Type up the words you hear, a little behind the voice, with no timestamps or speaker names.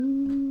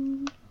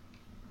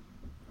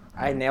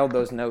I nailed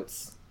those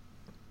notes.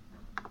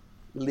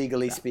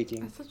 Legally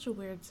speaking. That's such a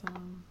weird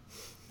song.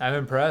 I'm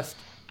impressed.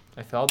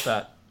 I felt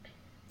that.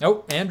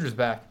 Oh, Andrew's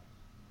back.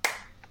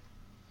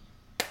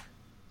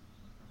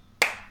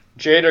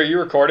 Jade, are you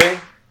recording?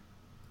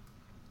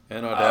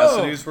 And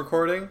Audacity's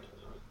recording.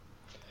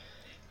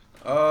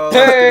 Oh,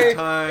 Hey,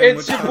 time.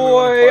 it's What your time we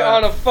wanna boy clap?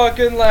 on a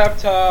fucking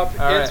laptop.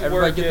 All right, It's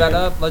everybody working. get that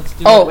up. Let's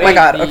do Oh it. my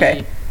God, the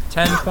okay.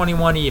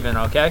 10:21 even,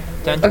 okay?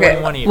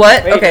 10:21 Okay. even.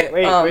 What? Wait, Okay.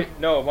 Wait,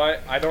 no,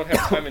 I don't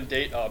have time and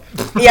date up.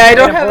 Yeah, I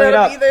don't Yeah, have pull it that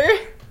up up. either.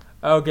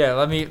 Okay,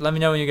 let me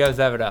know when you guys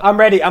have it up. I'm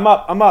ready. I'm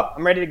up.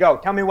 I'm ready to go.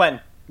 Tell me when.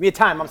 Give me a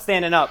time. I'm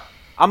standing up.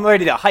 I'm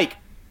ready to hike.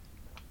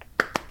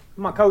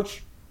 Come on,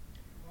 coach.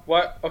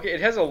 What? Okay,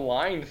 it has a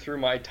line through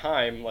my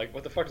time. Like,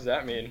 what the fuck does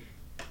that mean?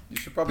 You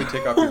should probably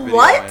take off your video,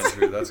 What?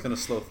 Andrew. That's gonna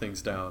slow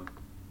things down.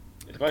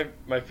 Is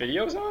my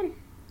videos on?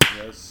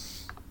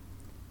 Yes.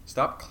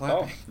 Stop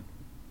clapping.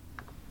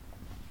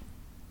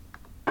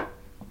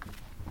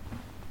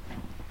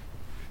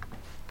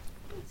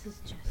 This is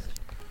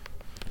just.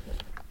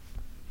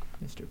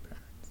 Mr.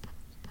 Parents.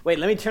 Wait,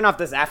 let me turn off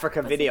this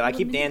Africa video. I Little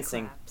keep mini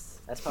dancing.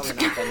 claps. That's probably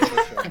not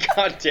beneficial.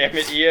 God damn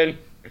it, Ian.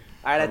 All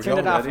right, I Are we turned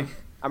it all off. ready?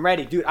 I'm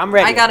ready, dude. I'm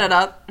ready. I got it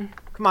up.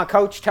 Come on,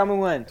 coach. Tell me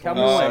when. Tell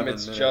me Oh, when. 7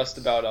 It's minutes. just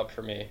about up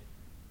for me.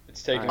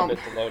 It's taking a Alright.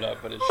 bit to load up,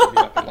 but it should be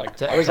up in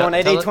like. Are we going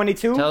at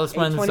 8:22? Tell us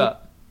when it's 8:20?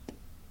 up.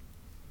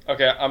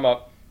 Okay, I'm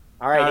up.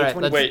 All right, All right,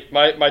 8:20. Wait,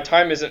 my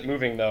time isn't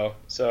moving though,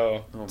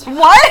 so. Oh my-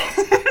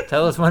 What?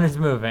 Tell us when it's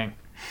moving.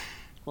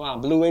 Come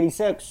on, blue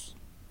 86.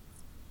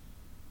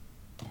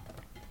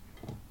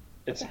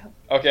 It's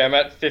okay. I'm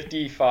at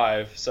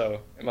 55, so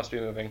it must be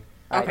moving.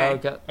 Okay.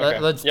 Okay. Okay.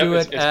 Let's Yep, do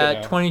it's it good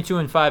at now. 22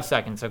 and 5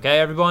 seconds, okay,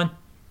 everyone?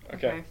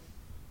 Okay.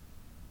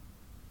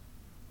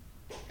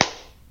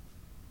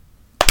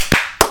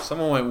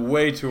 Someone went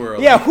way too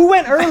early. Yeah, who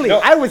went early? No,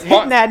 I was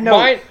hitting that note.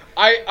 Mine,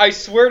 I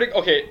swear to.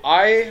 Okay,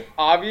 I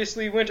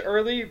obviously went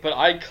early, but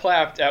I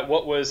clapped at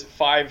what was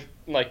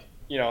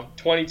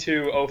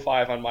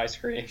 22:05 on my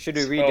screen. Should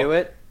we redo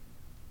it?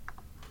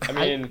 I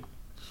mean,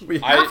 We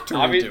have to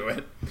obvi- redo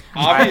it.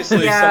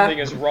 obviously Yeah. something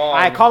is wrong. All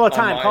right, call a on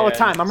time. my Call a end,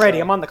 time. I'm ready.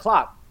 so- I'm on the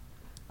clock.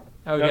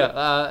 Oh, No,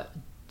 yeah.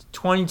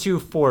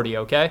 22:40,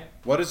 okay?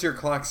 What does your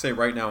clock say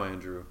right now,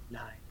 Andrew?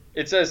 9.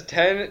 It says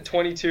 10,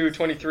 22,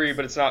 23,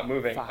 but it's not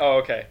moving. 5. Oh,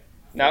 okay.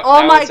 Now, Oh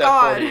now my it's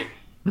God. at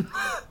 40.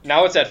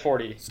 Now it's at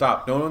 40.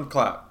 Stop. No one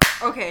clap.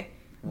 Okay.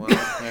 Well, I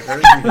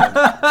heard it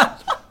again.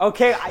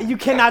 Okay, you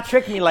cannot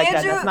trick me like that.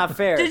 Andrew, That's not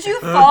fair. Did you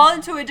fall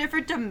into a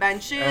different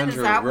dimension?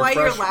 Andrew, Is that why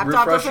your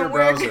laptop refresh your doesn't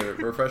work? browser.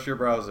 Refresh your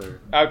browser.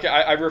 Okay,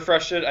 I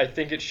refreshed it. I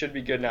think it should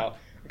be good now.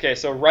 Okay,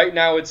 so right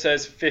now it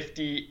says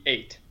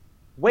 58.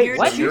 Wait, You're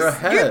what? two- You're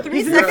ahead. You're 3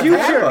 He's in the seconds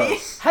ahead future. of me.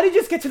 How did you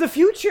just get to the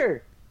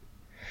future?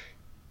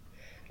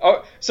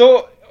 Oh,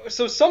 so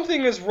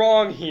something is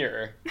wrong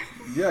here.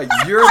 Yeah,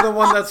 you're the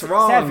one that's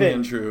wrong, 7,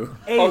 Andrew.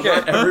 8,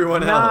 Okay.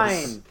 Everyone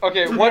else. 9,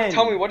 Okay, 10,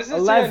 tell me, what does it say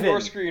 11, on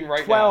your screen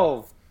right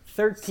 12,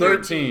 13,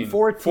 13,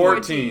 14,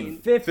 14,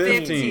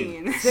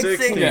 15,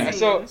 16, Yeah,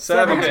 so-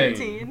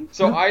 17. now?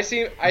 So I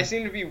seem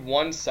to be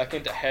 1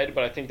 second ahead,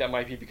 but I think that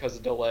might be because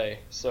of delay.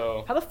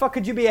 So How the fuck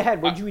could you be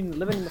ahead? Would you even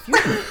living in the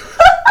future?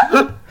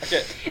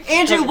 okay.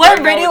 Andrew, Because what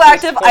right now it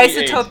radioactive says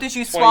 28, isotope did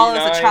you swallow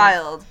as a 29,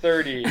 child?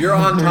 30. You're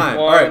on time.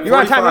 All One. right, You're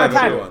on time. You're on 45,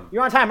 time. everyone.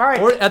 You're on time. All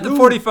right. At the Ooh.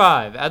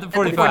 45. At the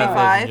 45, 45.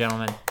 ladies and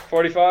gentlemen.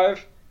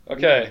 45.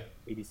 Okay.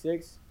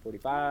 86,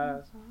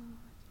 45,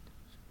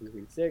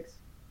 86.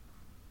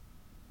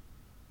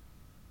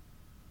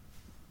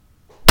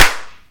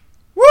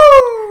 Woo!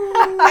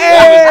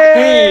 That was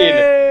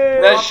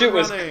clean. That Off shit and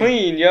was running.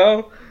 clean,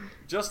 yo.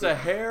 Just a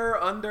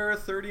hair under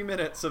 30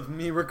 minutes of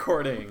me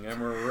recording, and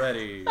we're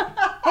ready.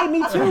 Hey,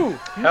 me too.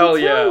 Hell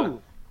me yeah.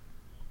 too.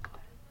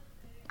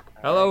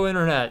 Hello,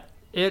 Internet.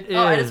 It is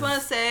Oh, I just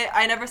want to say,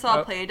 I never saw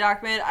Oh. a play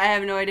document. I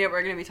have no idea what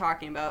we're going to be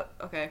talking about.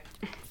 Okay.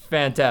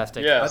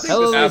 fantastic. Yeah. I think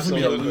Hello, this ladies has to and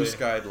be a gentlemen. loose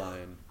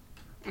guideline.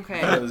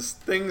 Okay. Because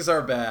things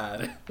are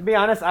bad. To be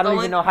honest, I don't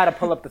Only- even know how to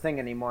pull up the thing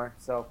anymore.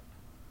 So.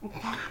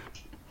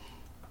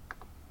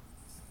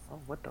 Oh,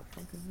 what the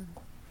fuck is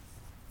that?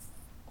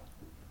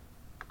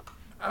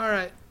 All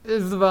right,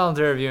 this is the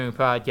Voluntary Viewing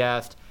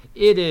Podcast.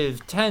 It is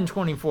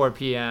 10:24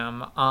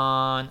 p.m.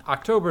 on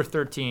October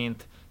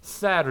 13th,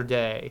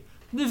 Saturday.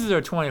 This is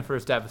our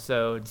 21st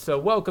episode, so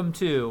welcome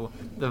to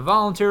the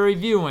Voluntary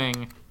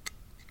Viewing.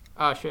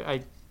 Oh shit,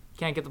 I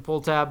can't get the pull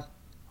tab.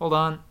 Hold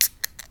on.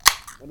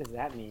 What does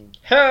that mean?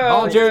 Hell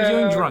Voluntary yeah.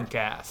 Viewing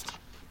Drunkcast.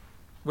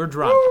 We're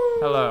drunk.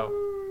 Hello.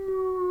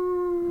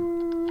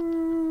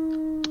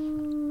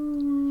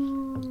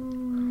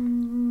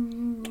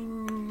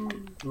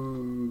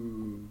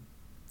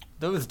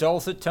 Those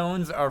dulcet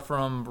tones are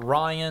from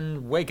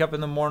Ryan. Wake up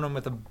in the morning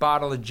with a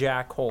bottle of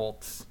Jack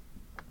Holtz.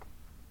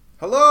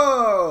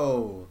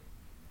 Hello!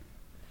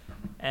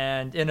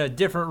 And in a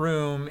different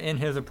room in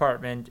his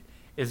apartment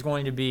is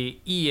going to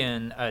be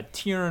Ian, a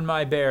tear in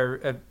my beer,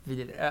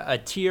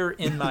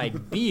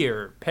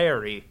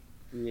 Perry.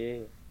 Yeah.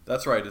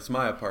 That's right, it's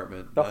my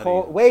apartment. The not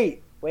whole. Ian's.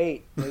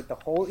 Wait. The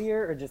whole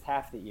ear or just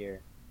half the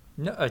ear?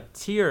 No, a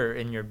tear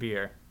in your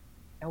beer.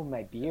 Oh,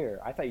 my beer.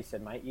 I thought you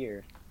said my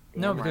ear.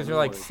 No, Damn, because I'm you're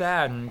like yours.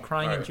 sad and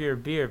crying Alright. into your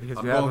beer because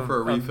I'm you have going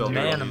for a refill here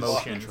man on these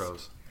emotions.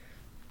 intros.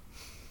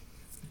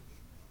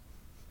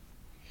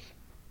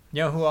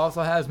 You know who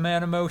also has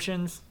man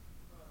emotions?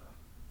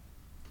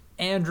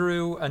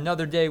 Andrew,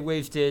 another day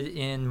wasted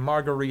in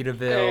Margaritaville,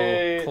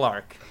 Hey.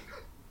 Clark.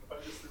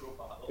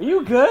 Are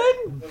you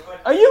good?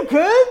 Are you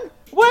good?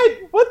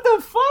 Wait, what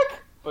the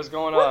fuck? What's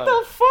going What on?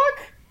 the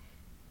fuck?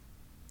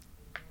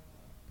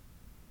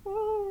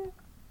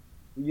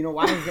 You know,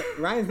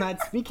 Ryan's not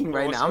speaking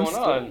right What's now. I'm going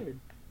on? scared.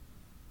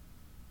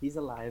 He's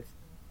alive.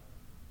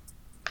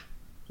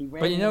 He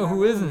ran But you know in who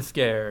my room. isn't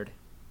scared?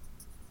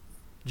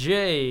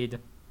 Jade,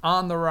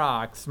 on the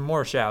rocks,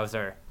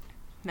 Morshauser.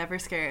 Never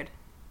scared.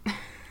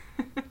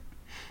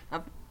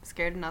 I'm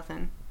scared of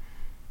nothing.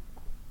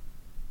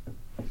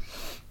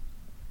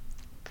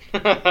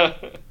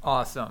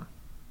 Awesome.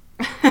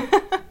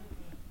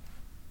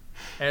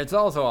 And it's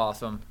also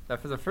awesome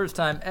that for the first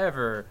time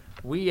ever,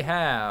 we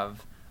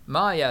have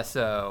my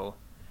SO,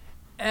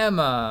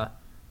 Emma,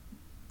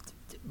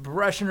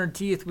 brushing her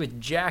teeth with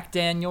Jack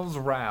Daniels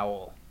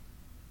Rowell.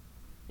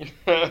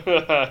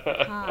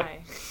 Hi.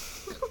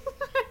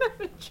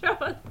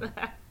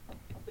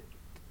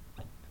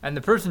 And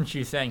the person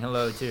she's saying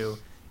hello to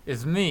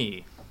is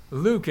me,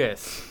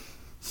 Lucas,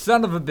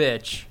 son of a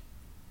bitch.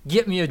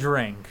 Get me a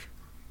drink.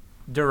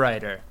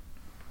 DeRider.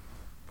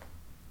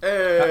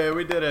 Hey,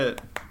 we did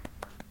it.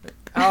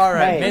 All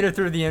right, Hey. made it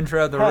through the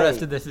intro. The Hey.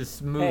 rest of this is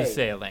smooth Hey.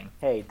 sailing.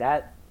 Hey,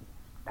 that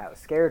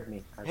scared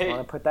me. I just Hey.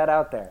 want to put that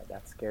out there.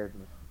 That scared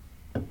me.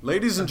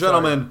 Ladies and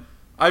gentlemen,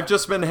 I've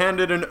just been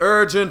handed an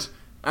urgent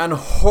and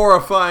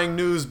horrifying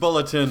news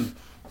bulletin.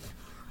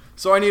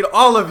 So I need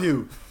all of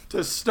you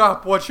to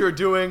stop what you're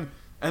doing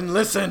and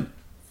listen.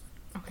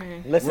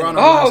 Okay. Listen, We're on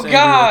Oh, our last Angry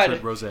God!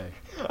 Richard Rosé.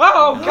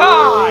 Oh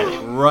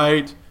God!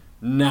 Right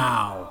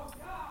now.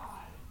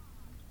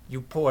 You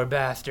poor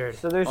bastard.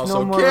 so there's Also,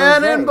 no more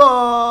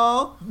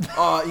cannonball!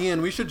 Aw,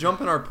 Ian, we should jump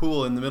in our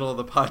pool in the middle of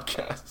the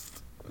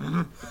podcast.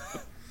 rosé.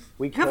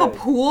 We You have a could.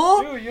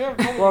 pool? Dude, you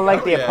never told me Well,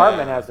 like the Yeah.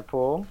 apartment has a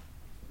pool.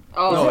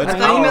 Oh, No, I it's thought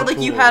you our meant like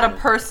you pool. had a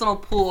personal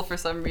pool for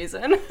some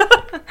reason.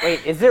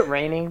 Wait, is it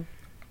raining?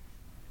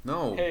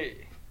 No. Hey,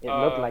 It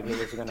looked like it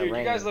was gonna dude,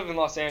 rain. you guys live in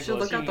Los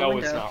Angeles. look You out the know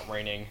it's window. not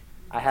raining.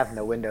 I have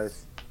no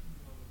windows.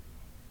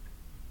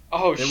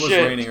 Oh It shit! was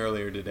raining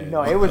earlier today.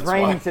 No, it was That's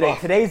raining why.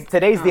 today.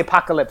 Today's the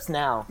apocalypse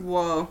now.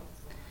 Whoa.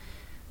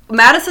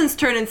 Madison's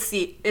turned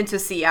into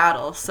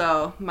Seattle,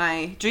 so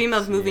my dream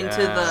of moving to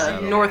the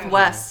Seattle.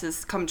 Northwest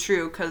has come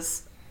true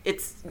because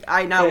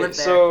I now Hey, live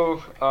there.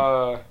 so,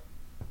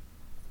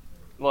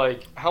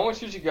 like, how much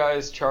did you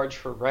guys charge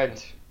for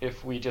rent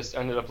if we just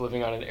ended up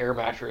living on an air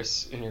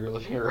mattress in your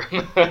living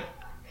room?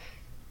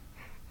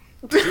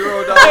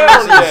 $0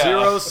 yeah. and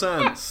 0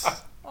 cents.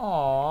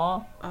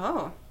 Aww.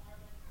 Oh.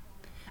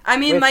 I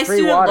mean, With my free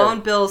student water. loan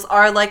bills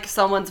are like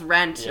someone's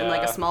rent in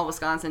like a Yeah. small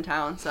Wisconsin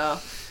town, so.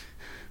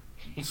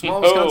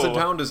 Small No. Wisconsin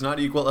town does not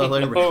equal LA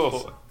No.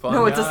 rates. Fun.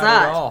 No, it does Not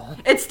not. at all.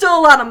 It's still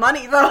a lot of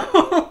money,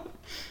 though.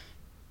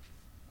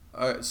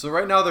 Alright, so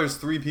right now there's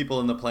 3 people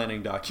in the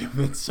planning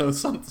document, so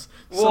some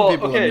Well,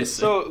 people are okay,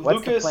 missing. so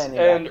What's the Lucas planning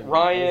and document?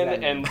 Ryan What does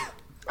that and mean?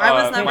 I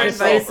was never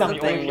myself invited were to the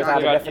something only without people a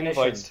who got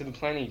definition. invites to the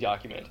planning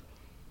document.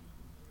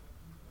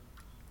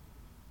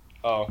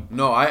 Oh,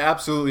 No, I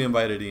absolutely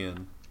invited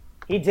Ian.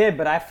 He did,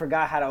 but I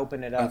forgot how to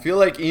open it I up. feel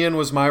like Ian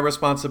was my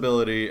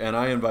responsibility, and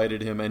I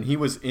invited him, and he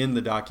was in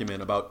the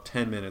document about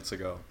 10 minutes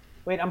ago.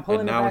 Wait, I'm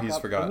pulling and it now back he's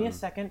up. forgotten. Give me a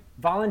second.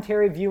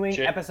 Voluntary viewing,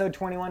 Jade- episode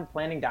 21,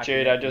 planning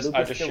document. Jade, I just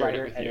Lucas shared DeRider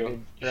it with you. edited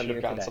You should earlier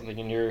have gotten today. something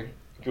in your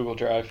Google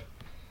Drive.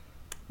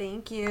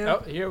 Thank you. Oh,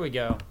 here we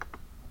go.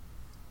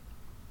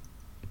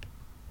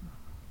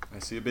 I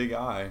see a big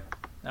eye.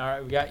 All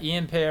right, we got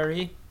Ian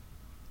Perry,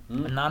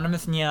 Hmm.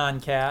 Anonymous Neon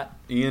Cat,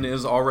 Ian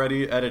is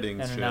already editing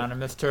and shit.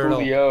 Anonymous Turtle.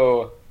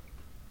 Julio.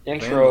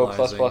 Intro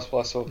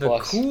Vandalizing. The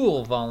plus.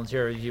 cool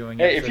voluntary viewing.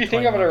 Hey, if episode you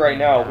think of it 21 right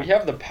now, planning we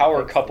have the power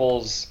Thanks.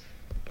 couples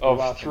You're of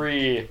welcome.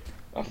 3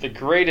 of the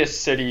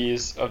greatest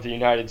cities of the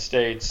United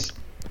States.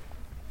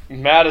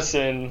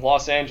 Madison,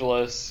 Los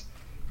Angeles,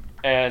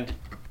 and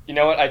you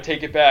know what? I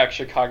take it back.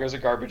 Chicago's a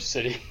garbage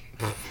city.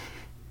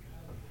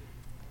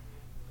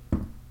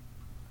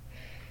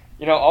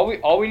 You know,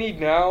 all we need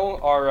now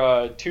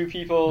are 2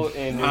 people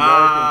in New York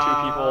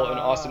and 2 people in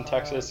Austin,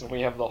 Texas, and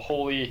we have the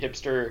holy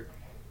hipster.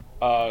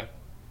 What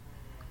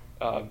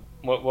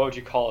would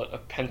you call it? A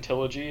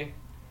pentilogy?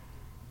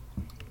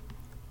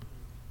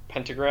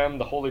 Pentagram,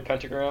 the holy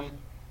pentagram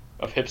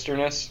of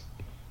hipsterness.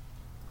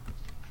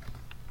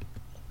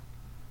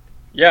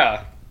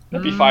 Yeah,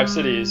 that'd be 5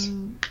 cities.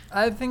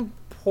 I think.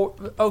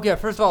 Okay,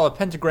 first of all, a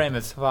pentagram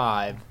is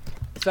 5.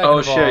 Second Oh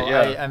of all, shit,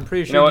 yeah. I'm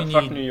pretty You know sure what? you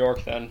Fuck need. New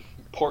York then.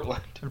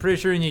 Portland. I'm pretty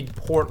sure you need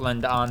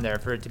Portland on there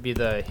for it to be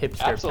the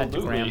hipster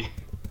pentagram. Absolutely.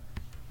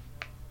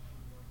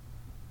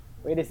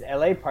 Wait, is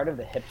LA part of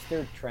the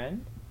hipster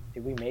trend?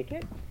 Did we make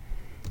it?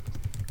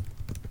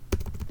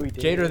 We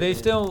did. Jade, are they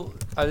still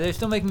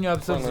making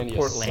episodes of Portlandia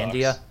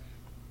Portlandia? sucks.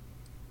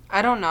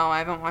 I don't know. I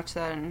haven't watched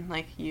that in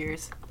like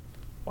years.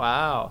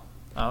 Wow.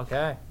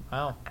 Okay.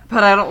 Wow.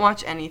 But I don't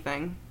watch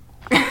anything.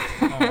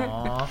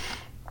 Aww.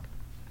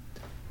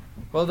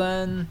 Well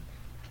then,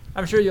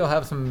 I'm sure you'll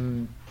have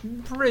some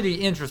pretty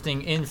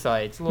interesting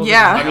insights. A little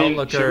Yeah. bit of I an mean,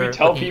 outlooker should we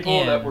tell looking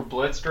people in that we're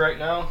blitzed right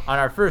now? on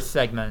our first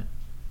segment,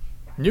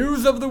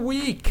 News of the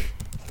Week.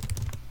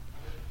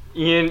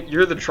 Ian,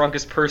 you're the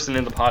drunkest person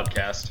in the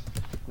podcast.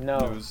 No,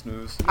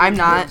 News. I'm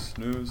not.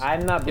 News.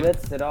 I'm not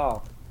blitzed at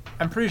all.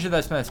 I'm pretty sure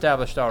that's been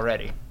established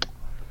already.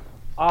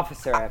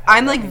 Officer, I've had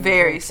I'm like nothing to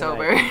very drink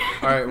sober. tonight.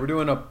 All right, we're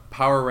doing a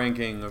power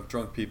ranking of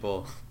drunk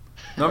people.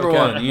 Number Okay.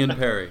 1, Ian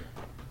Perry.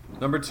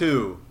 Number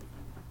 2,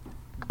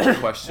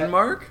 question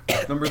mark.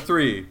 Number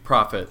 3,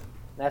 Prophet.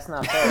 That's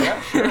not fair.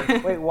 Yeah, sure.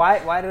 Wait,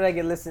 why did I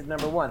get listed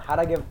number 1? How'd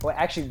I get? Well,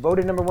 actually,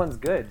 voted number 1's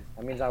good.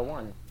 That means I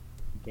won.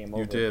 Game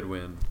over. You did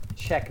win.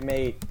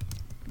 Checkmate.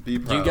 Be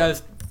Do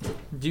proud.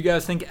 you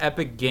guys think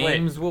Epic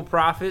Games will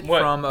profit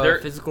what? from a They're-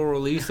 physical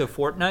release of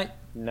Fortnite?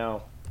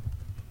 No.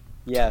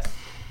 Yes.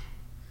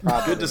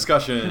 Probably. Good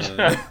discussion.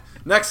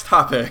 Next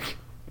topic.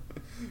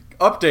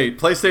 Update.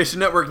 PlayStation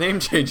Network name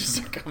changes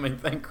are coming.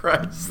 Thank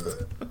Christ.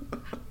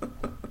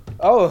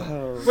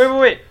 Oh.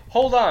 Wait.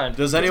 Hold on.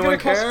 Does It's anyone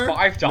gonna cost care?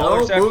 $5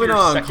 No. after Moving your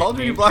on. second Call of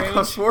Duty name Black change?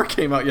 Ops 4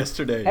 came out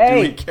yesterday.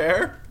 Hey. Do we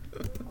care?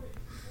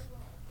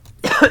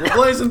 We're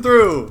blazing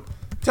through.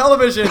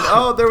 Television.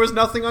 Oh, there was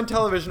nothing on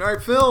television. All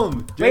right,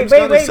 film. James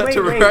Gunn is set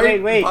to write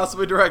and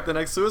possibly direct the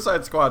next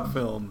Suicide Squad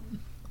film.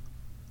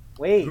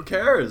 Wait. Who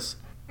cares?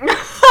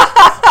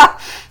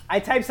 I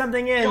typed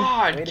something in.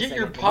 God, Wait a get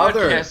your second.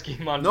 podcast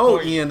game on No,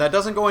 point. Ian, that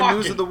doesn't go in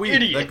news of the week.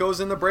 Fucking idiot. That goes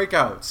in the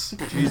breakouts.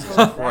 Jesus What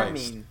does that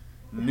Christ. mean?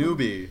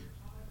 Newbie.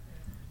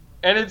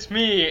 And it's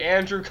me,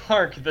 Andrew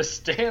Clark, the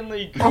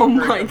Stanley Oh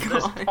Kubrick my of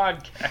this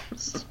God.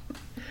 podcast.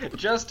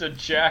 Just a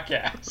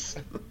jackass.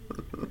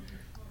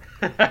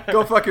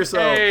 Go fuck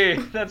yourself. Hey,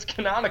 that's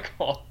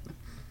canonical.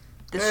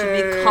 This should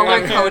Hey. be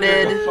color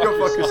coded.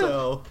 Go fuck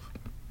yourself.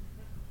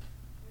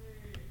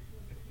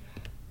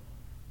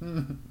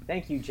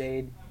 Thank you,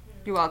 Jade.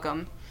 You're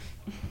welcome.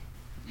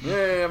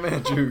 Yeah, I'm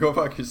Andrew. Go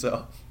fuck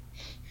yourself.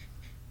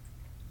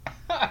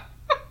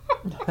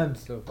 I'm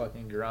so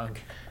fucking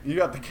drunk. You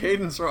got the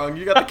cadence wrong.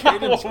 You got the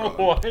cadence wrong.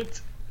 What?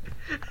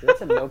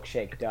 That's a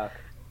milkshake duck.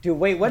 Dude,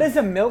 wait, what is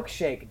a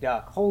milkshake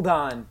duck? Hold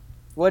on.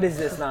 What is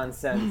this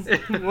nonsense?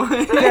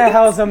 What the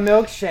hell's a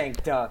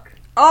milkshake duck?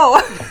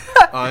 Oh.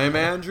 I'm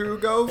Andrew.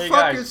 Go Hey fuck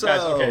guys,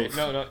 yourself. okay,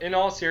 no. In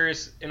all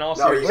seriousness, you got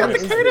the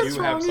we cadence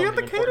do wrong, have you got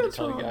the something important to cadence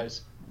tell you wrong.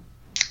 guys.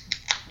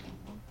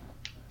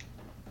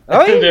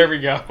 Oh, There we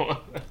go.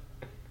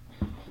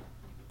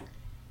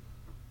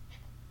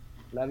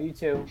 love you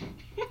too.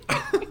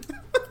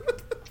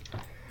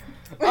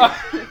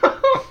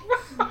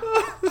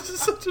 This is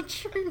such a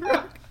train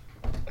wreck.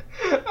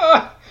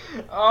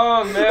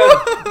 Oh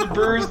man, the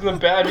Brewers and the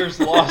Badgers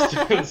lost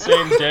in the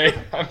same day.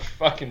 I'm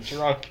fucking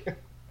drunk.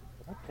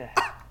 What the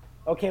heck?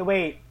 Okay,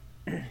 wait.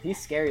 He's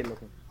scary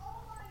looking.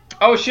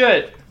 Oh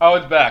shit! Oh,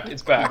 it's back.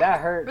 It's back. That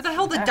hurts. Where the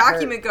hell did That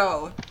document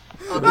go?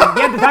 Yeah,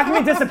 the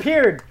document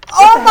disappeared.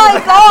 Oh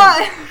my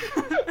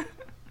god!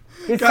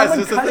 Did Guys, someone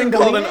there's a cut thing and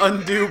called delete an it?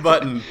 undo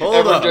button. Hold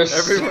Everyone up. just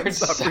Everyone starts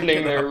stop setting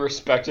freaking their out.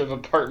 respective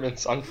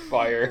apartments on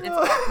fire.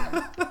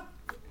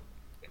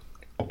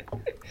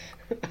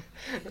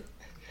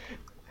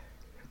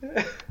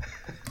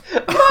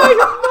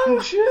 My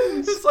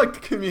emotions. It's like the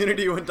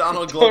community when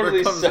Donald Glover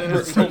Totally comes in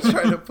and separate starts moment.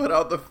 trying to put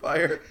out the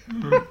fire.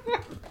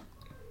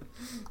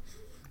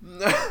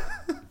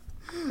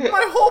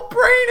 My whole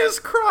brain is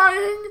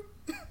crying.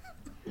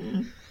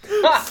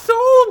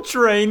 Soul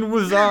Train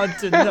was on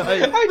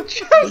tonight. I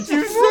just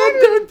You said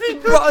there'd be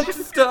butt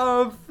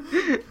stuff.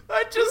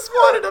 I just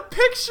wanted a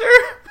picture.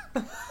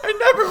 I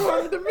never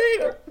wanted to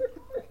meet him.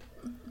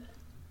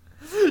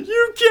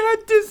 You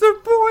can't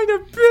disappoint a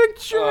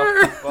picture.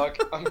 Oh, fuck,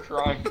 I'm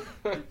crying.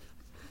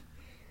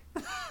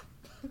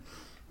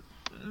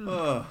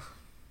 Ugh.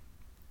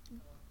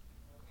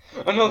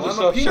 Another Well, I'm a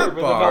soft shirt peanut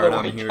with bar, another and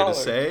I'm white here collar. to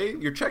say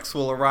your checks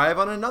will arrive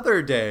on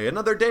another day,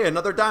 another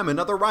dime,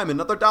 another rhyme,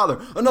 another dollar,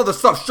 another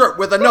stuffed shirt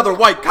with another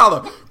white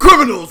collar.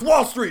 Criminals,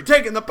 Wall Street,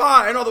 taking the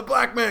pie, and all the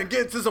black man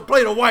gets is a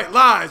plate of white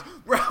lies.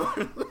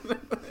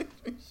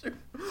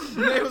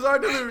 It was our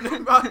delivery,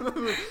 and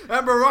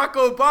Barack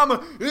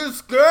Obama is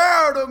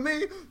scared of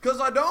me because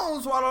I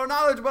don't swallow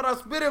knowledge, but I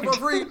spit it for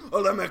free.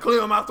 Oh, let me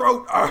clear my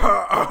throat.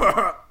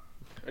 Are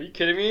you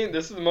kidding me?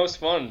 This is the most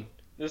fun.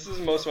 This is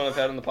the most fun I've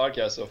had on the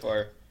podcast so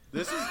far.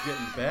 This is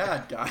getting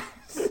bad, guys.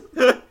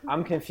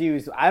 I'm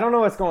confused. I don't know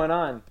what's going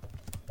on.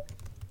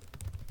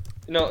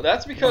 No,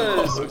 that's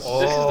because this is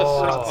the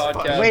first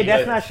podcast. Wait,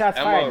 that's with not shots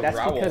Emma fired. That's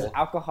Rowell, because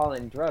alcohol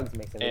and drugs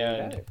makes it really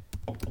And better.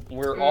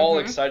 we're all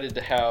excited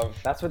to have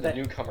That's what the that-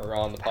 newcomer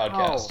on the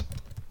podcast.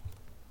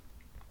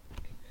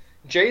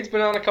 Jade's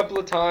been on a couple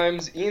of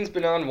times. Ian's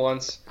been on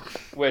once,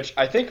 which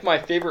I think my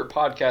favorite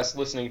podcast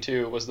listening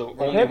to was the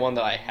only hip- one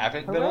that I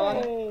haven't been on.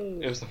 Hooray.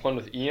 It was the one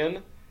with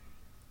Ian.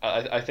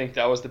 I think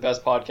that was the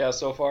best podcast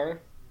so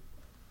far.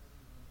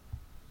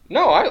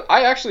 No,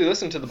 I actually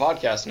listen to the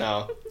podcast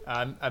now.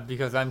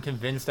 Because I'm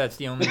convinced that's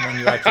the only one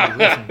you actually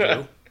listen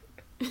to.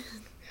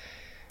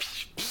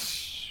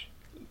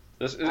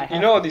 You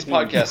know these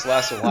podcasts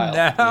last a while.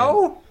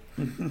 Now?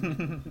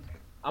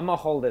 I'm gonna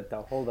hold it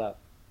though. Hold up.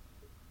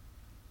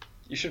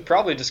 You should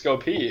probably just go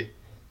pee.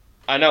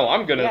 I know,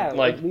 I'm gonna,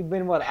 we've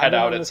been what? head I've been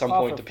out on at this some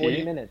call point for to 40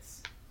 pee.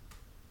 minutes.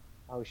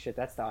 Oh shit,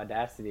 that's the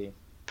audacity.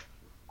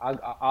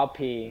 I'll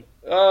pee.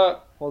 Uh,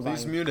 Hold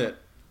Please on. mute it.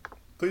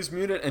 Please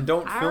mute it and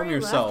don't I film already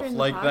left yourself during the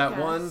like that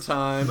podcast. one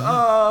time.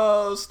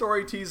 Oh,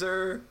 story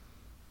teaser.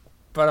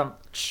 But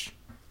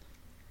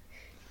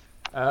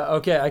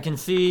okay, I can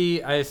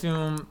see. I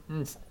assume.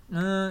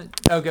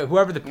 Okay,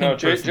 whoever the pink no,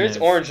 person Jade's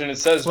is. orange and it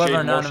says Whoever Jade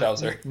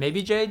anonymous. Morshauser.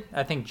 Maybe Jade.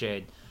 I think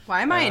Jade.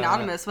 Why am I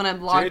anonymous when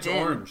I'm logged Jade's in?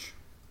 orange.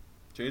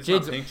 Jade's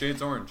Jade's- not pink,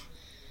 Jade's orange.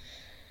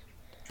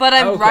 But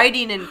I'm Okay.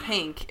 writing in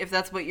pink, if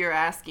that's what you're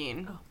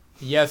asking.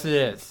 Yes, it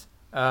is.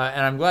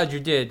 And I'm glad you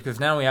did because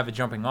now we have a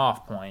jumping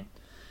off point.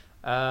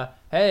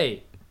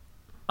 Hey,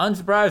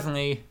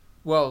 unsurprisingly,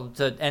 well,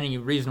 to any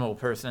reasonable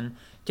person,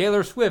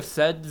 Taylor Swift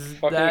said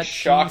Fucking that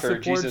shocker, she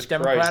supports Jesus Christ,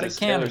 Democratic it's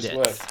Taylor candidates.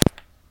 Swift.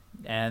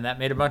 And that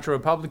made a bunch of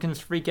Republicans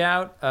freak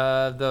out.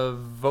 The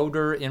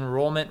voter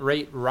enrollment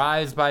rate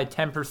rise by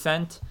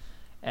 10%.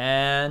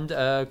 And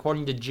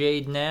according to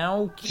Jade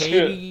now,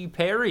 Katy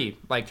Perry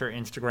liked her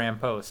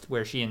Instagram post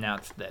where she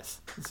announced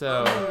this.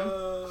 So,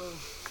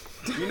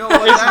 You know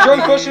what It's that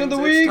drunk question of means.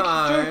 the week. It's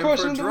time Drunk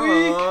question for of the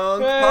week.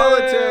 drunk Hey,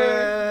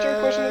 politics. drunk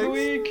question of the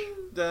week.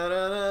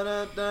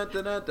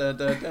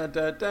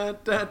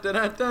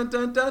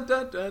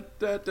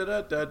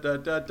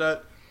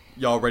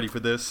 Y'all ready for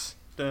this?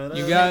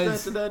 You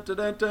guys-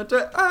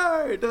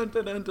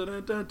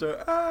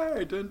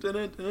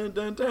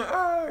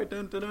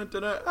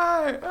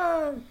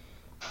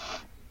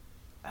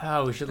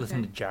 oh, we should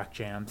listen to Jack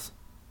Jams.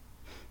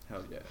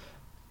 Hell yeah.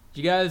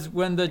 You guys,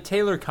 when the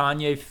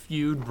Taylor-Kanye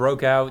feud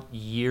broke out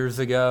years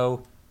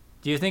ago,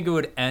 do you think it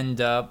would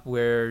end up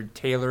where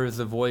Taylor is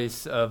the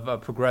voice of a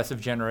progressive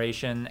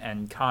generation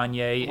and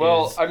Kanye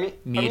Well, is I mean,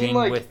 meeting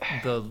like, with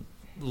the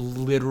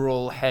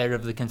literal head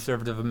of the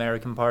conservative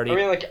American Party? I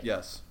mean, like,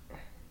 Yes.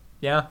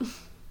 Yeah?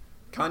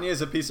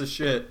 Kanye's a piece of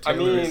shit. I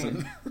Taylor mean,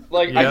 isn't.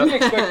 like, I Yep. didn't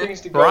expect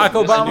things to go Barack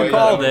this Obama way,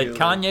 called though, it.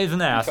 Kanye's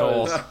an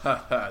asshole.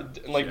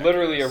 Like,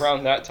 literally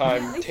around that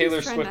time, least he's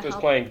Taylor trying Swift to was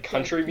help playing get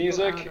country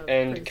people out music, of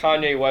and prison.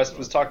 Kanye West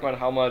was talking about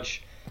how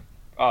much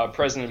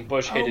President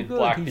Bush hated good,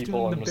 black he's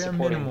people doing and the was bare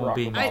supporting minimum Barack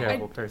being a Obama.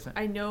 terrible person.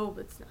 I know,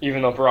 but it's not.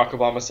 Even though Barack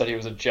Obama said he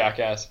was a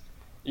jackass.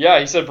 Yeah,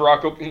 he said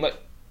Barack Obama.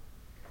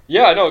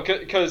 Yeah, no,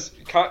 because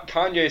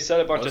Kanye said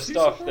a bunch Was of he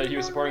stuff supporting that he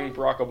was Barack supporting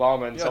Barack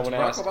Obama, and Yeah, someone Barack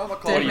asked, Obama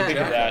called "What do you him think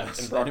a of that?" jackass,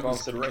 And and Barack it Obama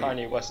was said great.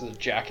 Kanye West is a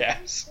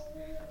jackass.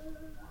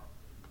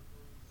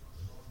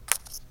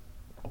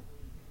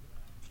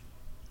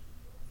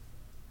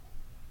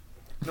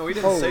 No, he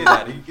didn't say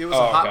that. It was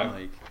Oh, a hot okay.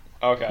 mic.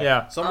 Okay.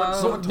 Yeah. Someone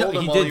No, told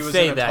him he while did he was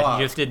say in a that. talk.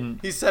 He just didn't.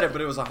 He said it,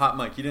 but it was a hot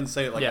mic. He didn't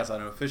say it like Yeah. as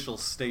an official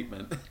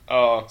statement.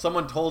 Oh.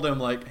 Someone told him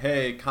like,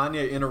 "Hey,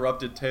 Kanye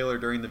interrupted Taylor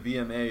during the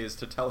VMAs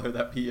to tell her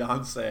that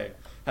Beyonce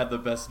had the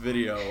best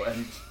video,"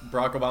 and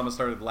Barack Obama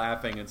started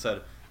laughing and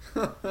said,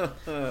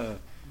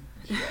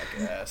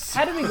 "Jackass."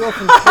 How do we go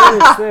from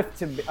Taylor Swift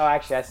to? Oh,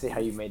 actually, I see how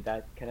you made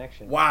that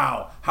connection.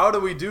 Wow, how do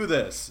we do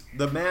this?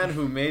 The man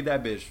who made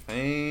that bitch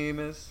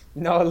famous.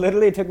 No,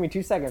 literally, it took me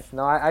 2 seconds.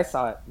 No, I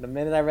saw it. The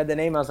minute I read the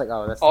name, I was like,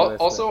 oh, that's Taylor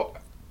Swift. Also,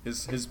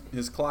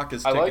 His clock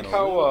is I ticking like a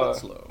how little bit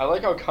slow. I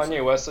like how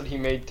Kanye West said he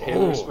made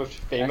Taylor Ooh.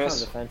 Swift That famous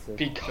sounds offensive.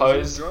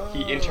 because Because he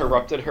he's drunk.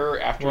 interrupted her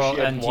after Well, she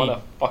had and won he-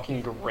 a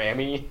fucking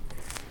Grammy.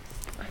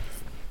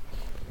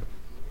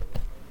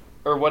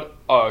 Or what?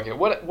 Oh, okay.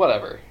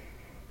 Whatever.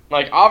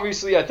 Like,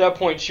 obviously, at that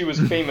point, she was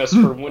famous for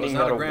That was winning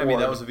not that a Grammy,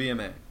 award. that was a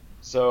VMA.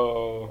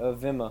 So,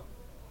 Vimma.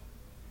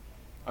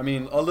 I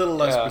mean, a little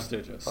less yeah,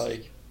 prestigious.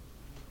 like,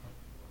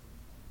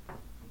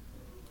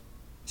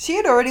 She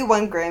had already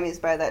won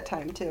Grammys by that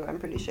time, too, I'm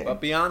pretty sure. But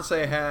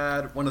Beyonce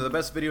had one of the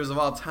best videos of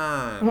all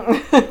time.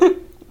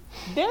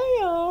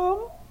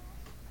 Damn.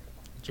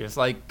 Just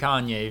like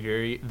Kanye,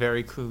 very,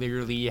 very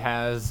clearly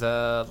has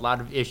a lot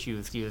of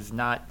issues he is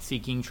not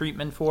seeking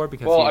treatment for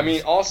because well, he I mean,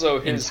 is also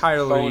his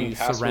entirely phone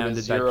password surrounded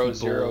is by zero people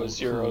zero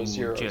zero who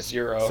zero just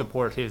zero.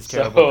 support his So-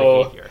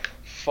 terrible behavior.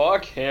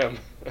 Fuck him.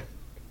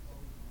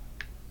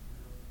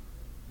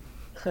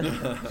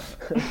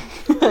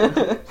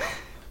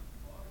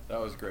 That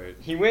was great.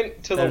 He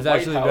went to That the has White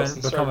actually House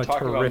and become started a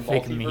talking about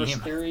terrific multiverse meme.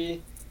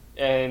 theory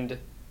and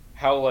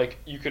how like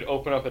you could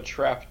open up a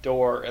trap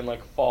door and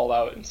like fall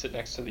out and sit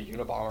next to the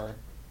Unabomber.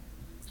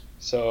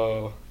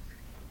 So,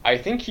 I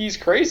think he's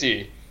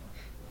crazy.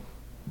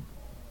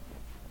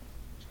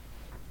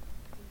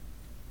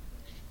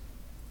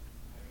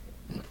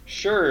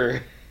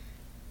 Sure.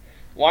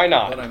 Why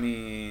not? But I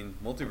mean,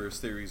 multiverse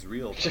theory's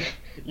real. Though.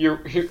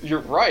 You're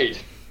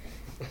right.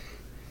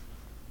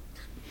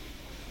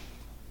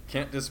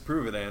 Can't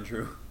disprove it,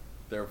 Andrew.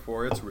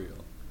 Therefore, it's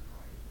real.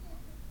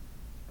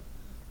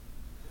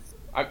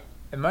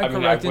 Am I I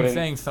mean, correct I in wouldn't-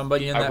 saying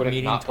somebody in I that wouldn't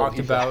meeting not talked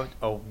believe that. about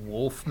a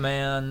wolf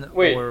man?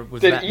 Wait, or was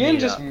did that Ian made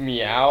just up?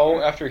 meow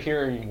after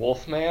hearing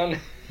Wolfman?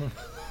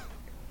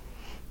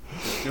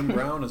 Jim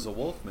Brown is a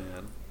wolf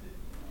man.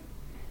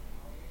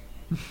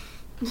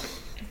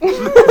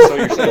 So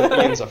you're saying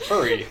Ian's a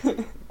furry?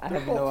 I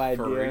have no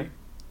idea. Furry.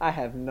 I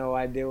have no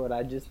idea what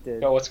I just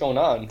did. Yo, what's going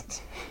on?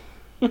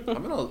 I'm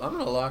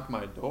gonna lock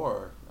my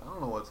door. I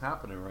don't know what's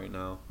happening right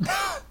now.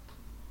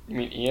 You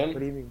mean What Ian?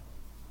 do you mean?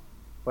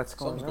 What's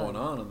going Something's going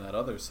on that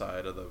other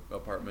side of the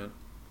apartment.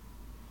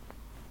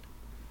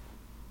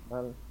 I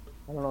don't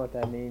know what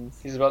that means.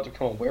 He's about to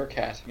become a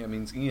werecat. Yeah, it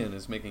means Ian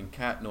is making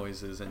cat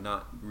noises and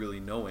not really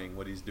knowing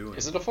what he's doing.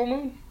 Is it a full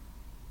moon?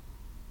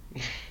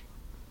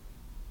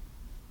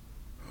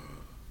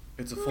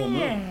 It's a full moon.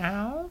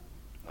 Yeah.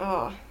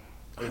 Oh.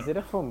 Is it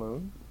a full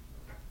moon?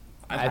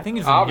 I think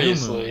it's a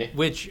Obviously. new moon.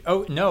 Which,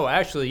 oh, no,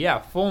 actually, yeah,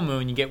 full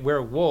moon, you get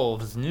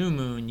werewolves. New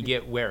moon, you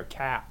get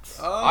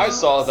werecats. I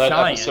saw that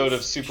Science. episode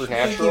of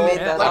Supernatural. You made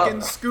that Like up. in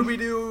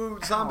Scooby-Doo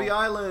Zombie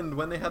Island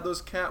when they had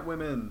those cat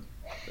women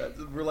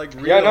that were like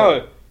real. Yeah,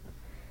 no,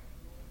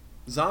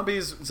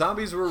 Zombies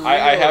were real.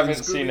 I in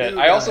haven't seen it. Scooby-Doo,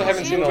 I also guys.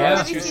 haven't seen the Yeah.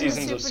 last 2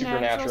 seasons of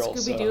Supernatural.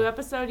 Scooby-Doo So.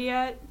 episode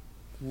yet?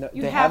 No,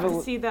 You they have a-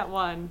 to see that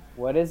one.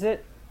 What is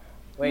it?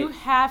 Wait, You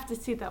have to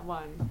see that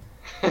one.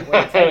 wait,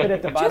 type it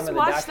at the bottom Just of the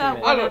watch that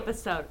document. one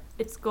episode.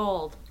 It's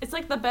gold. It's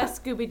like the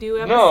best Scooby-Doo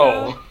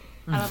episode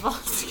No. out of all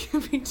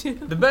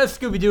Scooby-Doo. The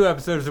best Scooby-Doo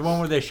episode is the one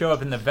where they show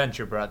up in the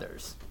Venture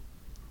Brothers.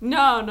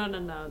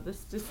 No.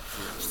 This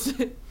just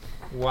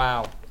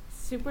Wow.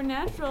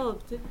 Supernatural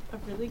did a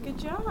really good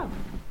job.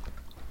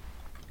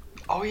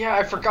 Oh yeah,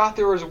 I forgot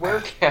there was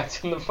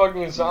werecats in the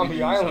fucking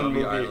Zombie Island Zombie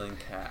movie. Island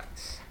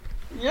cats.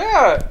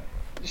 Yeah,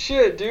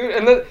 shit, dude,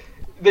 and then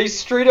they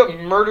straight up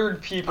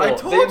murdered people. I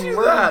told they you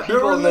murdered that. There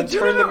people were and then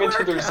turned them legitimate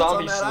into their werecats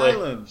zombie on that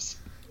slaves.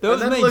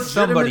 Those and then made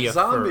somebody a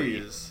legitimate furry.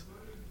 zombies.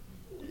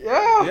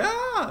 Yeah.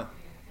 Yeah.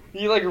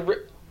 He like.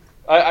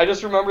 I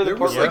just remember the There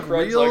part was, where like,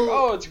 Fred's real- like,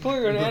 oh, it's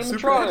clear an animatronic,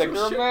 supernatural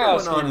they're a shit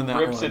mask, going on in and that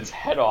rips one. its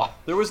head off.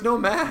 There was no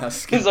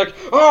mask. He's like,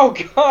 oh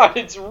god,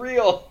 it's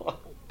real.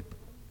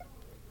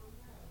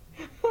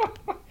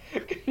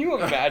 Can you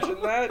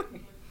imagine that?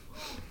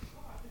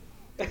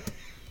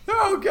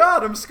 Oh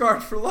god, I'm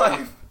scarred for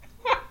life.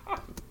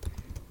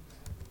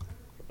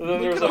 And then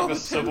Look there's at like all the the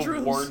Civil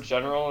tendrils War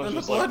general and and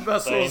just the like,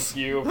 blood vessels. thank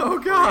you Oh,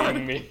 for God.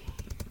 freeing me.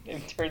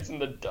 And turns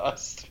into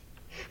dust.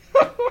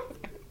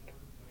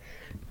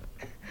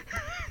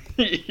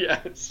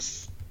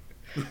 Yes.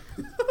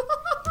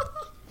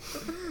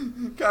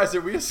 Guys,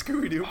 are we a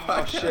Scooby-Doo Oh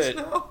podcast shit.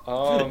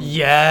 now?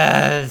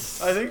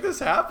 Yes. I think this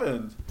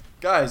happened.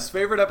 Guys,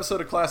 favorite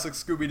episode of classic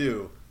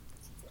Scooby-Doo?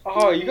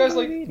 Oh, you guys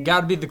like.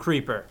 Gotta be the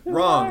creeper.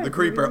 Wrong, the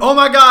Creeper. Oh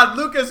my god,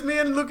 Lucas, me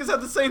and Lucas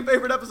have the same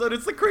favorite episode.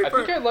 It's the I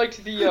Creeper. think I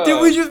liked the.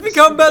 Did we just the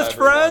become Scuba best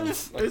Diver one,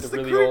 friends? like It's the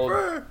really old.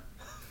 Creeper.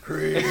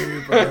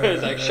 Creeper.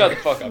 It's like, shut the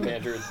fuck up,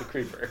 Andrew. It's the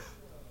creeper.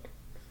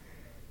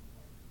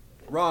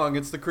 Wrong,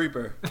 it's the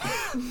Creeper.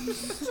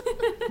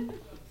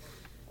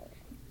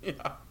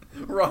 Yeah,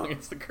 wrong,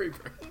 it's the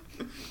Creeper.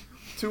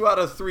 2 out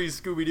of 3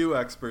 Scooby-Doo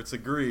experts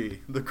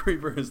agree the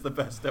Creeper is the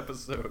best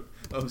episode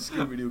of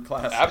Scooby-Doo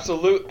classic.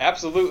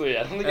 Absolutely.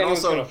 I don't think And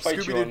anyone's also, gonna fight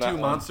you Scooby-Doo on that 2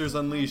 one. Monsters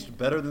Unleashed,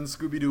 better than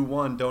Scooby-Doo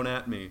 1, don't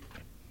at me.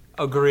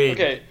 Agreed.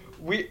 Okay,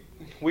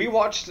 we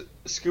watched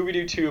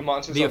Scooby-Doo 2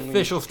 Monsters The Unleashed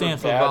official for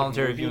stance of bad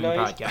Voluntary movie Viewing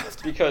night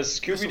Podcast. because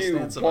Official Scooby-Doo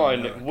stance of 1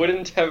 America.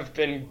 wouldn't have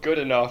been good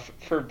enough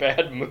for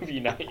bad movie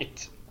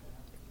night.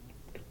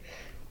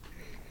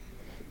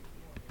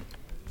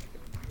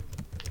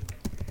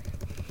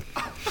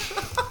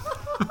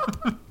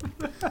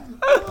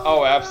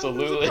 Oh,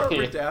 absolutely. The part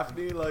where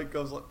Daphne like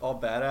goes like, all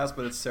badass,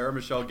 but it's Sarah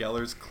Michelle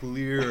Gellar's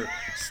clear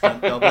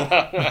stunt double,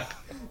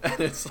 and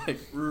it's like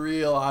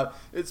real.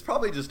 It's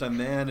probably just a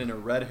man in a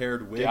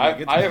red-haired wig. Yeah, Like,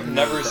 it's I have real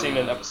never bad. seen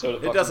an episode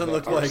of It fucking doesn't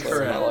look Vampire like Slayer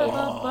her in at my life. What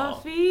about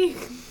Buffy?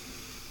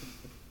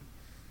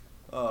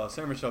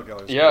 Sarah Michelle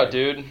Gellar's Yeah, great.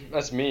 dude,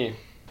 that's me.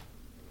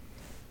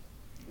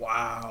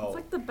 Wow. It's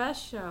like the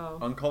best show.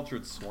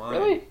 Uncultured swine.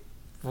 Really?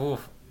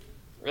 Oof.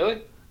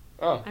 Really?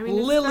 Oh. I mean,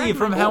 it Lily started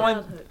from my How I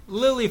childhood.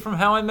 Lily from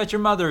How I Met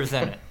Your Mother is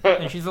in it,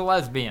 and she's a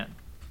lesbian.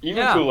 Even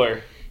Yeah.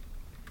 cooler.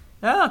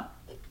 Yeah,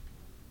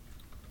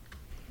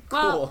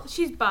 Well, Cool.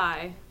 she's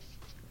bi.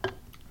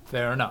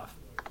 fair enough.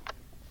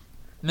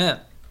 Man,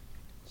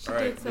 She All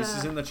right, dates, this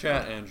is in the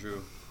chat,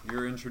 Andrew.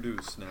 You're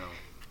introduced now.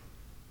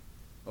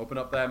 Open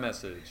up that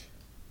message.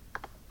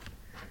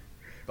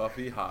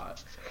 Buffy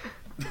hot.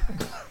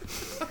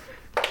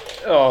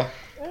 Oh,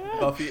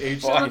 Buffy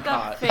HD Look up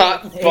hot. fake.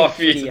 hot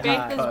Buffy. HD. Fake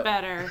hot. is Cut.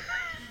 better.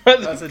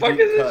 What That's the a fuck deep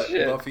is this cut.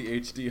 shit? Buffy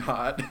HD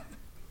hot.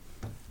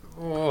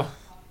 oh,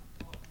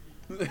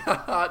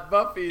 Hot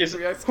Buffy. Is-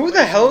 3 who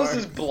the hell is exclamation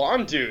this marks.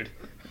 blonde dude?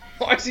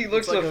 Why does he look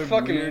It's like so a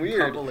fucking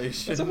weird?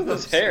 compilation What's up with of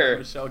his Sarah hair?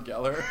 Michelle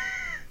Gellar.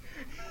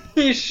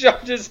 He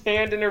shoved his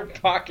hand in her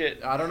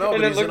pocket. I don't know,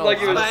 and but it he's looked in a like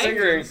he was lot of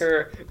fingering scenes.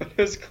 her, but it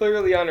was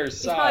clearly on her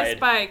He's probably side.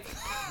 Spike.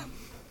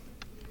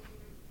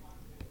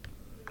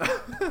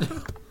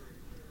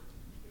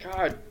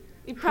 God,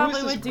 He who probably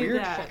is this would do weird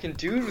that. fucking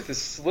dude with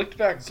this slicked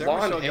back Sarah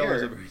blonde Michelle Gellar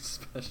is a hair? very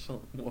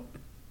special woman.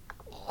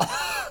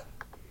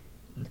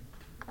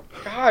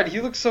 God, he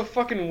looks so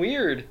fucking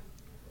weird.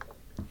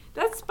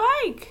 That's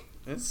Spike.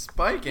 It's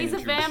Spike, He's a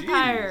Andrew,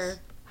 vampire.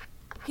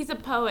 He's a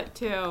poet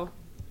too.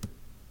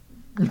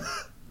 jeez.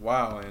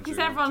 Wow, Andrew. He's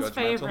everyone's judgmental.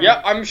 favorite.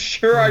 Yeah, I'm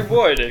sure I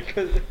would. Andrew,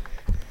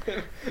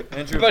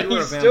 if But you he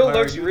were a still vampire,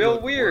 looks you'd real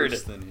look weird.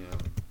 worse than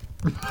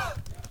him.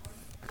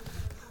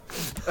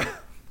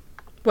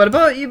 What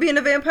about you being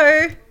a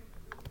vampire?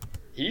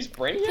 He's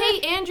Brainiac? Hey,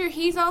 Andrew,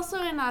 he's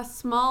also in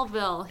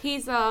Smallville.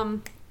 He's a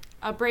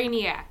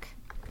Brainiac,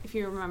 if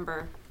you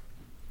remember.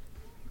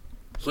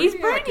 He's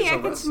Brainiac is a Brainiac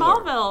in wrestler.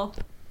 Smallville.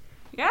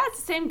 Yeah, it's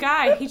the same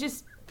guy. He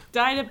just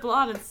dyed it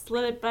blonde and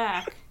slid it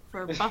back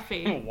for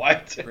Buffy.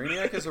 What?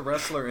 Brainiac is a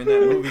wrestler in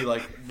that movie,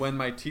 like when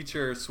my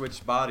teacher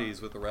switched bodies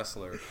with a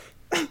wrestler.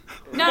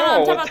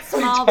 No, I'm what talking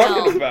the hell about are you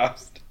talking Smallville, about?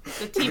 the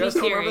You TV guys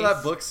don't remember series.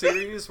 that book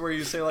series where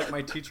you say like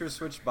my teacher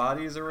switched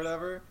bodies or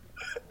whatever?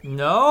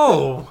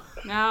 No.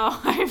 No,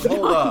 I have Hold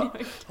no up.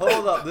 idea.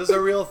 Hold up. This is a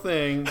real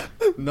thing.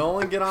 No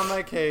one get on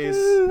my case.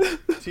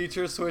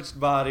 Teacher switched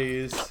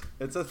bodies.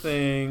 It's a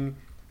thing.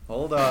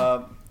 Hold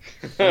up.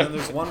 And then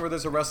there's one where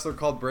there's a wrestler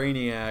called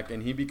Brainiac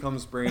and he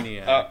becomes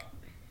Brainiac.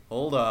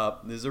 Hold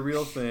up. This is a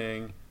real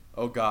thing.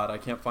 Oh god, I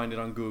can't find it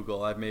on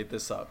Google. I've made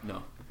this up.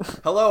 No.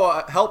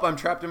 Hello, help, I'm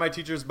trapped in my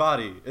teacher's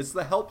body. It's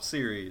the Help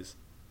series.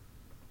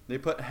 They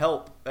put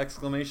help,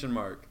 exclamation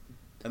mark.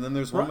 And then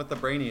there's one with the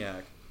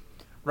Brainiac.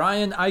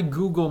 Ryan, I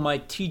Google my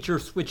teacher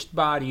switched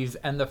bodies,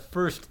 and the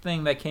first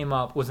thing that came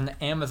up was an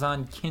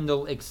Amazon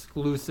Kindle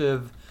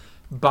exclusive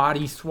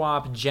body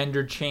swap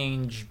gender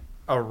change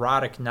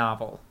erotic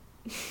novel.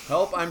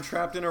 Help, I'm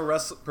trapped in a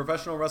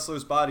professional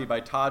wrestler's body by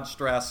Todd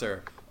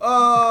Strasser.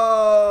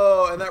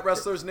 Oh, and that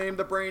wrestler's named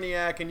the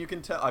Brainiac, and you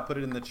can tell. I put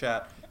it in the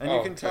chat. And you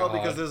Oh, can tell God.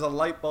 because there's a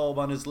light bulb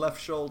on his left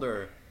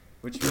shoulder,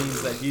 which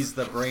means that he's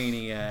the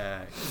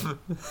Brainiac.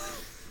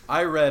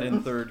 I read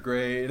in 3rd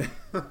grade.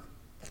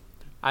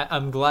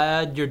 I'm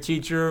glad your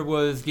teacher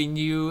was getting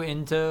you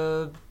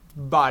into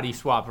body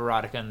swap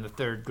erotica in the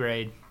 3rd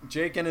grade.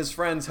 Jake and his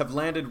friends have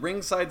landed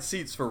ringside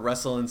seats for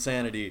Wrestle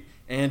Insanity.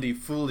 Andy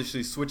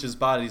foolishly switches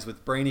bodies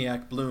with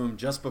Brainiac Bloom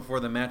just before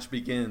the match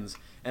begins,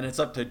 and it's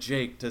up to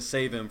Jake to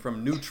save him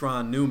from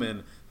Neutron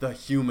Newman, the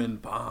human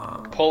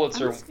bomb. I'm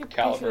Pulitzer just gonna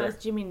picture caliber.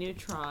 that's Jimmy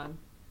Neutron.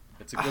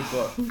 It's a good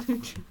book.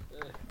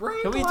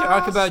 Brain Can we blast!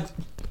 talk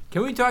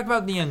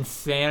about the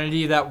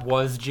insanity that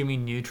was Jimmy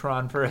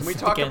Neutron for a Can we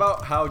second? talk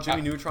about how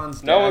Jimmy Neutron's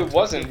dad No, it took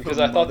wasn't, his because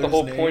I thought the mother's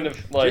whole name? point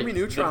of like Jimmy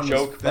Neutron the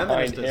was joke behind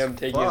feminist as him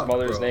taking his fuck,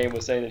 mother's bro. name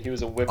was saying that he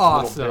was a whipped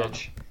Awesome. little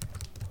bitch.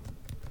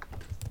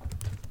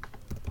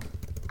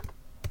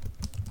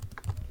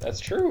 That's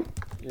true.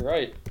 You're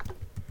right.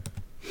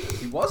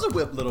 He was a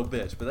whipped little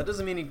bitch, but that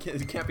doesn't mean he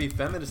can't be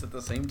feminist at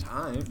the same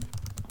time.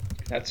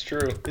 That's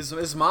true.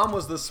 His mom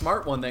was the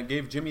smart one that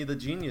gave Jimmy the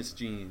genius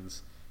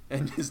genes,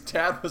 and his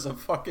dad was a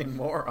fucking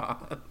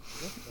moron.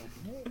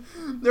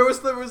 There was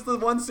the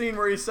one scene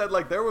where he said,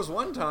 like, there was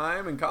one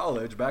time in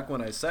college back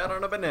when I sat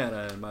on a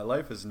banana and my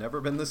life has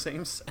never been the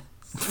same since.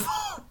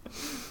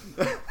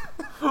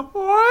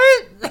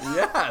 What?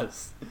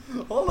 Yes.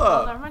 Hold Oh,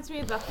 that up. reminds me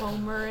of the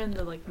Homer and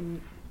the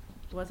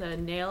was it a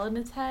nail in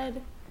his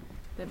head?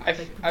 That, I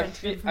prevented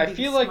him from I being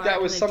feel like smart, that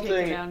and was then take it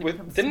something down and with.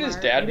 become Didn't his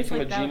smart. dad Maybe it's become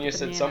a like that with genius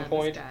the at some banana, this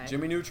point? guy.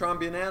 Jimmy Neutron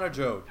banana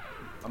joke.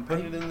 I'm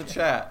putting it in the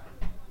chat.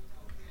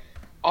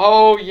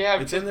 Oh yeah,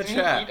 It's in the didn't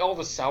chat. he eat all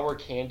the sour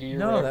candy or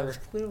No, whatever? that was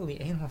clearly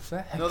anal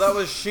sex. No, that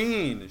was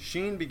Sheen.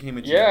 Sheen became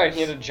a genius. Yeah, and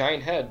he had a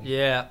giant head.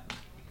 Yeah.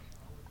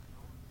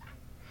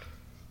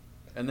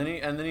 And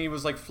then he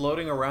was like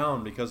floating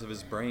around because of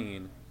his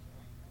brain.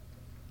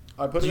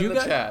 I put it Do in you the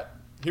guys- chat.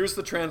 Here's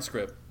the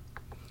transcript.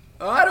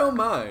 I don't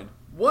mind.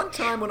 One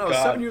time when I was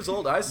God. 7 years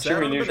old, I sat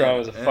Jimmy on a Neutron banana,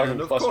 was a fucking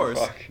and of course,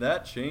 clusterfuck.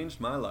 that changed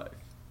my life.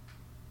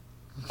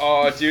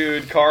 Oh,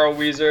 dude, Carl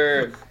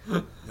Weezer,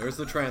 There's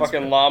the transcript.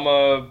 fucking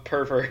llama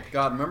pervert.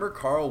 God, remember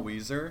Carl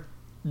Weezer?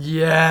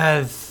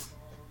 Yes.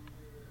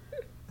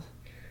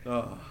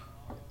 Oh.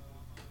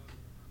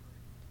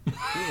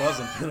 He was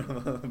a bit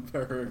of a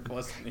pervert,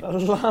 wasn't he? A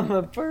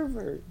llama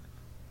pervert.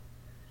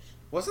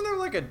 Wasn't there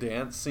like a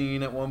dance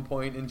scene at one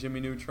point in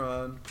Jimmy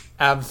Neutron?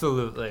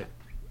 Absolutely.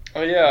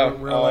 Oh yeah,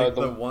 Where like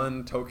the the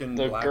one token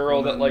the black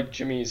girl that woman liked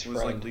Jimmy's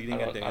was friend like leading I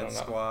a don't- I don't dance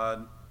know.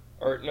 squad.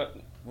 Or no,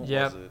 What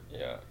Yep. was it?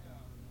 yeah.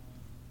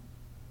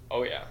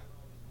 Oh yeah.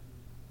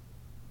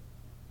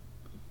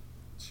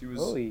 She was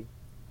Holy.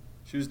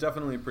 she was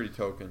definitely pretty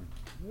token.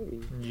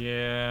 Holy.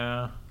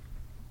 Yeah.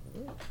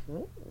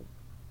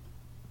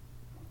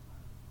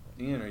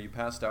 Ian, are you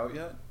passed out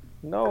yet?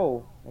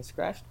 No, I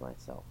scratched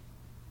myself.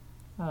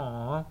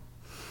 Aww.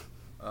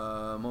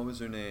 What was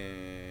her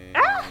name?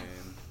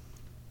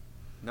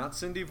 Not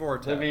Cindy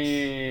Vortex.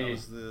 Libby.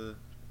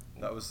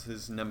 That was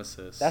his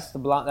nemesis. That's that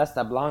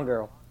blonde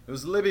girl. It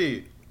was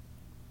Libby.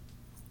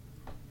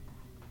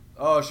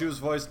 Oh, she was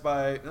voiced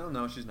by.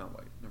 No, she's not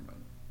white. Never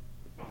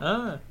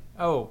mind.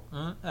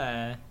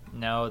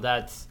 No,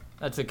 that's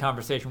a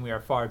conversation we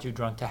are far too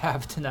drunk to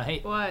have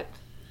tonight. What?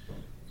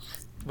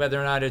 Whether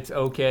or not it's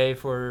okay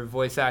for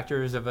voice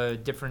actors of a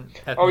different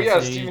ethnicity Oh yeah,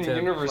 Steven to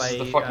Universe play is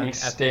the an fucking ethnic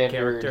standard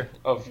character.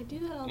 of I do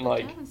that all the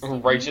like time,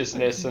 Steven.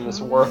 righteousness in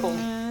this world.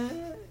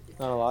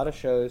 On a lot of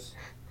shows.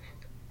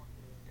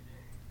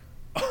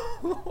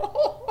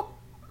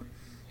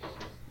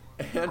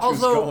 Andrew's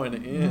Also, going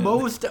in.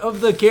 most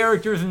of the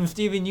characters in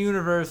Steven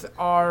Universe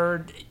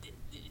are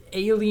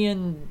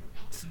alien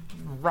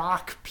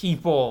rock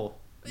people.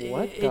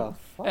 What the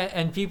fuck?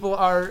 And people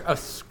are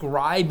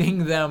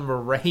ascribing them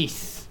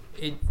race.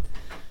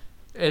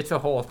 It's a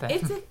whole thing.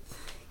 It's a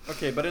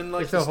Okay, but in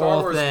like It's the a Star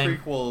whole Wars thing.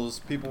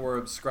 prequels, people were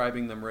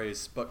ascribing them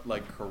race, but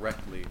like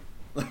correctly.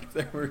 Like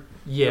there were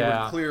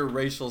Yeah. clear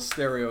racial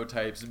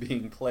stereotypes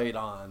being played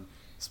on,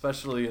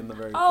 especially in the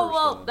very Oh first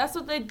well, one. that's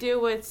what they do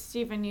with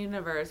Steven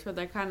Universe, where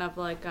they're kind of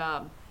like,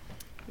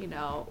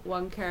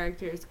 one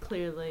character is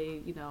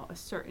clearly, a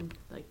certain,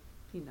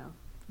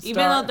 even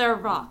though they're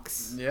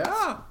rocks.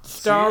 Yeah.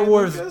 Star See,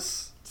 Wars-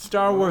 Lucas?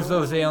 Star Wars,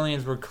 those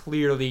aliens were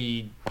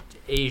clearly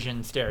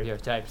Asian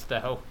stereotypes,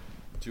 though.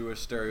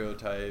 Jewish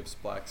stereotypes,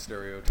 black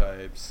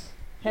stereotypes.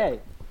 Hey,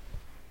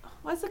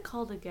 What's it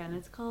called again?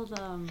 It's called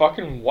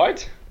Fucking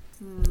what?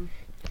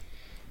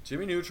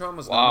 Jimmy Neutron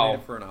was Wow.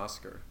 nominated for an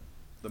Oscar.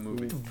 The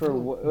movie. for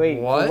wait,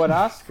 What? for what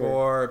Oscar?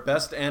 For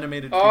Best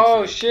Animated Feature.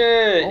 Oh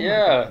shit! Oh my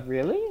yeah. God,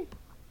 really?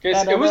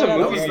 'Cause it was a That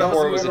movie was-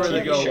 before it was a where they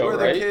TV go, show, We're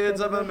right? the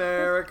kids of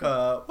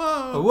America.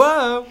 Whoa.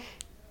 Whoa!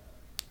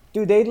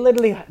 Dude, they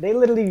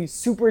literally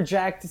super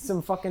jacked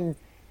some fucking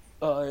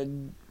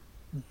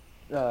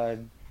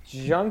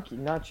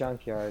not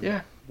junkyard.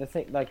 Yeah. The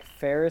thing like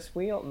Ferris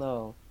wheel?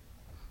 No.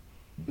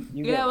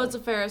 You Yeah, get it was a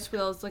Ferris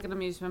wheel. It's like an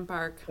amusement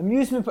park.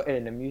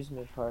 an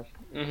amusement park.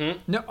 Mm-hmm.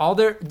 No, all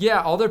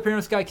their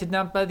parents got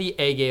kidnapped by the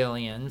egg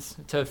aliens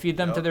to feed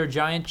them to Yep. their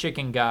giant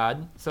chicken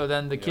god. So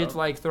then the kids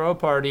Yep. throw a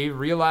party,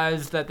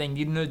 realize that they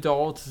need an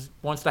adult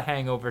once the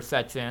hangover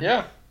sets in.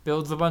 Yeah.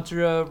 Builds a bunch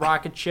of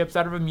rocket ships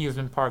out of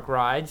amusement park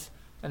rides,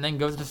 and then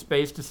goes to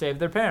space to save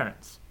their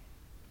parents.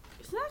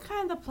 Isn't that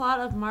kind of the plot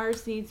of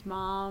Mars Needs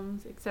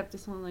Moms? Except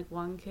it's only like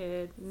one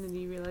kid, and then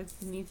he realizes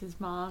he needs his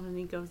mom, and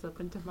he goes up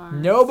into Mars.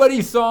 Nobody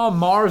saw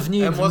Mars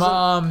Needs And wasn't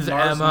Moms,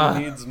 Mars Emma.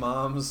 Needs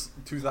Moms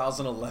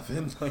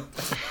 2011. Like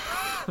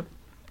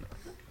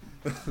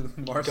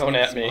Mars Don't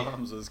Needs at me.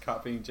 Moms was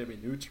copying Jimmy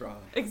Neutron.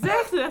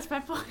 Exactly, that's my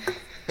point.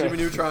 Jimmy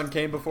Neutron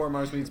came before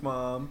Mars Needs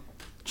Mom.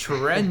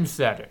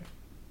 Trendsetter.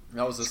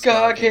 That was a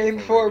Ska came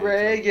before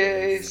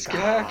reggae.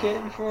 Ska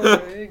came before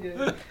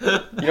reggae.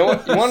 You know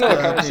what? You want to know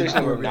a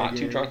conversation we're not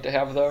too drunk to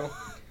have, though?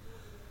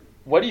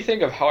 What do you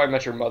think of How I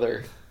Met Your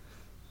Mother?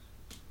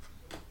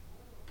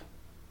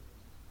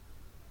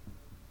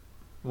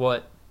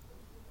 What?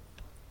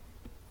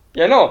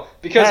 Yeah, no,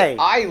 because Hey.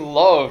 I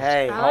loved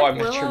Hey. How I I like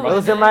Met Your Willow. Mother.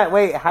 Those are my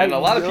wait. How And a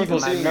lot of those people are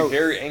my seem to be notes.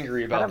 very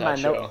angry How about do my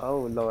that note- show. Oh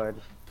lord.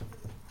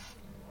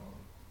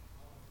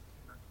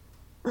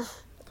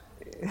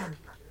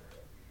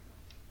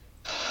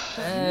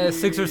 Eh,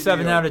 6 or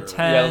 7 out of Mediocre.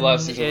 10. Yeah, the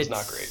last season was Its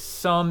not great.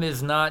 Sum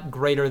is not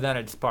greater than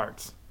its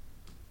parts.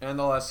 And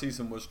the last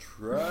season was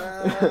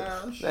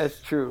trash.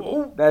 That's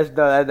true.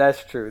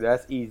 That's true.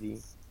 That's easy.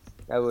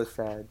 That was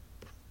sad.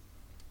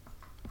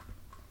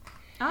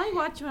 I only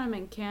watch when I'm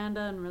in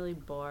Canada and really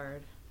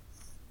bored.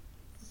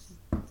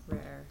 Which is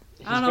rare. I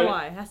He's don't know been-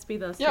 why. It has to be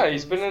those. Yeah, two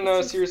he's been things. in a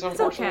It's series of it's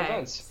unfortunate okay.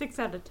 events. 6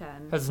 out of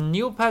 10. Has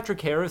Neil Patrick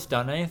Harris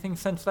done anything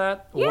since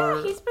that? Yeah,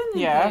 Or... he's been in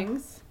Yeah.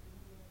 things.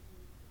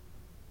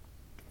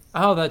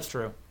 Oh, that's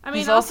true. I mean,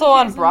 He's also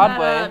on he's in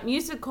Broadway. that,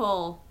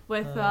 musical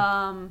with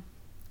the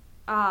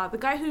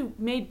guy who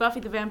made Buffy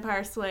the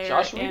Vampire Slayer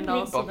Josh Whedon and made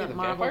also Buffy the the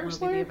Marvel Vampire movie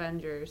Slayer? The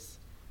Avengers.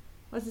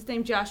 What's his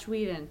name? Josh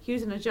Whedon. He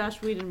was in a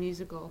Josh Whedon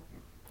musical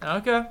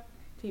Okay.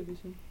 TV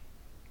show.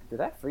 Did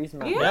I freeze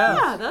my? Yeah,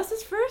 Yes. that was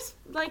his first.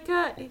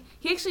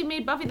 He actually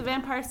made Buffy the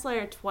Vampire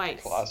Slayer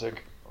twice.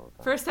 Classic.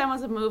 First time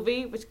was a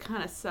movie, which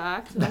kind of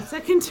sucked. The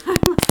second time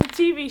was a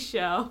TV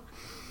show.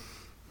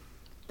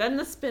 Then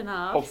the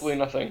spin-offs. Hopefully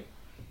nothing.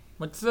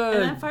 What's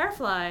And then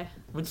Firefly.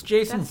 what's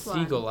Jason That's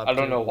fun. Segel up to? I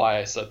don't know why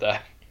I said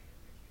that.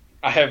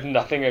 I have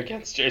nothing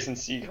against Jason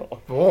Segel.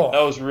 Oh.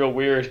 That was real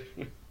weird.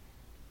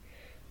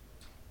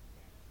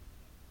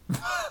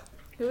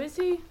 Who is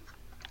he?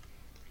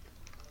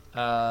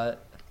 The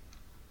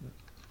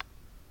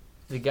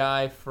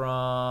guy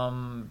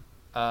from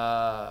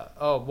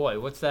oh boy,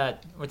 what's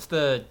that? What's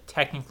the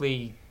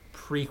technically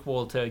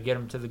prequel to Get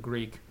Him to the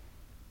Greek?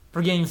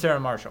 Forgetting Sarah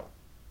Marshall.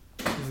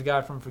 He's the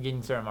guy from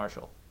Forgetting Sarah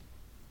Marshall.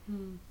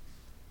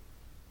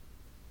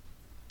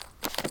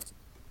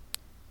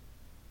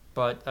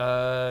 But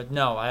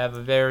no, I have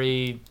a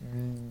very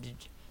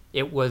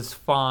it was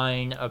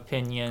fine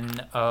opinion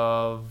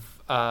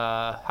of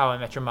How I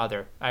Met Your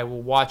Mother. I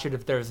will watch it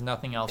if there's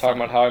nothing else.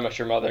 Talking on about How I Met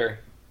Your Mother.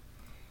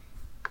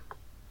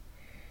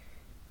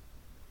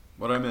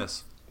 What'd I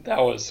miss? That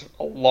was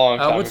a long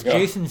time What's ago.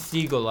 Jason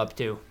Segel up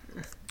to?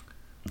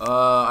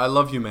 I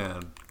Love You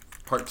Man,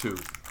 Part 2.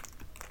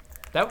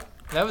 That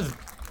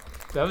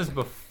was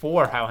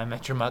before How I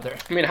Met Your Mother.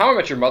 I mean, How I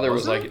Met Your Mother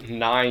Was was it? like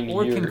 9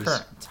 Or years.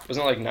 concurrent.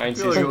 Wasn't it like 9 I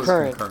feel like seasons? it was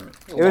Concurrent. concurrent.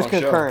 It was Long show.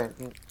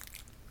 concurrent.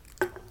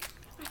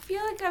 I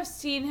feel like I've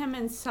seen him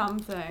in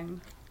something.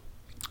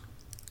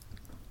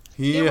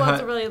 He It was ha-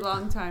 a really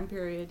long time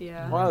period,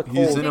 yeah. Wow, he's cold.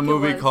 in a think it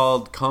movie was.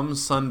 called Come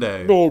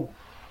Sunday. No.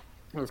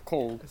 It was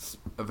cold.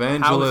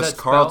 Evangelist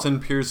that Carlton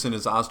Pearson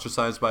is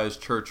ostracized by his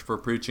church for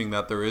preaching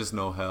that there is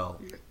no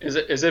hell. Is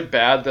it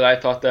bad that I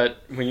thought that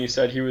when you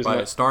said he was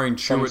in Starring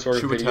some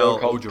sort of video Chiwetel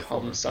called Ejiofor.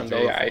 Come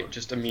Sunday, I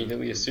just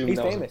immediately assumed He's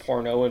that was a famous.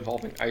 porno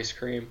involving ice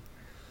cream.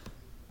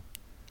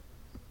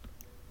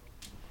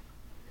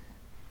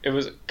 It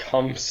was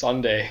Come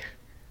Sunday.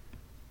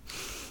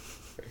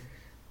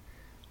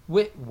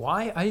 Wait,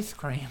 why ice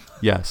cream?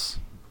 Yes.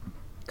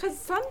 Cause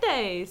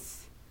Sundays.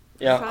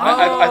 Yeah,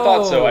 Oh. I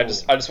thought so. I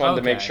just wanted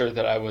to make Okay. sure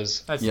that I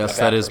was. That's Yes,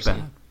 bad that is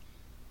person.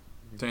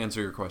 bad. To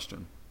answer your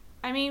question.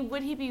 I mean,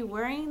 would he be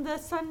wearing the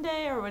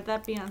Sunday or would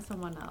that be on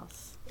someone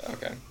else?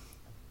 Okay.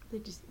 They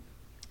just.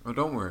 Oh,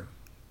 don't worry.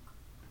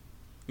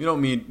 You don't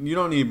need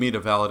me to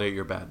validate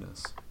your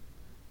badness.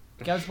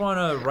 You guys want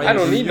to write? I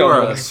don't need You no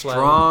are one. a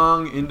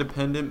strong,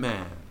 independent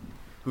man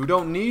who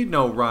don't need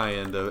no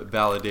Ryan to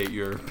validate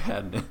your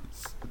badness.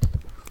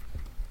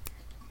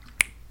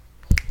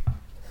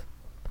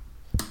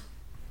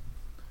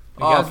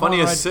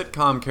 Funniest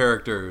sitcom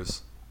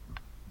characters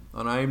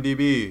on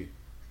IMDb.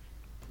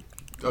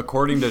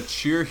 According to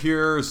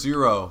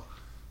CheerHear0,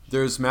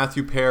 there's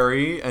Matthew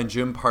Perry and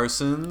Jim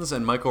Parsons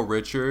and Michael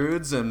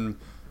Richards and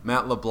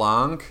Matt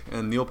LeBlanc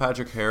and Neil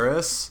Patrick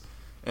Harris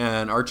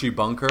and Archie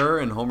Bunker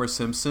and Homer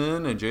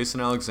Simpson and Jason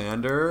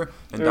Alexander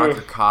and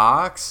Dr.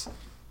 Cox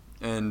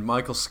and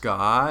Michael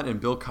Scott and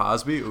Bill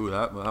Cosby. Ooh,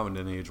 that one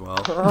didn't age well.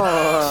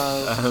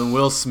 And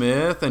Will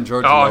Smith and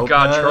George Oh Lopez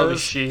God, Charlie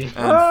Sheen.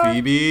 and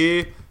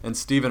Phoebe and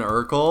Stephen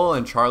Urkel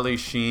and Charlie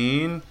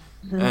Sheen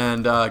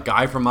and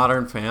Guy from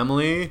Modern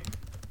Family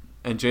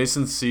and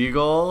Jason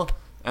Segel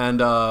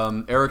and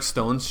Eric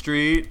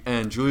Stonestreet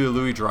and Julia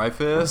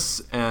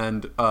Louis-Dreyfus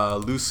and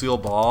Lucille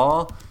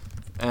Ball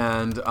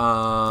and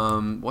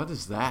what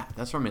is that?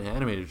 That's from an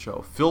animated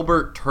show.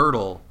 Filbert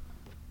Turtle.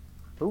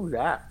 Who's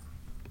that?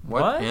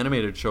 What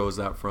animated show is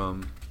that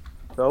from?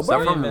 Filbert? Is that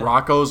Wait a from minute.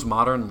 Rocco's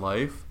Modern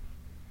Life?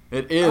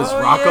 It is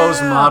Oh, Rocco's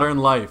yeah. Modern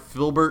Life.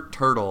 Filbert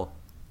Turtle.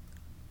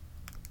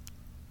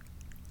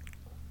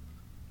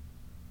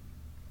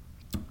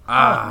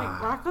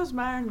 Like Rocco's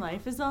Modern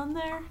Life is on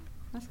there.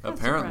 That's kind of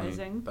Apparently.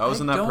 surprising. That was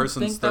in I that don't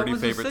person's think that 30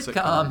 was a favorite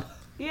sitcom. sitcom.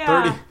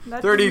 Yeah.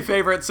 30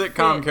 favorite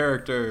sitcom fit.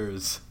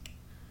 characters.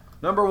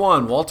 Number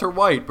 1, Walter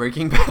White,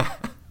 Breaking Bad.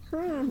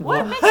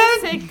 What makes a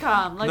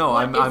sitcom? Like, No,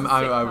 what I is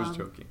a was sitcom?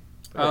 joking.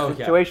 Oh,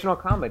 okay. Situational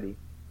comedy.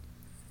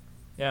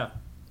 Yeah.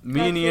 Me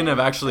and That's Ian it. have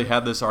actually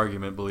had this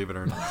argument, believe it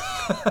or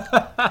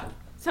not.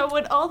 So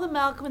would all the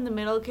Malcolm in the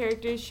Middle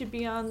characters should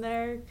be on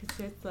there? Because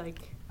it's like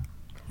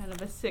kind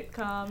of a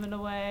sitcom in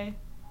a way.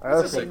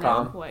 That's a It's a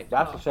sitcom. sitcom.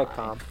 That's a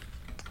sitcom.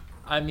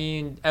 I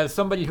mean, as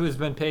somebody who has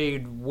been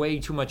paid way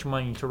too much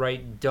money to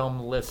write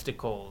dumb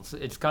listicles,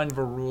 it's kind of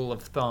a rule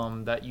of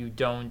thumb that you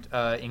don't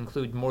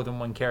include more than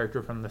one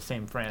character from the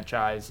same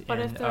franchise But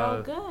in if they're all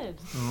a good.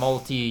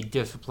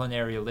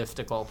 multidisciplinary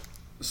listicle.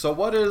 So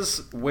what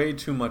is way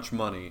too much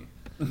money?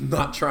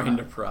 Not trying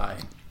to pry.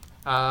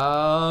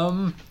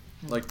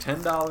 Like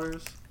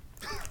 $10?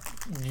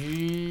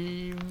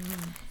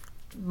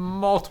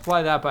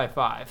 Multiply that by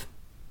 5.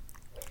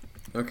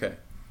 Okay.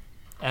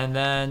 And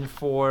then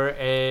for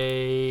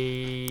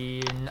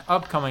an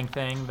upcoming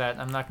thing that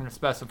I'm not going to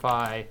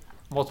specify,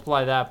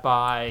 multiply that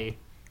by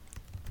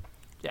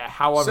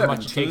however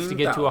much it takes to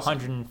get to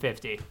 17,000.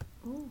 150.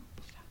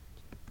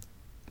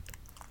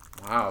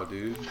 Wow,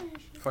 dude.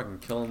 Fucking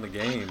killing the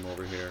game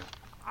over here.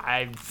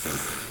 I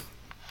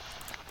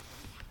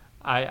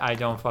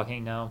don't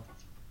fucking know.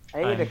 I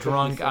ate a I'm cookie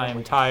drunk, I am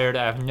sandwich. tired,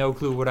 I have no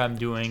clue what I'm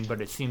doing,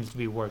 but it seems to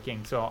be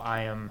working, so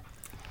I am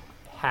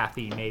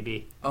happy,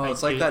 maybe. Oh,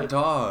 it's like that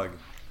dog.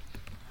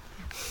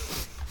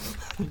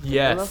 Vanilla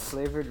Yes.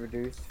 flavored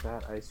reduced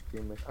fat ice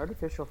cream with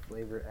artificial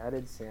flavor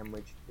added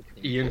sandwich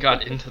between. Ian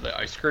got into the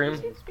ice cream.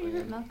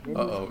 Favorite Malcolm.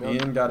 Uh-oh,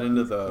 Ian got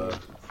into the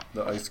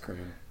ice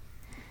cream.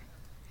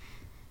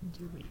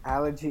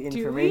 Allergy Do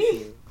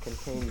information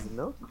contains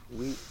milk,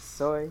 wheat,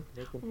 soy.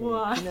 They contain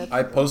Why? peanuts.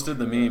 I posted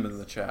the meme in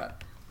the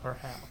chat. Or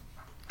how?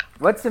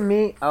 What's a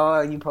meme?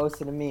 Oh, you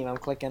posted a meme. I'm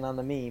clicking on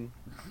the meme.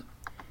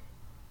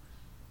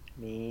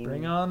 Meme.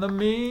 Bring on the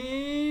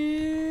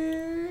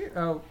me.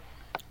 Oh,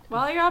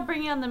 While you're all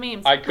bringing on the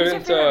memes, I who's your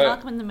couldn't. favorite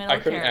Malcolm in the Middle I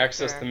couldn't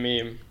access the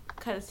character? meme.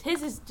 Because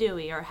his is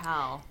Dewey or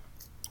Hal.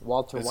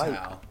 Walter It's White.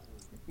 Hal.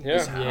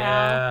 Yeah.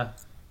 yeah.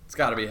 It's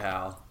gotta be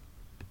Hal.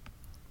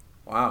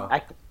 Wow.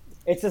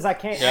 It says I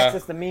can't Yeah.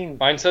 access the meme.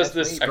 Mine says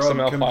That's this weird. From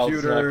XML file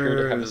does not appear to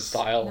have the computers.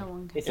 style. No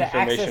one It's can. an access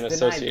information denied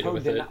associated code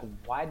with it.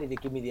 Why did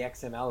it give me the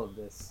XML of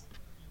this?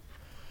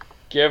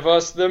 Give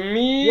us the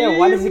memes. Yeah,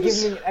 why does it give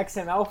me an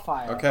XML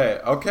file?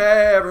 Okay,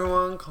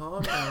 everyone,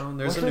 calm down.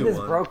 There's What's a with new this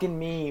one. broken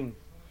meme?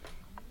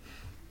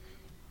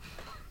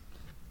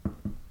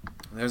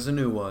 There's a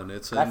new one.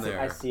 It's in That's it. there.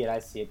 I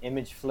see it.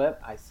 Image flip.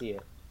 I see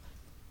it.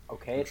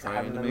 Okay, I'm it's trying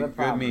having to another make a good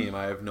problem. meme.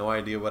 I have no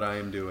idea what I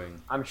am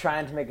doing. I'm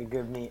trying to make a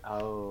good meme.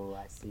 Oh,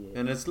 I see it.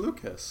 And it's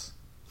Lucas.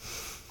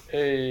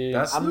 Hey.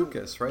 That's I'm-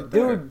 Lucas right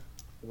there. Dude,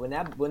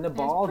 when the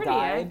ball pretty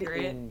died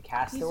accurate. in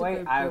Castaway,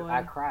 good I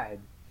boy. cried.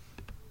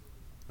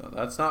 No,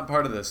 that's not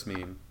part of this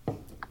meme.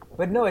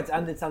 But no, it's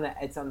on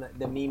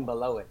the meme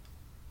below it.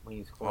 when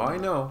he's Oh, holding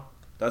I know.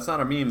 That's not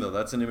a meme, though.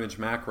 That's an image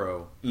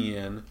macro,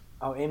 Ian.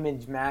 Oh,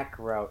 image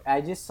macro.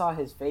 I just saw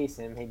his face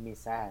and it made me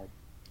sad.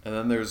 And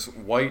then there's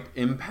white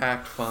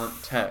impact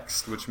font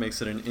text, which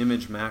makes it an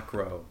image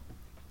macro.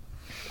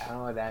 I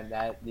don't know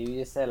that you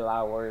just said a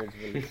lot of words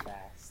really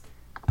fast.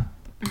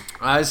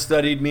 I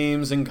studied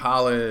memes in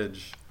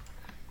college.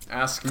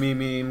 Ask me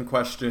meme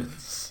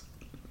questions.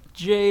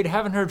 Jade,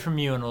 haven't heard from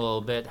you in a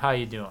little bit. How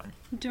you doing?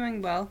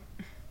 Doing well.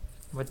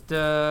 What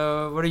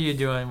are you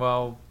doing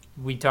while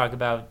we talk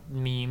about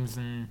memes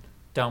and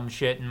dumb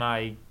shit and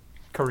my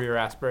career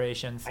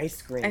aspirations?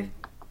 Ice cream.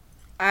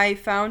 I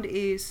found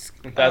a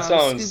That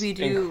sounds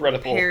Scooby-Doo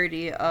incredible.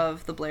 parody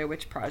of the Blair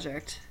Witch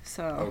Project. Oh,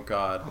 So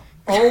God.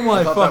 Oh my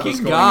I thought that was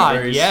fucking going god, a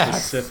very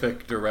yes.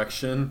 specific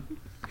direction.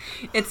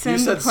 it's You in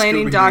the said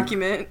planning Scooby-Doo.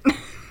 document.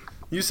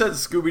 You said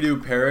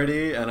Scooby-Doo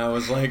parody, and I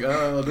was like,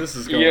 oh, this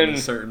is going Ian a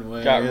certain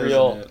way, got isn't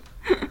real.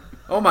 it?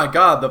 Oh my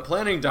God, the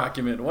planning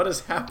document. What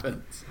has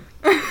happened?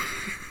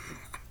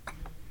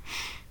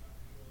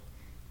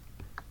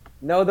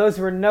 No, those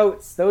were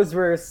notes. Those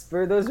were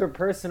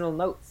personal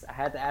notes. I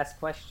had to ask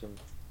questions.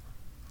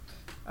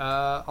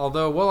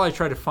 Although, while I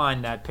try to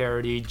find that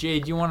parody,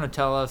 Jade, you want to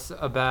tell us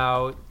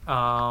about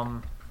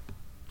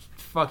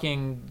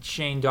fucking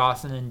Shane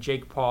Dawson and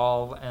Jake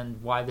Paul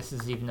and why this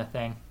is even a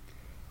thing?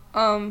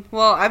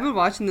 Well, I've been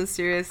watching this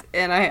series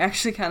and I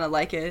actually kind of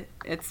like it.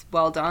 It's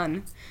well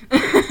done.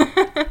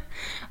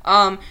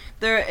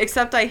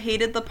 Except I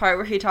hated the part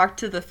where he talked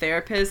to the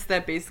therapist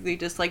that basically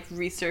just like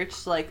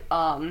researched like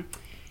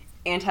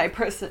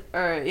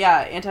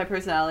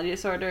anti-personality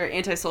disorder,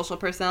 antisocial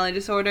personality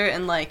disorder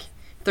in like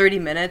 30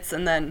 minutes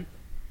and then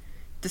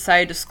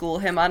decided to school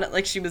him on it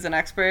like she was an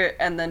expert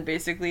and then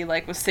basically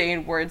like was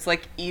saying words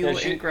like ew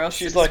and gross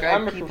she's to like,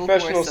 describe I'm a people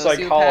professional who are sociopaths, which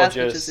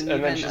psychologist, isn't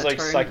and then even she's a like,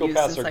 term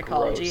psychopaths used in are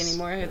psychology gross.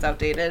 anymore. It's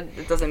outdated.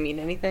 It doesn't mean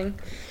anything.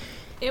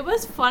 It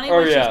was funny Oh,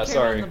 when she yeah, was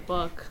sorry. in the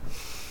book.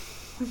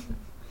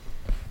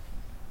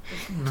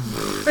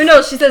 Or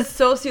no, she said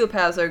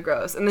sociopaths are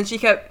gross, and then she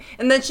kept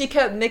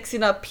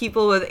mixing up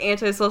people with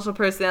antisocial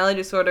personality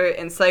disorder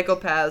and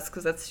psychopaths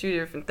because that's two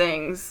different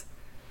things,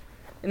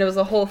 and it was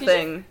a whole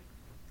thing.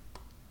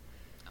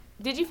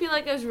 Did you feel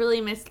like it was really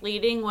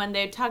misleading when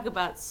they talk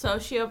about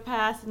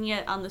sociopaths and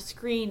yet on the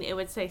screen it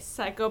would say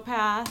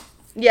psychopath?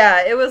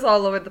 Yeah, it was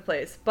all over the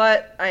place.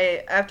 But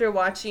after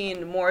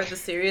watching more of the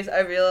series,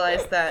 I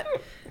realized that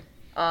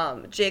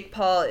Jake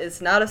Paul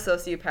is not a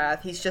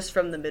sociopath. He's just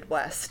from the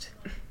Midwest.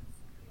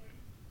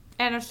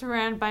 And are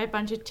surrounded by a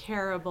bunch of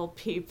terrible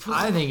people.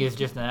 I think it's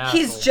just an asshole.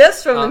 He's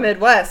just from the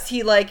Midwest.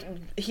 He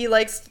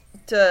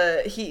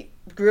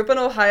grew up in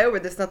Ohio where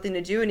there's nothing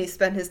to do, and he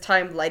spent his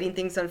time lighting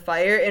things on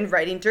fire and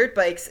riding dirt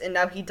bikes, and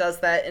now he does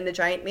that in a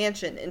giant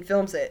mansion and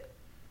films it.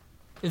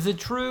 Is it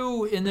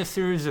true in this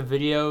series of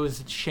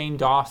videos Shane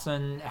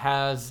Dawson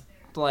has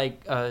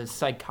like a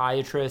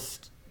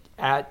psychiatrist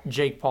at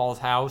Jake Paul's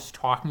house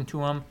talking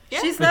to him? Yeah.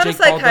 She's But not Jake a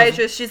Paul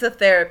psychiatrist, she's a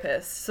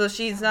therapist. So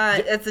she's not,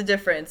 it's a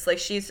difference. Like,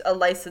 she's a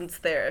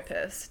licensed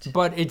therapist.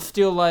 But it's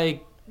still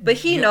like But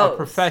he a knows.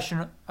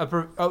 professional.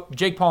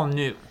 Jake Paul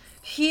knew.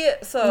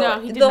 No,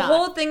 he did the not.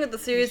 whole thing with the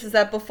series is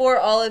that before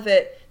all of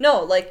it,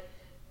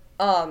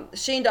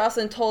 Shane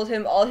Dawson told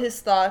him all his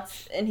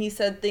thoughts, and he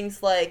said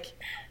things like,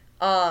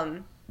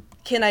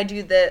 can I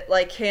do that?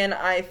 Like, can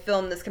I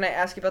film this? Can I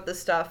ask you about this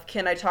stuff?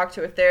 Can I talk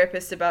to a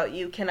therapist about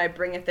you? Can I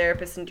bring a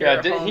therapist into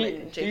your home?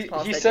 And Jake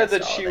Paul he said said yes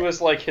that to all she of it. was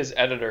like his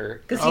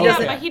editor. 'Cause Oh, he Yeah,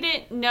 doesn't. but he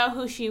didn't know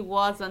who she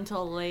was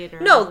until later.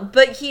 No,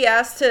 but he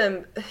asked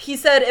him. He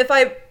said,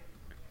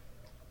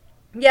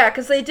 Yeah,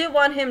 because they did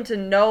want him to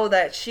know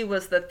that she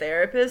was the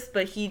therapist,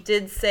 but he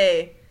did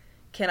say,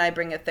 "Can I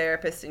bring a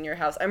therapist in your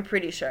house?" I'm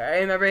pretty sure. I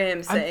remember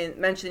him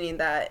mentioning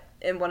that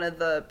in one of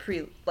the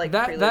preludes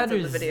That of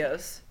is- the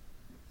videos.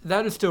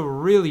 That is still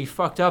really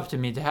fucked up to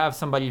me to have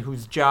somebody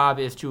whose job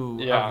is to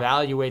Yeah.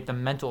 evaluate the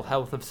mental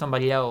health of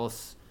somebody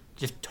else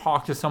just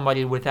talk to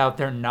somebody without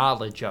their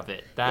knowledge of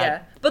it.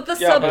 Yeah, but the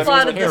Yeah, but I subplot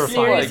mean, of the terrifying.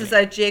 series is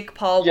that Jake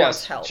Paul wants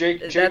Yes, help.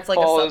 Jake That's like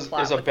Paul a is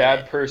subplot a within bad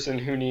it. person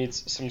who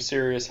needs some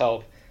serious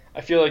help.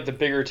 I feel like the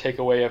bigger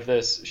takeaway of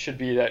this should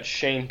be that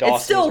Shane Dawson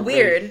still is a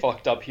weird. really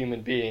fucked up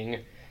human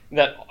being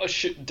that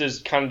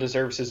kind of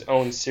deserves his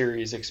own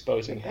series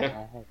exposing him.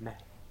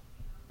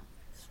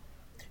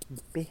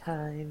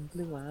 Behind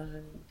blue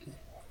eyes.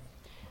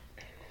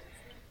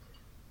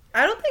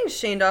 I don't think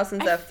Shane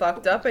Dawson's that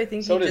fucked up. I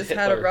think So he did just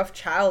had a Hitler. rough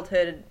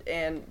childhood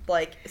and,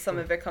 like, some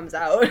of it comes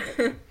out.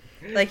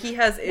 Like, he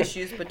has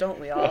issues, but don't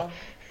we all?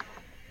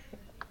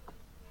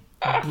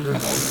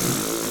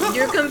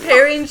 You're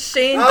comparing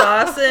Shane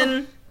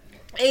Dawson,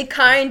 a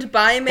kind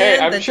bi-man Hey,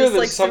 I'm that sure just that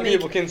likes some to make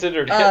people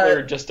considered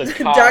Hitler just a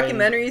kind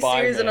documentary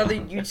series and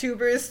bi-man. other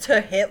YouTubers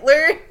to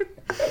Hitler.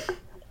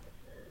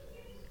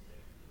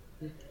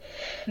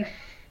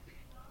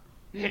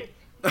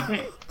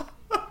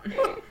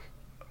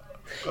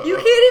 You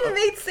can't even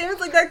make statements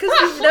like that because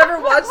you've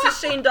never watched a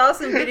Shane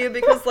Dawson video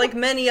because, like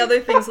many other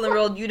things in the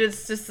world, you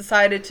just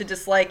decided to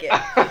dislike it.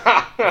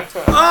 Oh,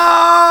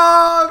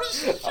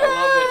 shit!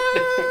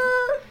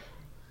 I love it.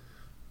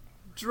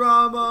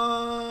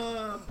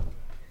 Drama.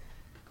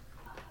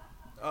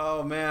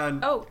 man.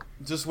 Oh,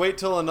 Just wait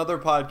till another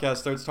podcast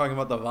starts talking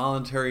about the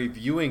voluntary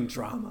viewing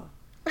drama.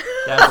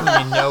 That's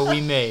when you know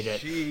we made it.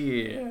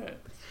 Shit.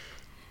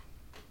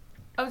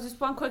 oh, just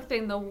one quick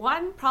thing. The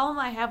one problem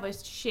I have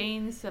with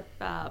Shane's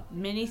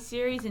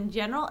miniseries in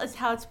general is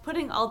how it's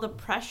putting all the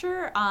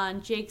pressure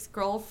on Jake's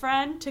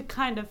girlfriend to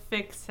kind of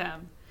fix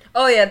him.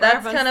 Oh yeah, that's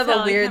Everyone's kind of a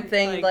telling weird him,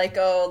 thing.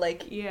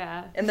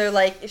 Yeah. And they're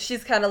like,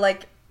 she's kind of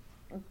like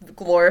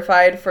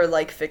glorified for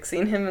like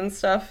fixing him and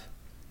stuff.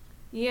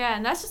 Yeah,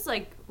 and that's just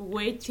like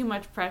way too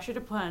much pressure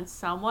to put on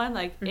someone.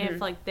 Like if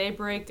like they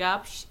break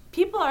up,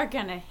 people are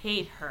gonna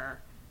hate her,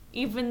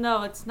 even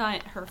though it's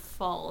not her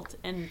fault.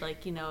 And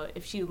like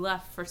if she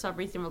left for some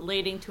reason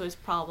relating to his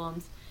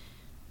problems,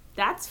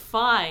 that's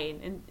fine,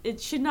 and it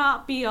should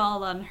not be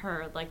all on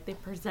her. Like they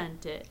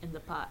present it in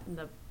the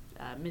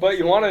But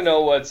you want to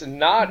know what's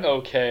not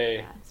okay?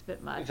 Yeah, it's a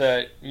bit much.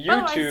 That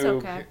Otherwise, it's YouTube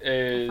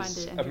okay. I find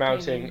is it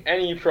amounting entertaining.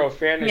 any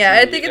profanity Yeah,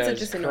 I think it's as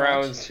interesting to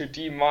grounds to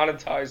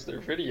demonetize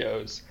their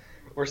videos.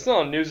 We're still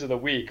on News of the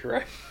Week,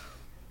 right?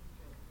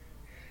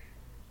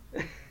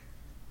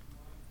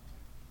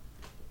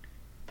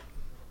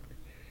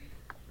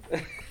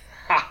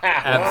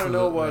 I want to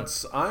know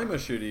Absolutely. I'm a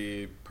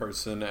shitty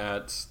person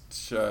at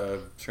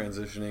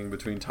transitioning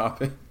between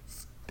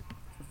topics.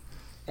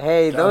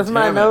 Hey, God those are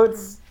my damn it.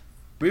 notes.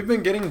 We've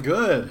been getting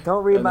good.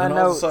 Don't read and my then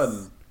all notes. of a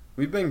sudden,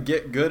 we've been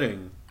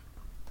gooding.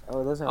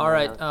 Oh, those are All my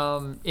right.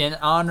 notes. In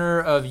honor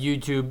of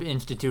YouTube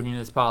instituting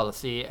this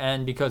policy,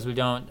 and because we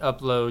don't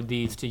upload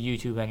these to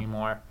YouTube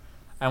anymore,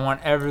 I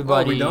want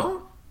everybody. Oh, we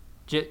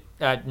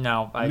don't?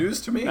 No.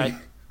 News to me.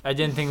 I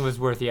didn't think it was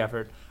worth the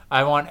effort.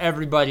 I want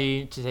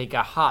everybody to take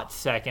a hot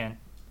second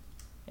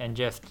and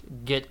just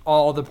get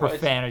all the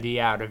profanity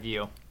out of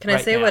you. Can I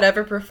right say now.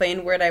 whatever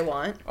profane word I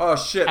want? Oh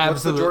shit!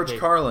 What's the George Absolutely.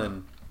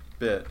 Carlin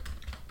bit?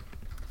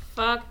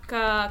 Fuck,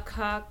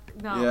 cock,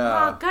 no.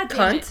 Yeah. Oh, God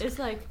damn Cunt? it. It's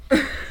like,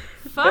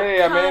 fuck,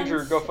 Hey, I'm cunt,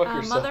 Andrew. Go fuck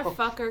yourself.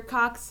 Motherfucker,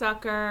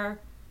 cocksucker.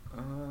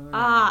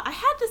 I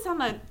had this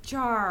on a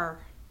jar.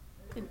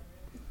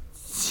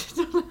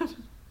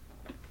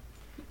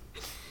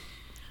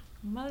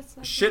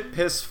 Motherfucker. Shit,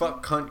 piss,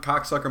 fuck, cunt,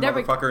 cocksucker, There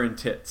we go. motherfucker, and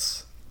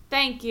tits.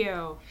 Thank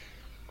you.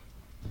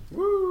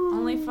 Woo.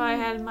 Only if I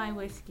had my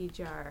whiskey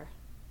jar.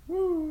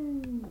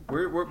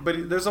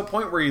 But there's a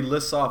point where he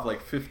lists off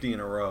like 50 in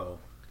a row.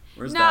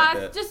 Where's No, that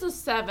it's bit? just a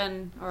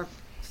 7 or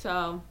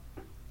so.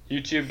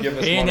 YouTube, give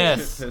us Penis.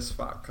 money. Shit, piss,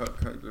 fuck,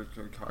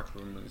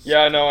 cocksucker.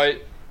 Yeah, no,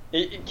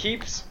 it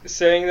keeps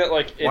saying that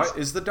like Why it's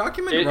is the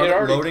document it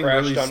already loading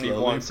crashed really on me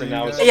slowly once for and you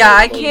now guys? it's Yeah,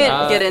 I slowly can't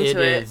loading. get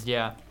into it it. is,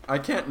 yeah. I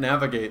can't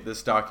navigate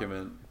this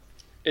document.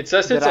 It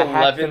says Did it's I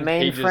hack the 11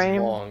 pages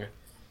mainframe? long.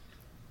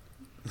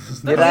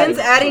 Did I- Ian's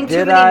adding too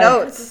did many I-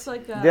 notes. It's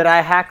like a, Did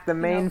I hack the you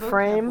know, vocab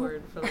mainframe?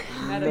 word for, like,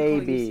 medical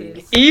Maybe.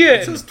 uses. It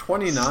Ian, says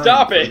 29.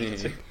 stop for it.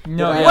 me.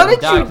 No, Did I- yeah, What the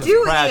did you doc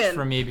do, crashed Ian?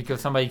 for me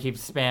because somebody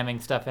keeps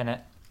spamming stuff in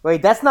it.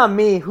 Wait, that's not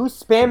me.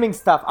 Who's spamming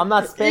stuff? I'm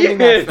not spamming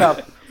that Ian!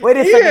 stuff. Wait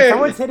a second. Ian!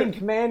 Someone's hitting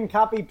command,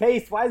 copy,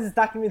 paste. Why is this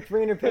document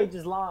 300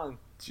 pages long?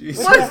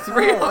 Jesus, What?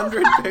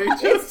 300 pages?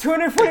 It's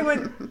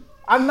 241.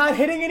 I'm not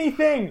hitting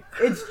anything.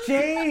 It's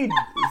Jade.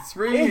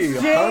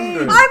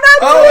 300. I'm not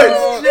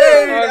Oh, doing it's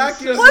Jade! I'm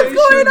Accusation. What's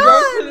going Go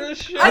on? to this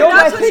shit. I'm No, not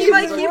my touching thing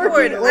my is keyboard.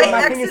 working. Wait, I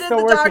my thing is exited still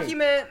the working.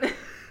 document.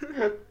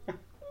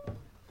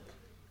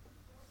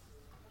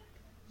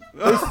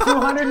 There's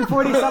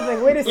 240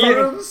 something. Wait a second.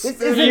 Ian, This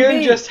isn't Ian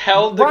me. just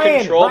held the Ryan,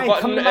 control Ryan,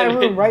 button come to my and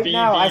room hit right V,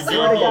 now. I V,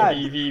 swear to V, God.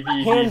 V, V,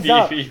 V, Hands V,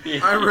 up. V, V.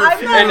 I I'm not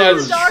refuse. And I in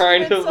was the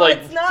trying to document, so like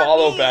it's not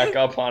follow me. back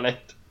up on it.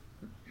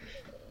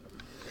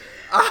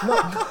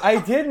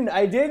 I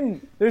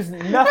didn't. There's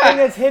nothing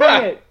that's hitting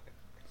it.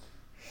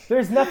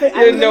 There's nothing. He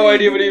had no literally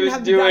idea what he didn't was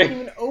have doing. The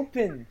document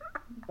open,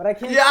 but I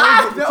can't. Yeah,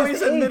 close it. now It's he's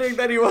just admitting H.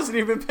 that he wasn't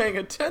even paying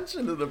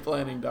attention to the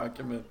planning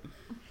document.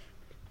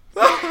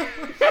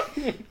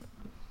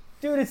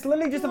 Dude, it's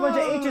literally just a bunch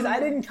of H's. I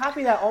didn't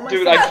copy that. All my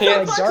Dude, stuff I is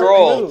can't like dark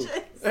scroll. blue.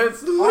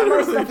 It's my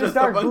literally stuff is just a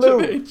dark bunch blue.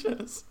 of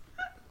H's.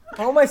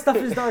 All my stuff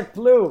is dark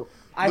blue.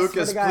 I swear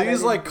Lucas, to God, I please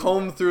didn't- like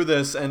comb through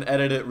this and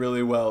edit it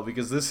really well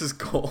because this is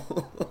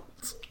gold.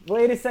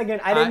 Wait a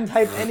second. I didn't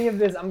type any of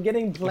this. I'm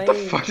getting blamed. What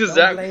the fuck is Don't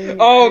that? blame me.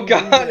 Oh I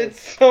didn't do god, this.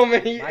 it's so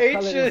many My color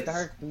is H's.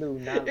 dark blue,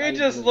 not It light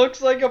just blue.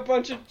 looks like a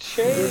bunch of Who did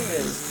chains.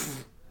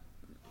 this?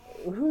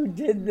 Who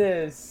did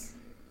this?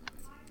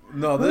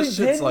 No, Who this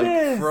shit's did like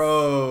this?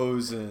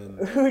 frozen.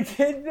 Who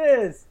did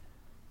this?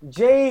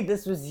 Jade,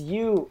 this was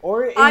you.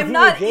 Or is I'm either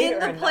not Jade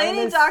in or the planning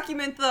Anonymous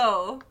document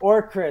though.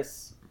 or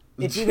Chris.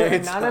 It's either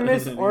Jade's not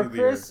Anonymous in it or either.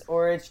 Chris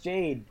or it's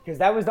Jade. Because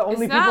that was the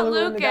only It's people not who were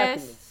in the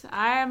document. Lucas.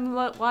 I am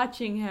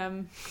watching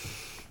him.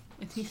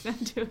 And he's not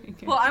doing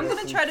it. Well, I'm Yes,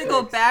 gonna and try to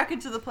go six. back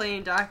into the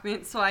planning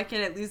document so I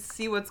can at least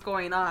see what's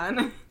going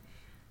on.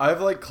 I've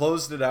like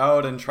closed it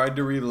out and tried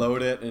to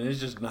reload it, and it's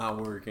just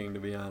not working. To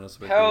be honest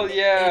with Hell you.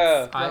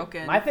 yeah. It's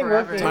broken. My thing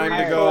forever. worked. Time to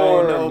Alright.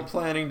 go. No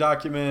planning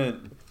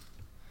document.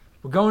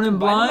 We're going in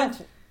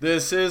blind.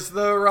 This is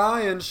the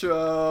Ryan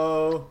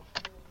Show.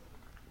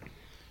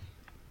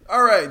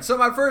 All right, so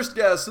my first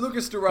guest,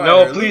 Lucas DeRider.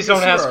 No, please Lucas,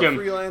 don't ask you're a him.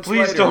 freelance Please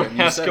writer, don't and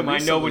you ask said him. I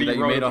know what recently he that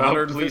wrote you made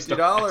about. Please don't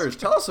ask $150.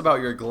 Tell us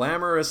about your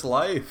glamorous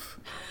life.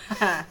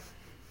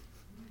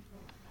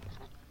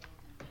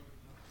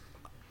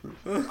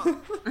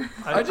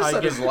 I just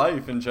said his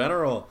life in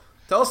general.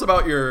 Tell us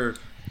about your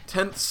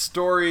 10th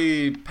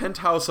story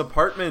penthouse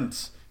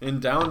apartment in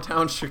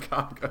downtown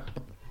Chicago.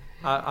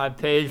 I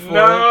paid for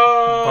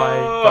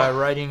No! it by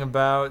writing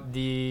about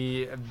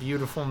the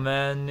beautiful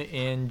men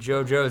in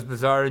JoJo's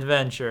Bizarre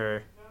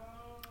Adventure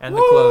and the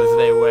clothes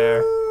they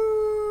wear.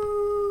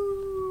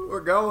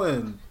 We're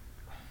going.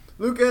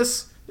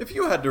 Lucas, if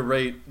you had to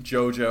rate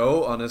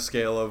JoJo on a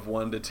scale of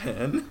 1 to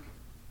 10,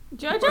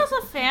 JoJo's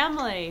a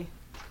family.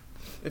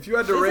 if you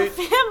had to There's rate a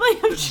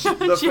family of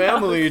JoJo. the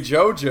family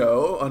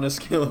JoJo on a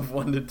scale of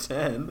 1 to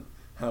 10,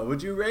 how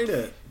would you rate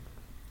it?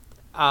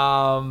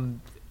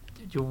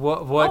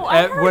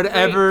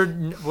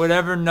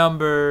 Whatever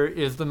number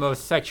is the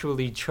most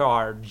sexually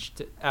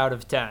charged out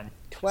of 10.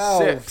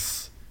 12.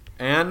 6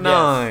 and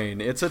 9.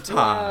 It's a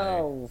tie.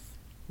 12.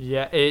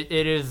 Yeah, it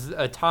is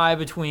a tie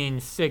between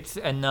 6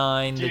 and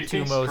 9, Do the you two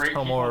think most straight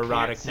people can get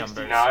homoerotic numbers.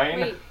 69?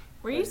 Wait,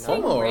 were you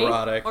saying rape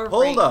Homoerotic. or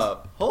Hold raped?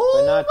 up. But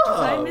Hold not up.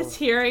 I'm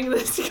mishearing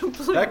this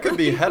completely. That could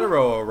be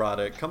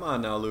heteroerotic. Come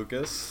on now,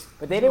 Lucas.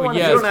 But they didn't want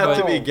Yes, You to don't have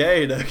to be but-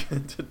 gay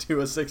to do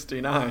a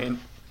 69.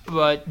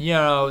 But, you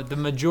know, the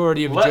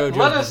majority of Let JoJo's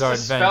us Bizarre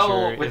dispel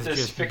Adventure with is this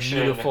just fiction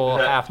beautiful,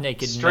 that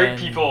half-naked straight men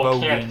people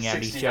can't voguing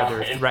at each other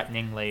 69.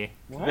 threateningly.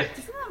 What?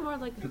 Isn't that more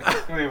like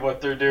Exactly what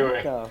they're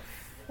doing. the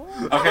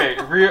Okay,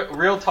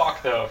 real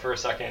talk though for a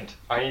second.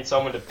 I need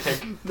someone to pick.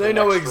 They the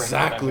know next drink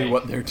that I exactly make.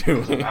 what they're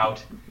doing.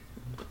 Out.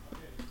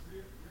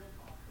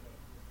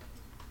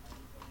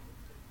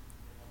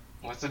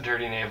 What's a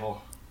dirty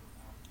navel?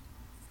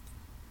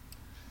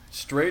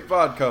 Straight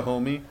vodka,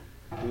 homie.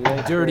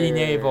 Dirty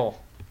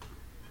navel.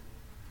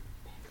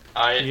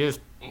 You I just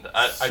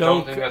I don't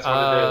soak think that's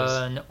what it is.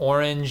 an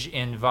orange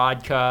in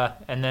vodka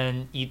and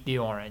then eat the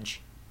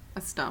orange.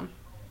 That's dumb.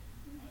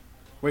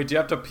 Wait, do you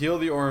have to peel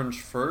the orange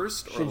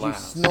first or Should you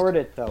last? snort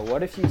it though?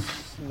 What if you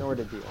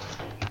snorted the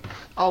orange?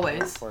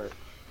 Always. Or Do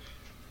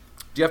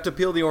you have to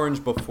peel the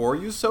orange before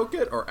you soak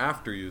it or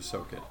after you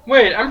soak it?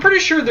 Wait, I'm pretty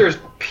sure there's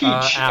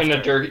peach in a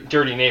after.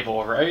 dirty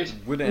navel, right?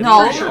 Would any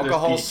No. of the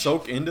alcohol There's peach.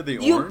 soak into the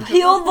You orange?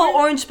 peel the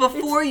orange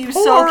before you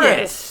soak it.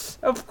 Porous!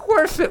 Of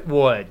course it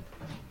would.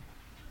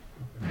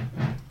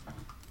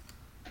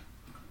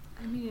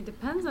 I mean, it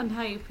depends on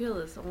how you peel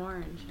this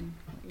orange and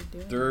what you're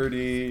doing.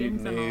 Dirty Skins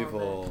and all of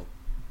navel.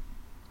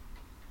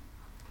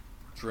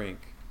 Drink.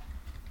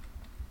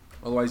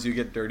 Otherwise you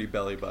get dirty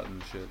belly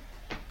button shit.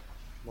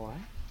 what?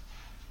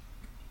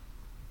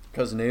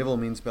 Because navel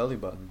means belly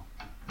button.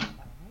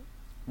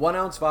 1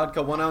 ounce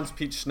vodka, 1 ounce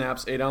peach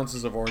schnapps, 8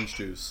 ounces of orange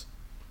juice.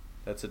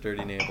 That's a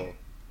dirty navel.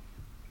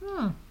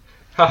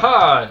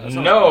 Haha, sounds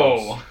no.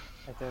 gross.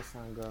 That does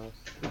sound gross.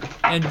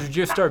 And you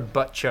just start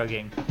butt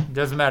chugging.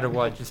 Doesn't matter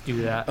what, just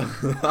do that.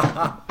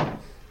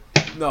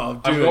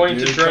 No, dude, I'm going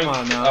dude, to drink. come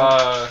on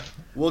now.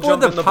 We'll For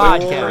jump the in the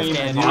podcast, pool.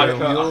 Andrew.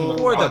 Vodka.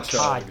 For the butt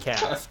chug.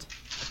 podcast.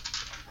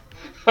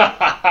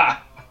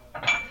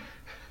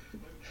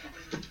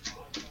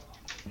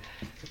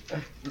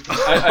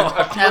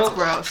 That's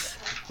gross.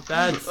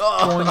 That's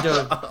going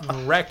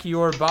to wreck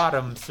your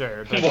bottom,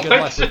 sir. But good What?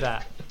 luck with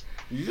that.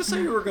 You just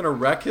say you were gonna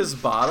wreck his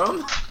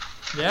bottom?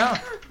 Yeah.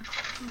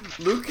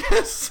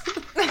 Lucas?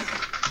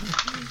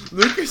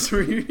 Lucas,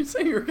 were you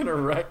saying you were gonna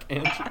wreck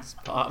Andrew's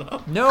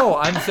bottom? No,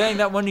 I'm saying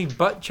that when he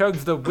butt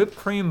chugs the whipped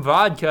cream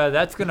vodka,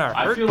 that's gonna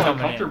I hurt feel coming in.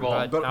 uncomfortable.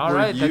 But But all were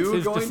right, that's you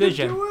his going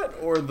decision. to do it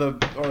or the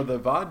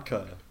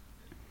vodka?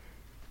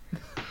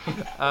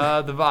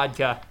 The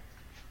vodka.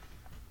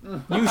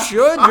 You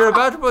should. You're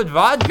about to put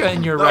vodka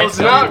in your That right was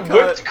It's not cut.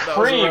 whipped That was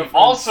a cream. reference.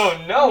 Also,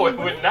 no, it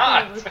would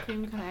not. Whipped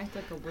cream can act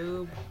like a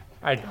lube.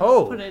 I'd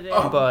hope. Put it in.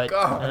 Oh, But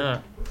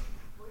God.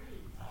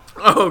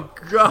 Oh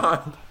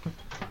god.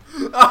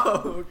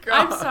 Oh god.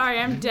 I'm sorry,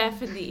 I'm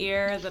deaf in the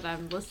ear that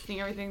I'm listening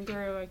everything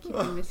through. I keep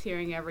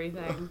mishearing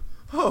everything.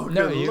 Oh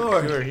no, good you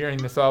lord. are hearing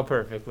this all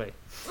perfectly.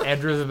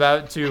 Andrew's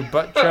about to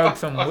butt chug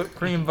some whipped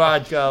cream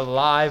vodka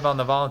live on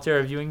the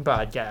Voluntary Viewing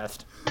Podcast.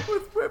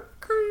 With whipped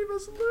cream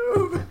as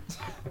lube.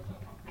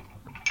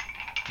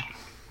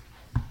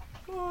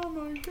 Oh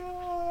my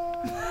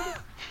god.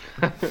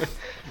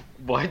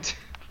 What?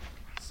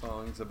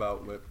 Songs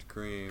about whipped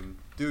cream.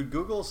 Dude,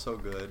 Google's so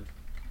good.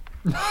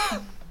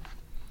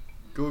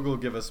 Google,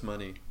 give us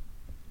money.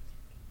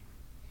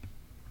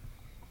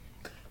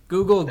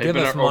 Google, They've give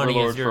been us our money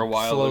overlord as for you're a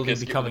while, slowly Lucas,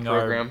 give becoming the our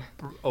program.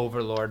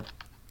 overlord.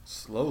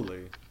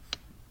 Slowly.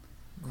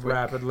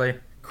 Rapidly.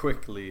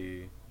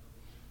 Quickly.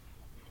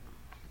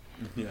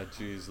 Yeah,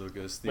 jeez,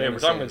 Lucas. The Wait, we're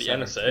talking about the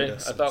NSA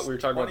has NSA? I thought we were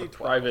talking about the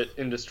 2012. private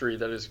industry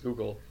that is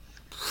Google.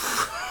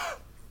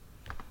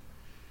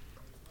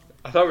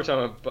 I thought we were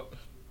talking about.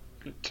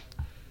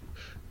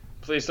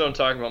 Please don't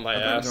talk about my I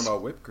thought we were ass. talking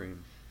about whipped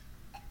cream.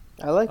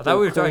 I like. I thought we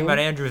were whipped talking cream. about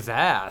Andrew's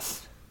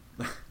ass.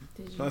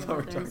 Did you I know thought we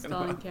were they're talking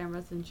installing about-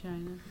 cameras in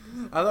China?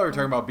 I thought we were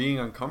talking about being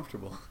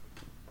uncomfortable.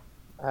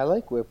 I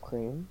like whipped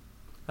cream.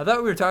 I thought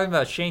we were talking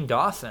about Shane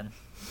Dawson.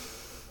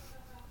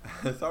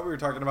 I thought we were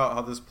talking about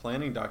how this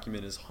planning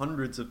document is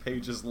hundreds of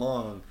pages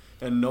long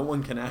and no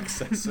one can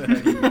access it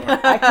anymore.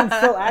 I can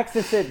still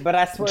access it, but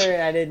I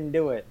swear I didn't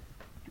do it.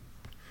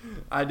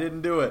 I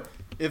didn't do it.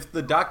 If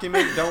the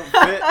document don't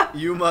fit,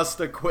 you must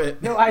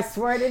acquit. No, I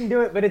swear I didn't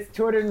do it, but it's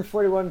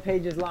 241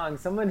 pages long.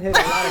 Someone hit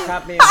a lot of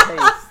copy and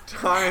paste.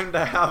 Time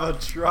to have a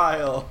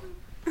trial.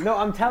 No,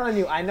 I'm telling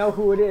you, I know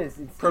who it is.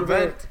 It's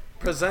Present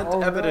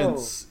Oh,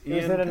 evidence. no. It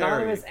was Ian an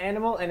anonymous Perry.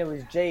 animal, and it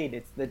was Jade.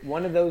 It's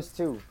one of those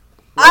two.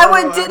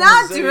 Did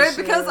not do it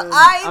because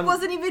I I'm-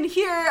 wasn't even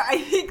here. I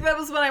think that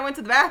was when I went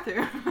to the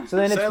bathroom. So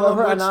then it's Salem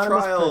whoever Witch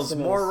anonymous Trials,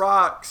 person more is.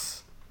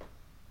 rocks.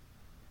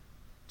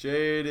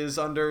 Jade is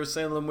under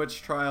Salem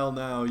Witch Trial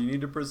now. You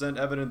need to present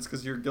evidence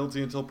because you're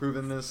guilty until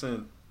proven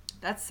innocent.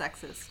 That's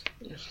sexist.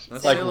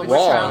 That's like Salem Witch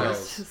wrong.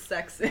 Trials. Just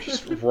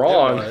sexist.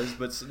 Wrong. It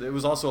was, but it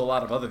was also a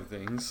lot of other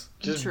things.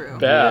 Just True.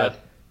 bad.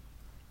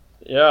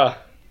 Yeah.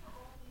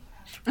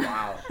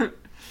 Wow.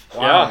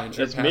 Yeah,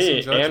 Andrew, it's pass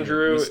me, some judgment.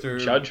 Andrew Mr.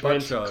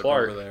 Judgment Buttchug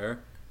Clark. over there.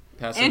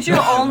 Pass some Andrew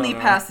judgment only on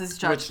our passes witch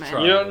judgment.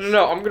 trials.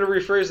 No, I'm gonna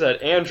rephrase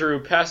that.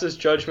 Andrew passes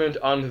judgment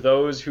on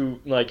those who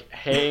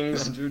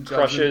hangs, Andrew Judgment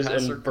crushes, Passer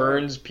and Clark.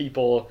 burns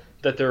people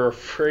that they're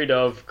afraid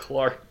of.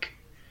 Clark.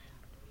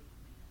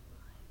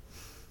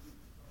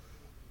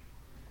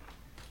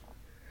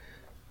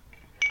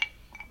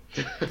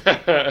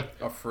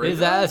 Afraid His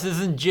of? ass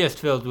isn't just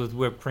filled with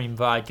whipped cream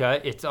vodka,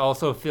 it's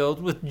also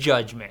filled with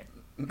judgment.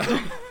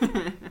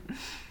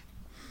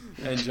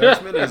 And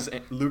judgment is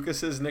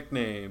Lucas's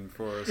nickname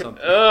for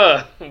something.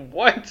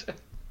 What?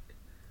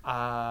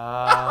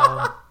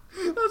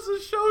 That's a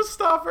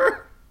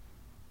showstopper.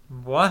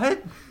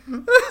 What?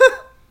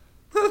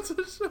 That's a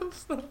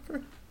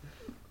showstopper.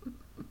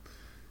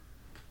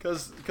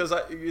 Because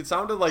it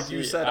sounded like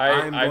you See, said,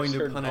 I've I'm going to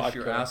heard punish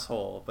your vodka.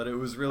 asshole. But it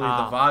was really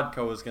Ah. the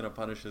vodka was going to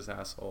punish his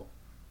asshole.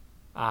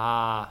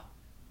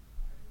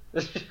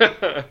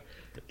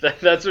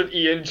 That's what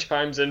Ian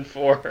chimes in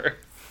for.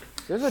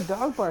 There's a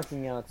dog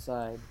barking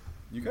outside.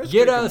 You guys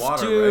Get drinking us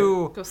water,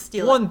 to Go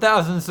steal it.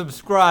 1,000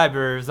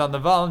 subscribers on the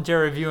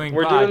Voluntary Viewing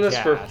We're Podcast. doing this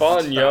for fun,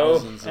 right? yo.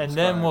 1,000 And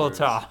then we'll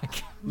subscribers.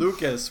 talk.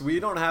 Lucas, we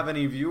don't have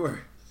any viewers.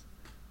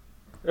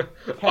 Hey.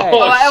 Oh,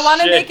 I want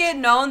to shit. make it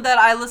known that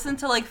I listen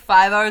to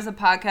 5 hours of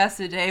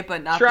podcasts a day,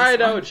 but not Try this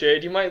it one. out,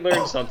 Jade. You might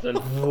learn something.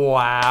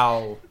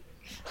 Wow.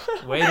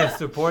 Way to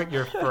support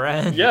your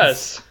friends.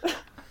 Yes.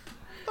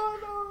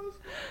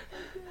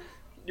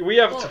 We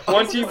have Well,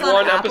 21 this is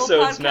on Apple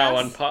episodes now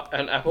Podcasts?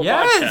 on Apple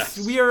Yes,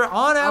 Podcasts. we are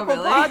on Apple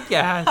really?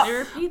 Podcasts. They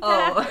repeat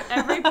that Oh.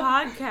 every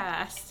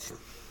podcast.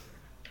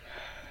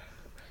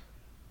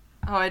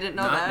 Oh, I didn't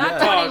know Not that. yet.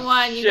 Not Yeah.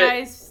 21. You shit.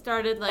 guys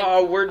started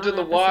Oh, word to on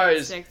the episode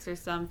wise. 6 or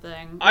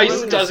something. Ice What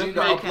was Lucas, doesn't you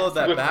gotta make upload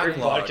that whipped cream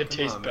backlog. vodka Come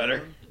taste on, better.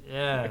 man.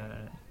 Yeah.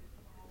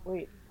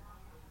 Wait.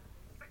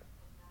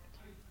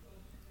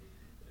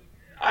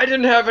 I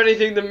didn't have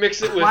anything to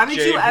mix it with. Why would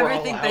Jade. you We're ever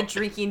all think out. that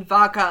drinking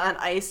vodka on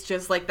ice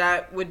just like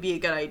that would be a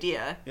good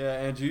idea? Yeah,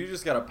 Andrew, you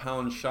just gotta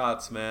pound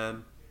shots,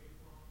 man.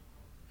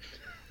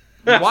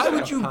 Why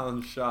would you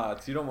pound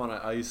shots? You don't want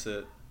to ice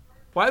it.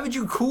 Why would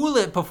you cool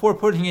it before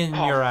putting it in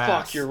Oh, your ass?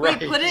 fuck, you're right.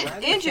 Wait, put it, Why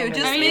would Andrew, someone-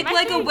 just I mean, make it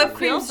like might a make whipped you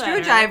cream feel better.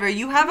 screwdriver.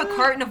 You have a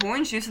carton of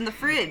orange juice in the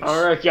fridge.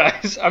 All right,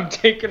 guys, I'm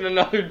taking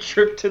another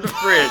trip to the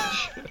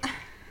fridge.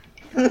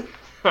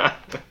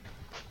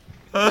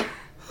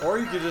 Or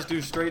you could just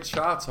do straight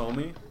shots,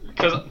 homie.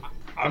 Because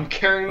I'm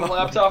carrying the Oh my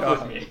laptop with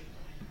God. me.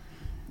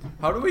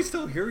 How do we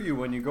still hear you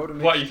when you go to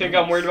make What, you think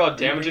I'm worried about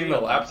Are you damaging reading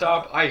the a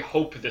laptop? I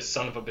hope this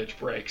son of a bitch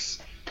breaks.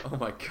 Oh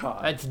my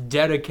god. That's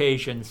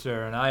dedication,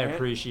 sir, and I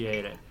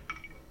appreciate it.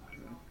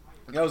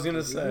 I was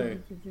gonna say.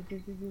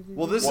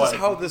 Well, this What? is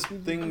how this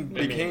thing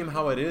became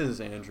how it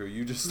is, Andrew.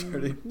 You just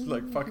started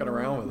fucking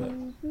around with it.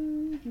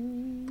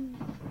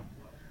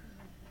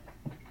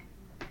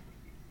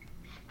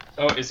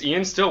 Oh, is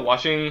Ian still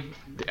watching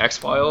the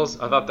X-Files?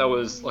 I thought that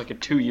was like a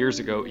 2 years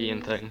ago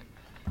Ian thing.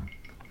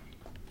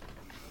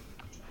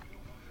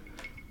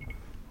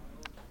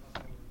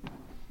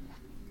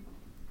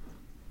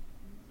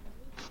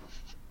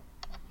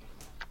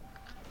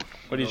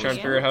 What are you trying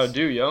to figure out how to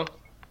do, yo?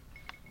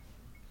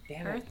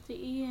 Damn it. Earth to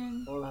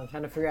Ian. Hold on, I'm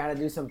trying to figure out how to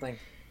do something.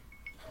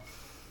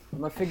 I'm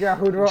gonna figure out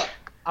who wrote.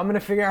 I'm gonna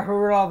figure out who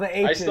wrote all the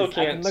H's. I still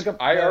can can't. look up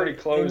I the already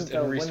closed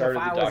info and when restarted the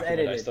file was document.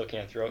 I edited. still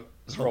can't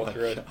scroll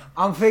through it.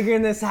 I'm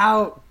figuring this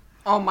out.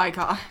 Oh my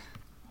god.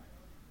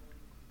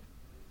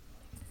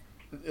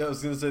 I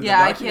was gonna say. the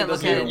Yeah, I document can't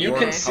look doesn't at even it You work.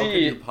 can either. How see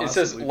you it possibly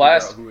says figure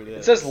last. out who it It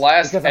is? says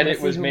last Because I'm gonna edit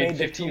see was who made made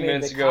 15 who made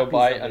minutes the ago copies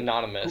by of it.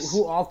 anonymous.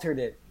 Who altered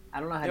it? I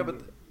don't know how Yeah, to but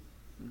do it.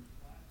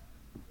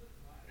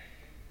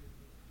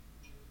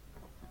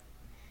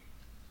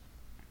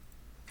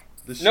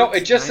 the No,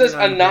 shit's it just says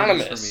 99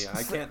 pages anonymous. For me.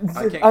 I can't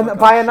click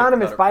By on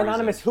anonymous. shit By without it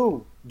anonymous. freezing.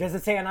 Who? Does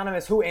it say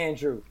anonymous? Who?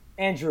 Andrew.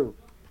 Andrew.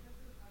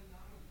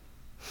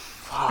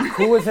 Fuck.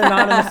 Who was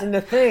anonymous in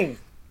the thing?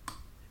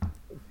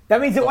 That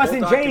means it The whole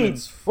wasn't Jade.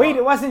 document's Wait, fucked.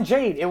 it wasn't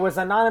Jade. It was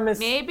anonymous.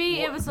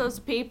 Maybe it was those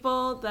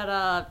people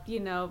that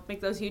make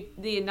those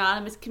the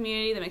anonymous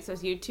community that makes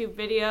those YouTube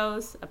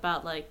videos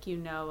about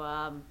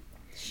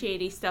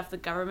shady stuff the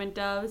government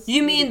does.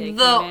 You maybe mean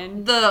they came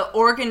in. the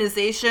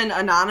organization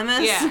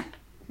Anonymous? Yeah.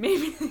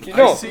 Maybe.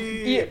 No, I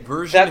see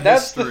version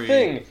that's the history,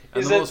 thing.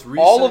 and Is the that most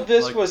all recent, of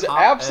this like, was top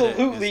edit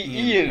absolutely is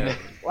Ian. Perry.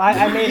 Well,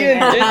 I made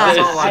Ian an did edit.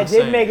 this. I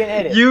did make an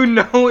edit. You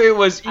know it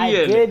was I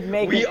Ian. did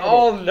make we an edit.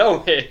 all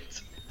know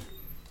it.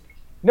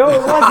 No,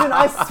 it wasn't.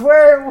 I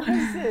swear it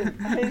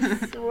wasn't.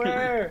 I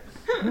swear.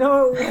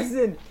 No, it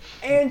wasn't.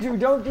 Andrew,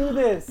 don't do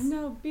this.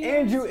 No, BS.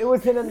 Andrew, it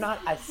was in a not.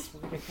 I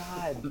swear to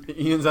God.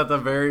 Ian's at the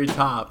very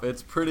top.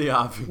 It's pretty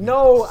obvious.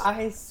 No,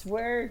 I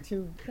swear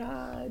to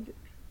God.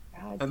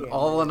 God And damn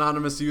all it.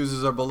 anonymous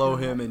users are below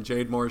him, and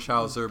Jade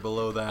Morshauser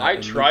below that. I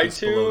and tried Lucas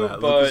below to, that.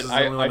 Lucas but is the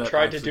only one I that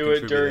tried to actually do it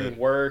during contributed.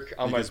 work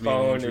on my because me and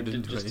phone, Andrew and it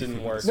didn't do just didn't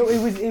anything. work. No,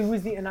 it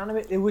was the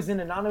anonymous. It was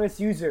an anonymous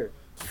user.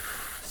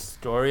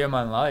 Story of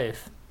my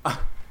life.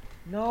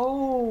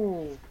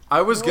 No.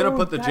 I was gonna No,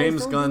 put the guys,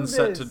 James don't Gunn do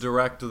set to this.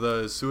 direct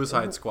the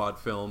Suicide Squad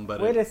film,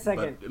 but Wait a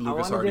second. But I Lucas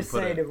want to already just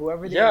put say it. to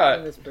whoever the Yeah.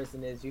 anonymous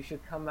person is, you should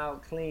come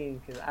out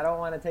clean because I don't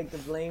want to take the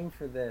blame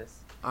for this.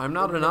 I'm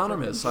not You're gonna take the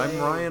anonymous. I'm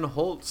blame. Ryan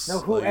Holtz. No,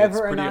 Like, whoever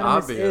it's pretty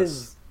anonymous obvious.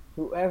 is,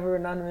 whoever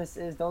anonymous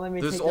is, don't let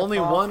me. There's take the only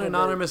fall one for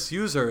anonymous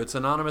user. It's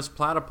anonymous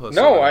platypus. or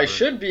No, I whatever.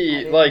 should I be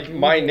didn't like do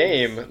my this.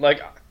 name.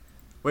 Like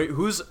Wait,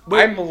 who's?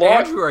 Wait, I'm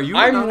logged. Andrew, are you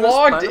I'm anonymous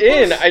logged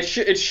in. platypus?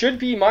 It should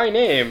be my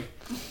name.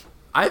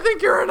 I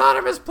think you're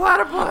anonymous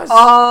platypus.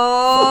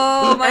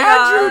 Oh my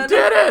Andrew god.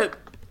 did it.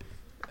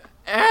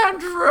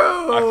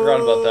 Andrew. I forgot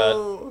about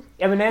that.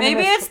 Yeah,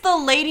 Maybe it's the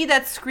lady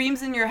that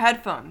screams in your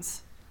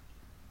headphones.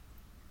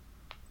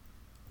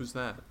 Who's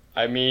that?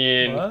 I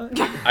mean, What?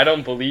 I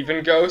don't believe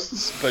in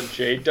ghosts, but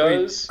Jade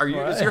does. Are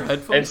you? Is What? your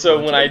headphones? And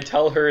so when I haunted?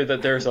 tell her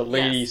that there's a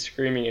lady Yes.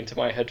 screaming into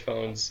my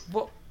headphones,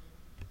 Well,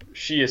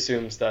 she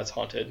assumes that's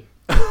haunted.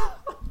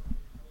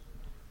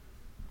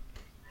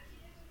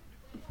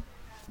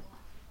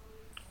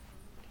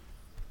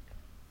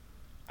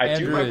 I do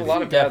Andrew have a is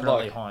lot of bad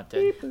definitely luck.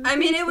 haunted. I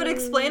mean, it would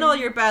explain all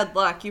your bad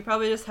luck. You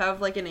probably just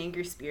have like an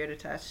angry spirit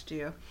attached to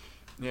you.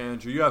 Yeah,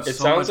 Andrew, you have It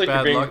so sounds much like you're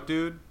bad being- luck,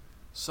 dude.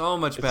 So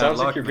much It bad sounds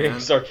luck, like you're man. being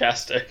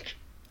sarcastic.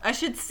 I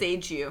should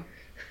sage you.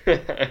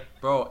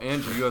 Bro,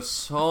 Andrew, you have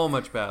so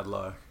much bad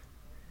luck.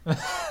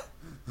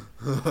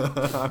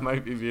 I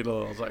might be being a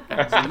little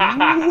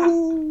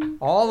sarcastic.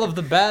 All of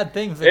the bad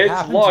things that It's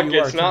happen luck, to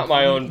you it's are not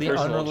my own completely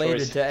personal unrelated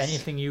choices. to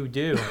anything you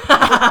do.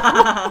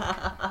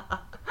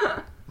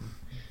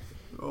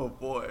 Oh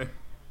boy.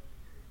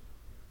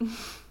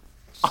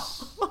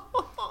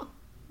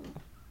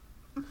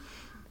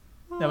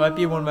 That might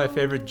be one of my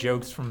favorite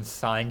jokes from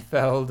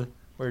Seinfeld,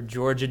 where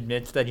George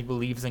admits that he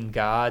believes in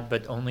God,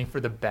 but only for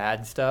the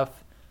bad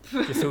stuff,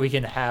 just so he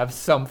can have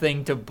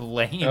something to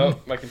blame Oh,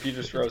 my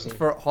computer's frozen.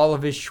 for all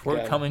of his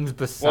shortcomings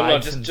besides Well, no,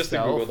 himself. just the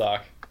Google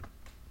Doc.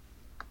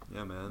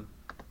 Yeah, man.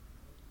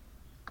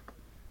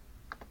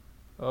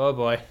 Oh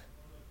boy.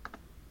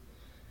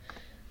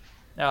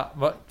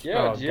 What?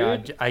 Yeah, oh dude.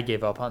 god, I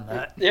gave up on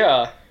that.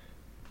 Yeah,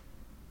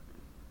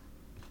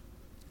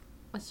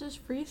 Let's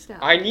just freestyle.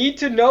 I need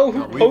to know who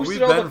No, posted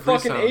we've all the been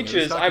fucking freestyling. This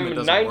H's. document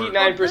I'm doesn't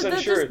work. 99%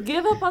 sure. Just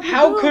give up on the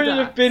How Google could it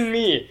have Docs. been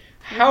me?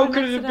 How Everyone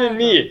could it messed have it been up.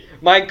 me?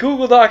 My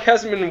Google Doc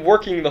hasn't been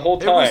working the whole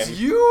It time. was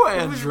you,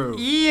 Andrew.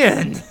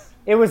 Ian!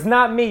 It was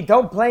not me.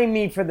 Don't blame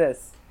me for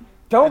this.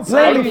 Don't How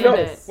blame do me you for know?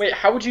 did this. Wait,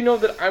 how would you know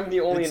that I'm the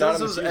only It says it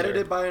anonymous was user?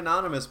 edited by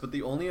Anonymous, but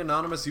the only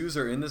anonymous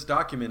user in this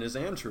document is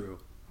Andrew.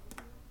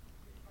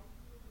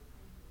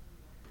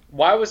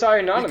 Why was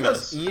I Because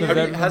anonymous? Ian Because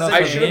everyone has else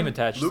his has a name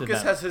attached to Lucas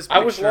them. has his I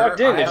was picture, logged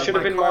in. I It have should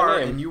have been my car,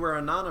 name. And you were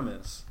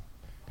anonymous.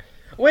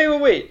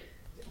 Wait.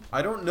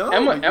 I don't know.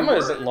 Emma You Emma were.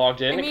 isn't logged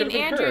in. I It could mean, have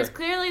been Andrew her. is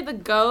clearly the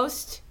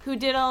ghost who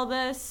did all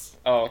this.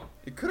 Oh.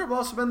 It could have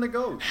also been the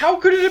ghost. How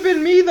could it have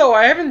been me, though?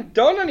 I haven't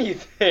done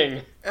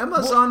anything.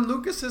 Emma's on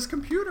Lucas's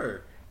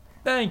computer.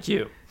 Thank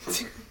you.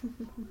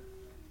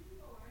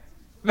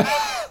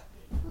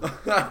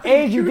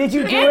 Andrew, did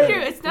you do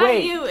Andrew, it? it's not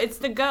Wait. you. It's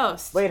the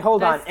ghost. Wait,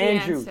 hold That's on, the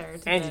Andrew. answer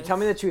to Andrew, this. tell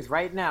me the truth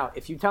right now.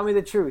 If you tell me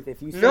the truth,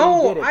 if you say you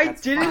No, did it, I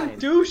that's didn't fine.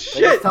 do But just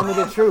shit. tell me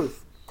the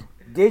truth.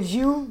 Did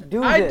you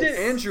do I this? did-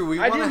 Andrew, we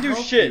I want to didn't do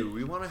help shit. you.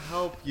 We want to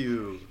help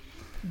you.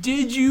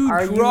 Did you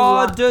Are you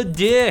draw li- the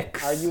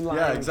dicks? Are you lying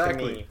Yeah, to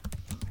exactly. me?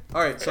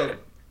 All right, so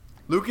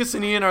Lucas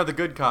and Ian are the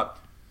good cop.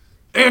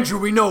 Andrew,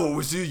 we know it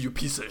was you, you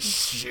piece of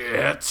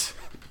shit.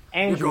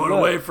 Andrew, You're going look,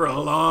 away for a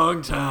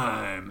long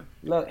time.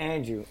 look,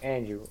 Andrew.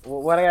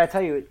 What I gotta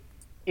tell you,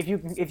 if you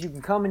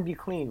can come and be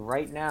clean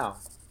right now,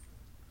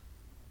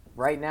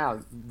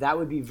 that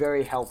would be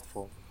very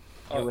helpful.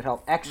 It Oh, would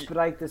help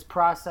expedite this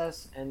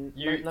process. And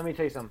You- let me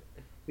tell you something.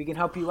 We can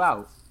help you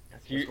out.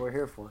 That's You- what we're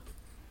here for.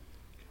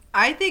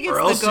 I think Or it's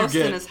else the you ghost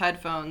get- in his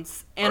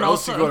headphones, Or and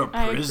else also you go to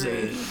I prison.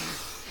 agree.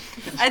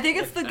 I think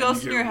it's the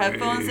ghost in get your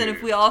headphones. And if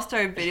raped. we all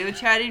start video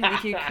chatting, we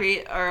can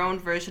create our own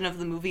version of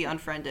the movie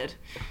Unfriended.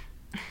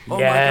 Oh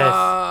Yes. my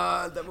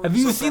god. That Have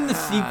movie's you so seen the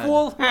bad.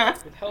 sequel? Who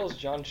the hell is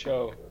John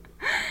Cho?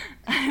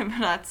 I have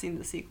not seen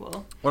the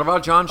sequel. What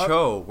about John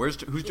Cho?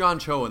 Who's John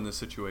Cho in this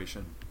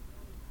situation?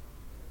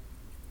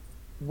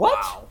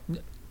 What?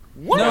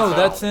 What? No,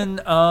 that's in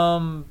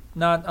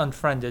not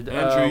Unfriended.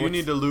 Andrew, you what's-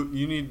 need to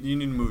you need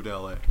to move to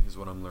LA. Is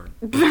what I'm learning.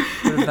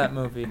 Where's that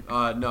movie?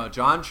 No,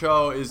 John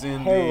Cho is in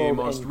Harold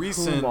the most and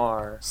recent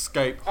Kumar.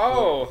 Skype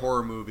Oh.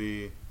 horror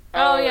movie.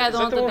 Oh, yeah, is the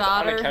that one with the with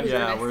Anna daughter? Kendrick?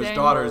 Yeah, where his missing.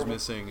 daughter's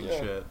missing and Yeah.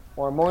 shit.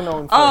 Or more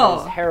known for Oh.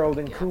 his Harold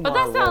and Kumar. But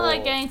that's not role.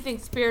 like anything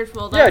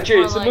spiritual. Yeah, That's Jade,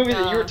 more it's the like, movie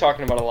that you were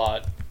talking about a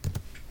lot.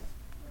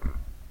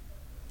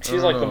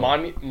 She's like the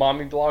mommy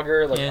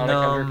blogger, like And,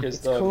 Anna Kendrick is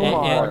the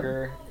Kumar.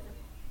 blogger.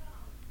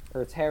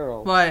 Or it's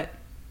Harold. What?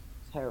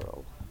 It's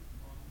Harold.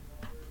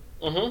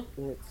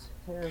 Mm-hmm. It's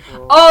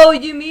Harold. Oh,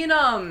 you mean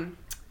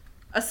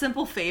A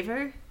Simple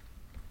Favor?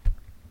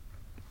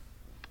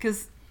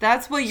 Because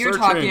that's what you're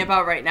Searching. talking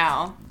about right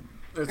now.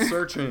 It's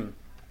searching.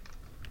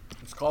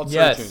 It's called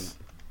Searching. Yes.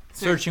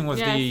 Searching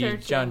was Yeah, the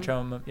Searching. John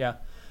Cho movie. Yeah.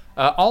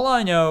 All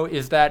I know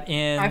is that I've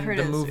in heard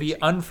the of movie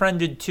Searching.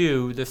 Unfriended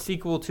 2, the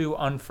sequel to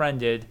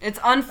Unfriended, It's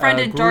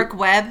Unfriended group- Dark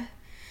Web.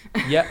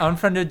 yeah,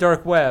 Unfriended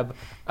Dark Web,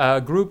 a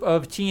group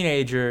of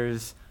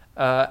teenagers,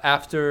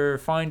 after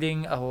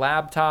finding a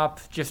laptop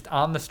just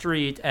on the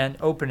street and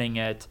opening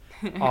it,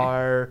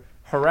 are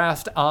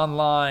harassed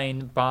online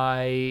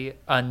by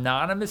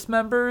anonymous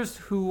members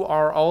who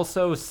are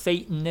also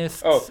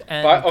Satanists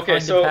and okay,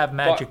 kind so of have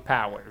magic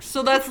powers.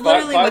 So that's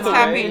literally by what's the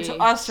happening way, to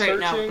us right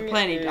now with the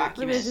planning is-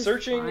 document. Just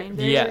Searching find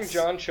it. Yes.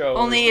 John Cho.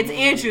 Only is the it's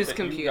movie Andrew's that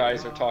computer. You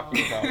guys are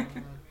talking about.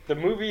 The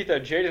movie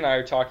that Jade and I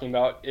are talking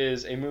about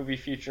is a movie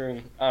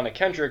featuring Anna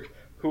Kendrick,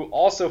 who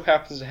also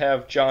happens to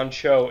have John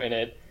Cho in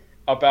it,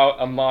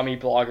 about a mommy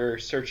blogger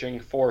searching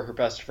for her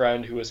best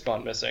friend who has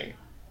gone missing.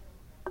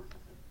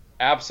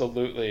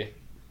 Absolutely.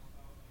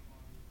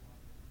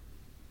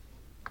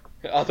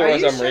 Are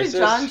Otherwise, you I'm sure racist.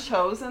 John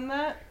Cho's in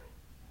that?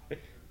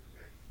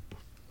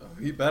 Oh,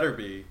 he better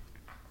be.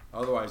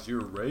 Otherwise,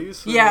 you're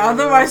racist. Yeah,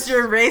 otherwise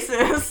you're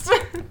racist.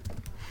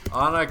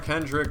 Anna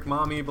Kendrick,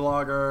 mommy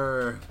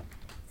blogger.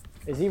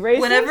 Is he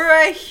racist? Whenever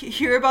I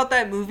hear about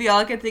that movie, all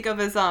I can think of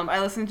is I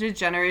listened to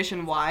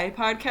Generation Y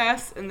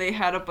podcast, and they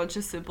had a bunch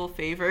of Simple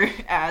Favor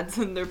ads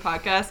in their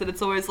podcast, and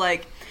it's always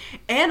like,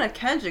 Anna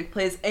Kendrick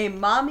plays a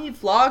mommy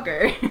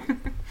vlogger.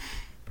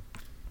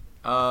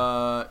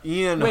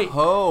 Ian Wait.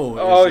 Ho.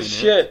 Oh is in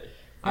shit! It.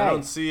 I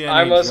don't see any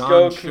I must John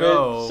go Cho.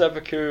 commit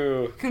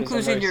seppuku. 'cause I'm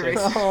Conclusion, you're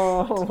racist. racist.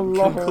 Oh,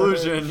 Lord.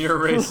 Conclusion, you're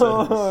racist.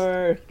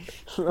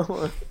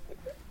 Lord.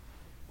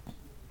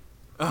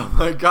 Oh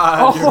my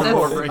god, you're Oh,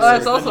 more that's- racist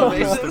that's than also you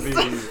used to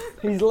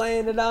racist. be. He's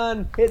laying it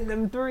on, hitting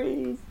them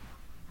threes.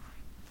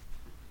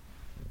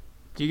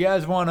 Do you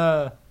guys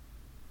wanna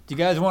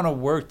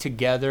work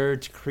together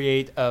to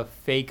create a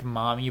fake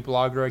mommy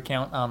blogger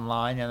account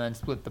online and then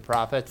split the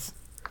profits?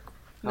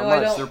 No, How I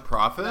much? don't. Their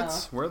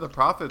profits? Where do the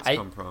profits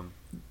come from?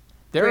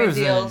 There Great is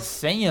an deals.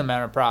 insane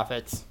amount of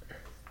profits.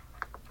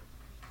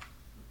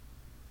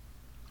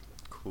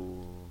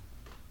 Cool.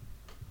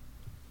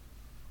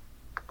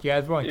 Do you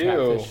guys want to Ew.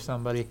 catfish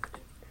somebody?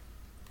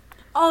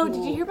 Oh,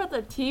 did you hear about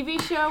the TV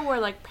show where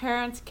like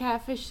parents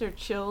catfish their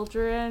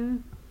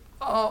children?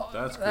 Oh,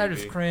 That's that is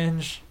creepy.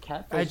 cringe.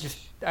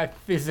 Catfish. I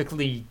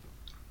physically.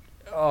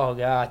 Oh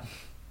god.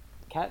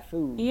 Cat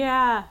food.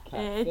 Yeah,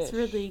 Catfish. it's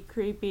really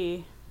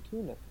creepy.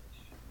 Tuna.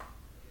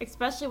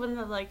 Especially when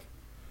they're like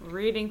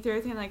reading through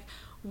everything, like,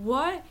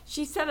 what?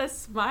 She said a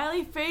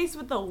smiley face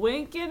with a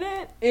wink in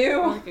it? Or,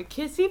 Ew. like a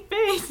kissy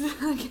face?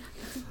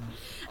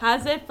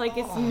 As if like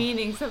it's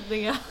meaning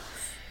something else.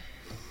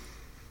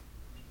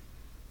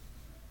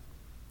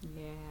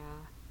 Yeah.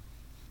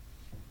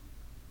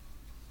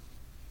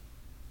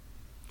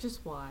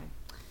 Just why?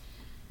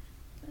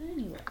 But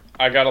anyway.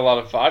 I got a lot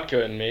of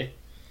vodka in me.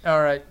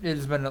 All right, it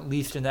has been at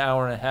least an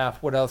hour and a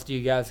half. What else do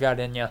you guys got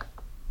in you?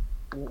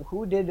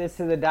 Who did this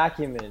to the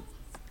document?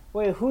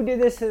 Wait, who did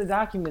this to the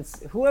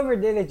documents? Whoever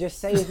did it, just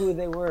say who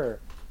they were.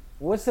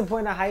 What's the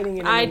point of hiding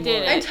it I anymore?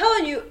 did I'm it.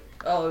 telling you.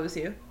 Oh, it was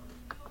you.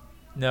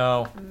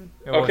 No.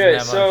 It Okay,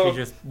 wasn't so Emma. She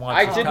just wants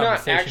I this did not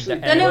conversation actually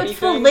to do Then end. it's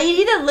the anything,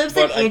 lady that lives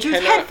in but I Andrew's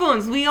cannot,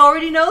 headphones. We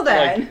already know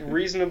that. Like,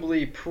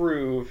 reasonably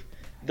prove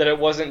that it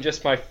wasn't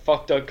just my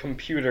fucked up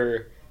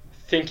computer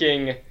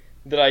thinking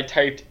that I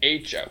typed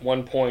H at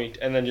one point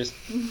and then just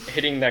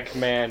hitting that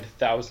command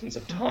thousands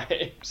of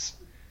times.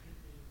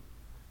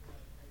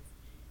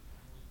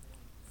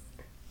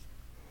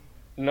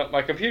 No,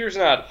 my computer's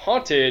not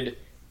haunted.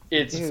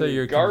 It's So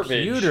your garbage.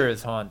 computer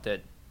is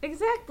haunted.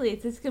 Exactly,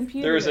 it's his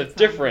computer. There's a that's on it.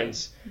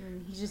 difference.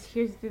 And he just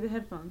hears it through the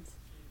headphones.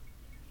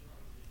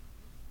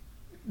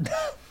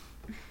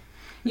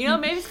 You know,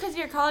 maybe it's because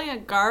you're calling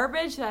it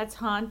garbage that's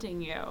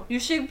haunting you. You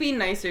should be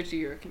nicer to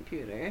your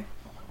computer.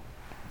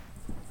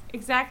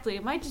 Exactly.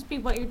 It might just be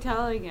what you're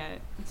telling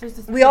it. It's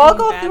just We all speaking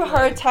go through badly.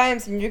 hard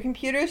times, and your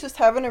computer is just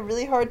having a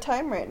really hard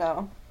time right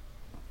now.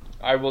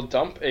 I will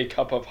dump a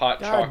cup of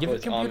hot God, give your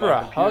chocolate on computer my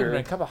a hug computer. and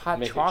a cup of hot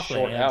make it chocolate.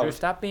 short Andrew. out.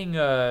 Stop being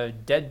a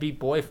deadbeat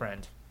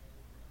boyfriend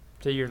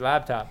to your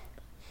laptop.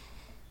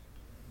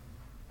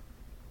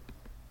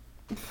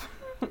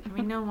 I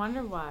mean, no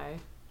wonder why.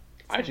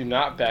 I do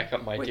not back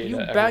up my Wait, data you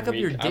every back up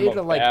week. your I'm a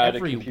data like bad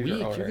every computer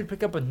week. owner, You could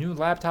pick up a new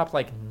laptop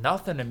like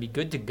nothing and be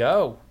good to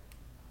go.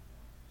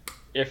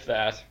 if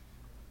that.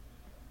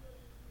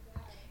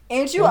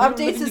 Andrew When we were updates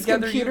living his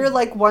together, computer you-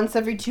 like once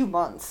every 2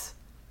 months.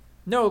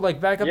 No, like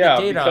back up Yeah,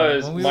 the data.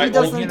 because When we my were He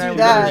doesn't living and I do were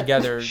that. living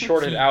together,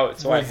 shorted he out,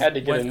 so I was- had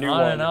to get a went new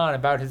on one and on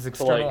about his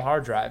external like,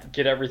 hard drive.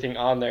 get everything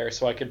on there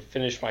so I could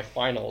finish my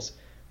finals.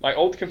 My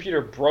old computer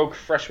broke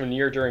freshman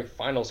year during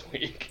finals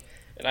week,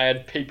 and I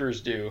had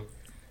papers due.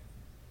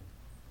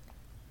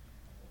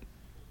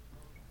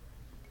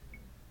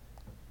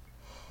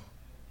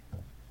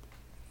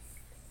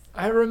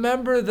 I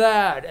remember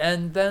that,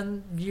 and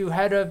then you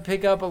had to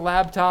pick up a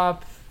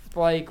laptop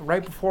like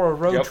right before a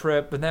road Yep.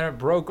 trip, and then it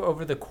broke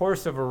over the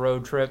course of a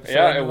road trip. So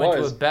Yeah, then you it went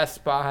to was. a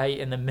Best Buy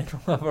in the middle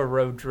of a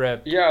road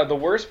trip, Yeah, the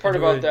worst part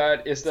Dude. about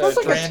that is that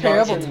Sounds like a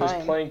terrible Wisconsin was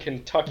time. playing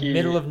Kentucky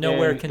middle of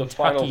nowhere, in the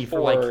Final Kentucky, for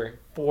Four like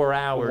 4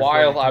 hours.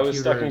 while the I was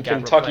stuck in computer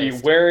got Kentucky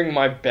replaced. wearing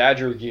my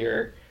Badger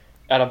gear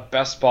at a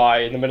Best Buy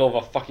in the middle of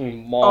a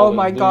fucking mall Oh in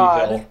my Louisville.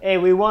 God. Hey,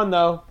 we won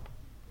though.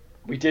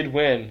 We did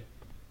win. It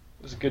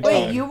was a good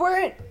Wait, time. you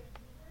weren't?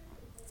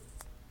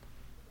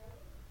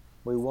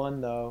 We won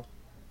though.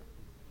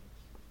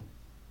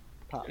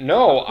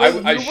 No,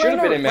 Wait, I you should have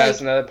weren't been a- in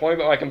Madison at that point,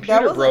 but my computer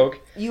wasn't- broke.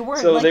 You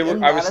weren't So like they were.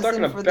 in I was stuck in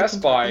a Madison for the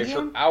Best Buy Kentucky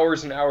for game?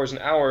 hours and hours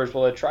and hours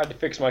while I tried to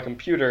fix my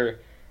computer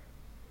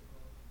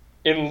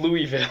in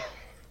Louisville.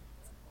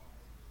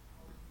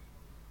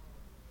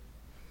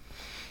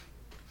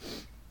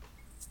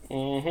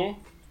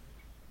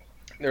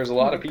 There's a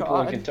lot Oh of my people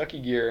in God. Kentucky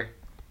gear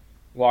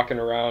walking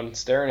around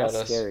staring That's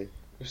at us. scary. It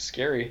was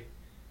scary.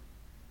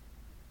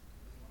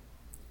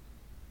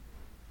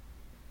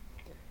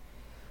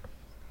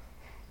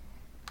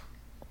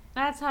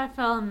 That's how I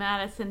felt in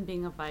Madison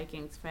being a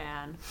Vikings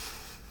fan.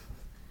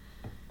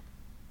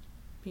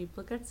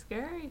 People get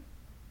scary.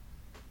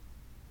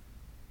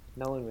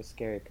 No one was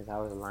scared because I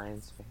was a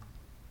Lions fan.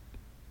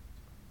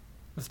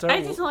 We'll I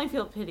start, just only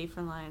feel pity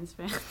for Lions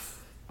fans.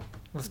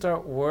 we'll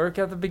start work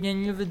at the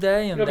beginning of the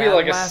day, and It'll be that'll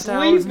like a last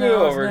hours and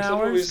hours sleepover. and Someone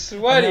will be hours.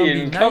 sweaty and, then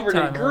it'll and be covered in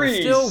nighttime, and we'll grease.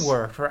 still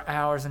work for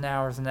hours and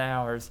hours and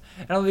hours.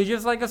 And it'll be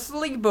just like a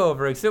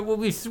sleepover, except we'll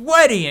be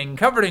sweaty and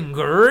covered in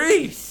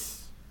grease.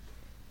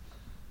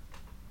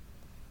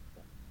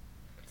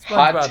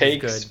 Hot SpongeBob is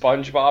take: good.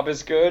 SpongeBob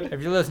is good.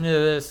 If you're listening to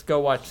this, go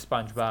watch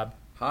SpongeBob.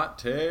 Hot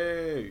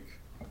take.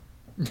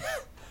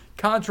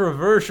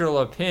 Controversial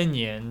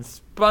opinion: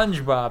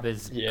 SpongeBob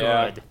is Yeah.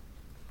 good.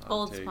 Hot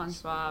Old takes.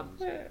 SpongeBob.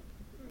 Yeah,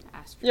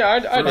 Asterisk. yeah, I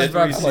First did. SpongeBob three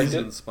I liked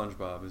seasons, it.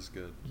 SpongeBob is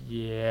good.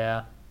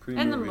 Yeah,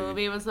 And the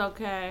movie was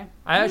okay.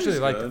 I actually Movie's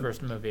liked the good.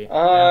 first movie.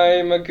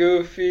 I'm a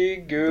goofy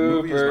movie's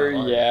goober, my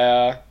life.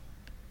 yeah.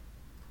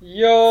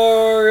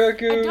 You're a I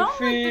don't like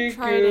goofy the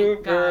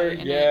Trident guy goober,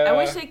 in yeah. it. I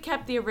wish they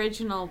kept the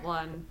original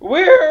one.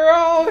 We're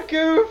all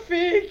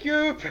goofy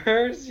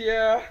goobers,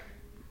 yeah.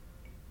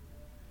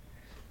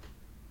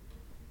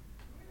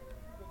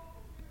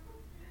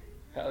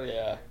 Hell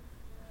yeah.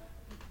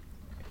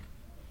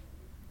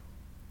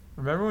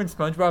 Remember when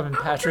SpongeBob and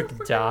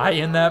Patrick die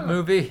in that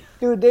movie?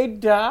 Dude, they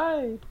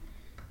died.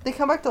 They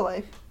come back to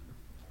life.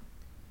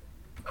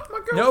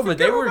 No, but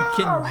they were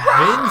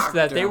convinced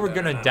that they were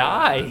gonna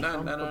die.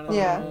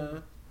 Yeah.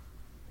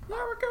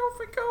 You're a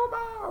goofy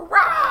goober,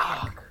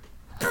 rock.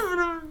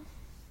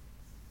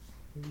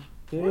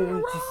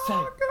 Dude, just say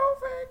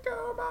Goofy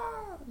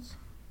goobers.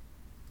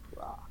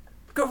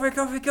 Go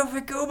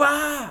for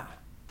Gooba!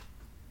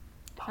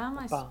 I found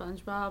my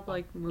SpongeBob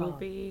like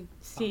movie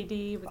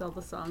CD with all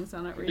the songs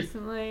on it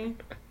recently.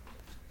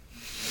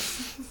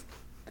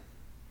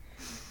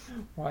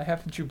 Why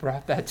haven't you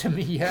brought that to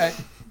me yet?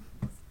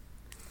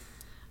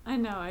 I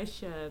know I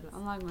should,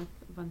 along with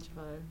a bunch of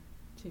other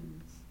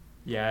tunes.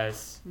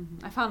 Yes.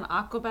 I found an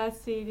Aquabat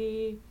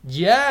CD.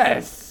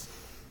 Yes!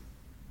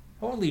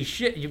 Holy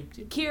shit, you...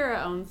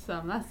 Kira owns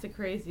some. That's the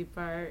crazy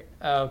part.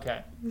 Oh,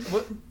 okay.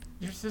 What?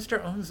 Your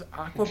sister owns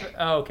Aquabat?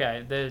 Oh,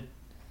 okay.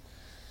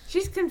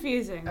 She's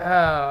confusing.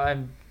 I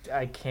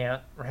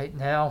can't right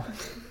now.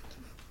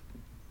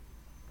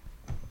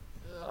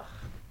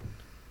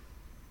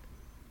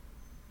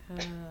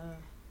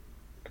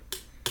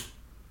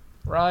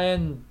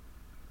 Ryan,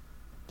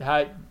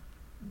 hi,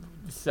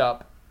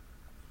 sup?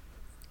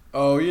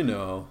 Oh, you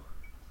know,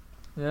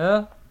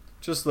 Yeah?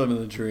 just living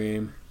the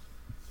dream.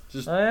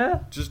 Just, Oh, yeah?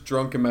 just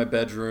drunk in my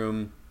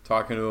bedroom,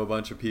 talking to a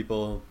bunch of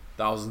people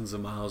thousands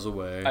of miles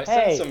away. I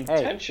Hey, sense some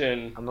hey,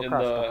 tension I'm in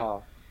across the the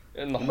hall.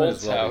 in the You might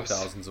Holtz as well be house.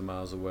 thousands of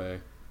miles away.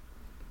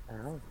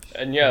 Ouch.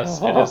 And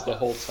yes, it is the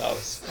Holtz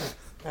house.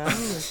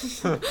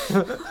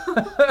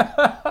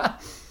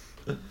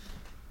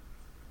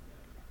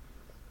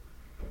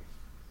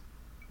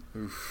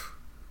 Oof.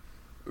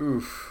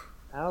 Oof.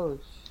 Ouch.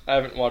 I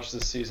haven't watched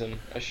this season.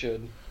 I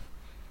should.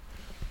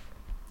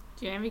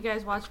 Do any of you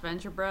guys watch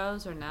Venture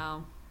Bros or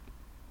no?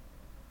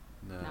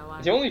 No. No,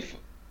 I- The only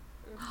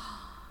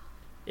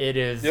It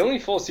is. the only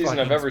full season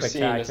I've fucking ever seen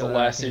is the spectacular.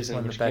 last I think it's season, one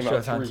of which the best came out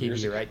shows on 3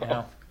 years TV right ago.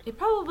 now. It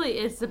probably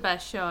is the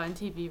best show on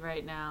TV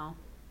right now.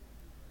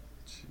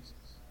 Jesus.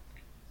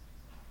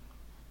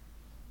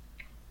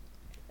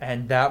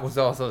 And that was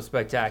also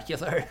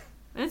spectacular.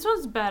 And this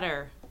one's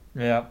better.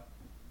 Yeah.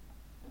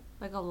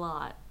 Like a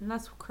lot. And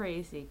that's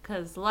crazy,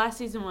 because the last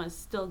season was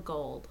still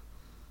gold.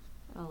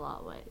 In a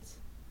lot of ways.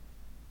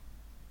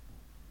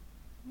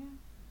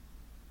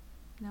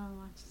 No one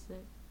watches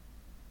it.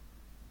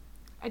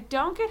 I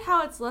don't get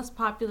how it's less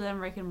popular than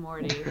Rick and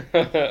Morty.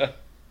 That's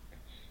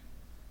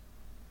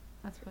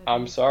what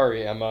I'm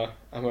sorry, Emma.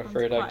 I'm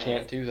afraid I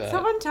can't do that.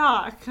 Someone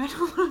talk. I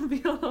don't want to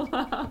be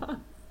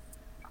alone.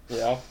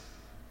 Yeah.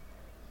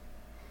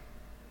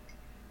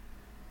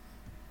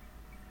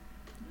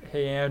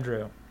 Hey,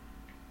 Andrew.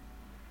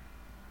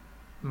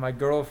 My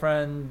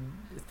girlfriend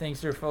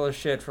thinks you're full of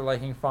shit for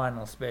liking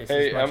Final Space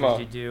Hey, as much Emma. as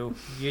you do.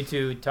 You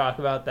two talk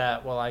about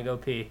that while I go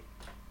pee.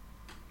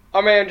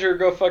 I'm Andrew.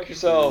 Go fuck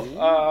yourself.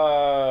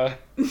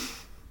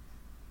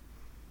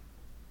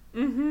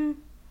 Mm-hmm.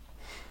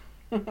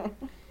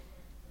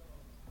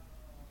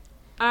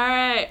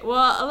 Alright,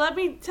 well, let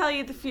me tell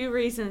you the few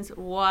reasons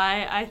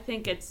why I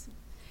think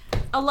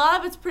a lot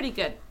of it's pretty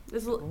good.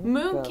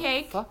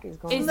 Mooncake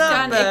is Not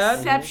done bad.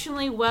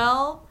 exceptionally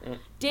well.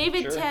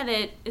 David Sure.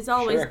 Tennant is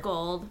always Sure.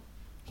 gold.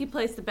 He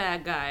plays the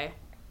bad guy.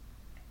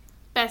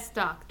 Best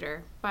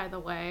Doctor, by the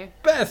way.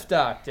 Best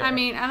Doctor. I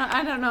mean,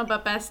 I don't know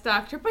about Best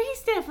Doctor, but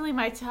he's definitely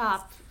my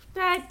top.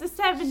 The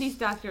 70s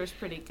Doctor was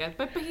pretty good,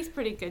 but he's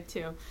pretty good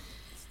too.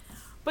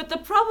 But the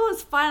problem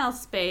is Final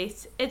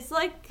Space. It's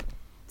like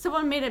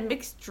someone made a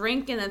mixed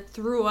drink and then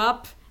threw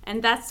up,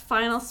 and that's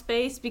Final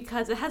Space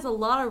because it has a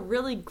lot of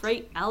really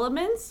great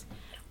elements.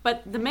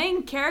 But the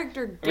main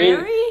character,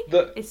 Gary,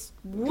 is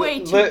way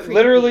too creepy.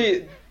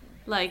 Literally,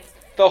 like,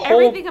 the whole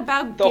everything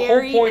about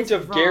Gary point is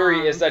of wrong.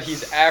 Gary is that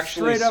he's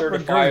actually Straight up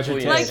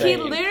certifiably regurgitated. Like, he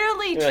insane.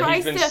 literally Yeah, tries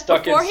he's been to,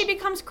 stuck before in- he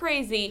becomes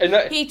crazy, And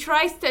that- he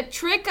tries to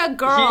trick a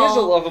girl. He is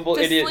a lovable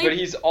to idiot, sleep. but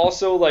he's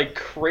also like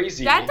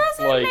crazy. That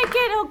doesn't like, make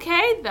it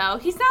okay, though.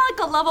 He's not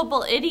like a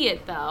lovable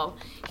idiot, though.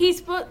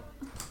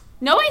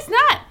 No, he's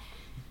not.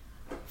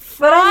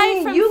 But I Fry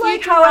mean, from you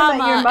like How I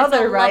Met Your Futurama Mother,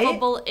 is a right?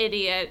 lovable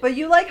idiot. But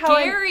you like how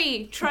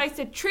Gary tries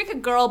to trick a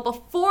girl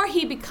before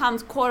he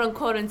becomes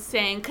quote-unquote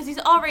insane, because he's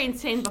already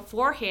insane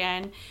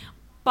beforehand,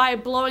 by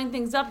blowing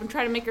things up and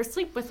trying to make her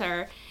sleep with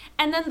her.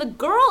 And then the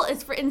girl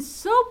is written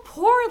so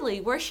poorly,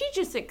 where she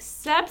just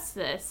accepts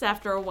this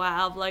after a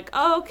while, of like,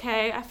 oh,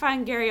 okay, I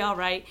find Gary all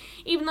right,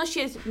 even though she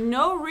has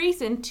no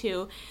reason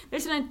to.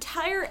 There's an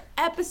entire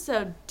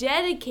episode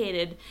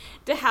dedicated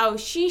to how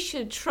she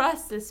should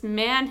trust this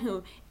man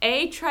who,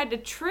 A, tried to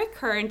trick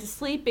her into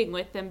sleeping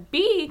with him,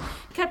 B,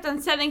 kept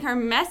on sending her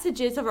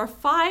messages over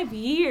 5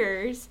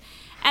 years,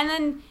 and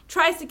then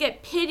tries to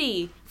get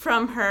pity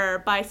from her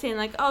by saying,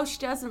 like, oh, she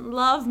doesn't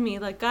love me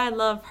like I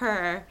love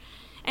her.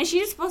 And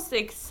she's supposed to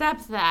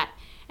accept that.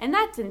 And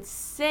that's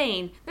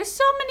insane. There's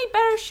so many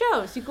better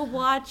shows. You could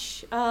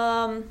watch,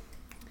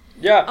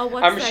 Yeah, oh,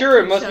 what's I'm that sure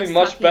it kid must be show's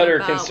much talking better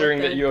about considering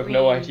with that the you have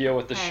no green idea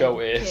what the head show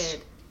is.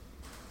 kid?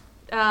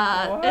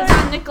 It's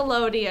on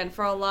Nickelodeon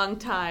for a long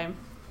time.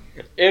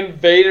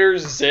 Invader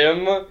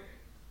Zim. Oh,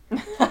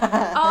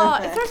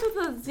 it starts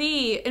with a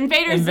Z.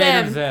 Invader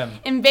Zim.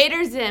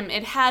 Invader Zim.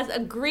 It has a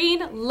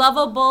green,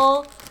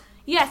 lovable.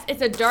 Yes,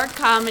 it's a dark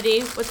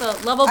comedy with a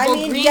lovable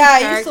green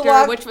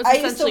character, which was I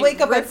used to essentially wake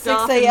up at ripped 6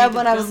 off and a.m. made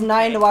when the I was boom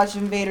 9 to cake. watch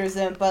Invader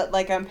Zim, but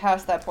like I'm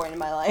past that point in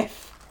my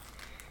life.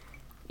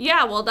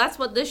 Yeah, well, that's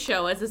what this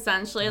show is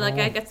essentially. Like,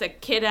 I guess a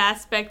kid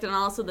aspect and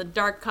also the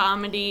dark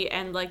comedy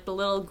and like the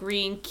little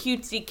green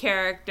cutesy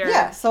character.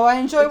 Yeah, so I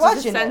enjoy Which is watching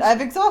it. essentially-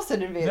 I've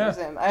exhausted Invader Yeah.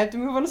 Zim. I have to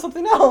move on to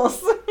something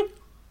else.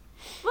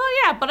 Well,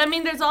 yeah, but I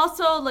mean, there's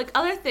also like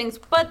other things.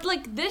 But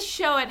like this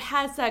show, it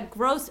has that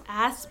gross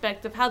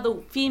aspect of how the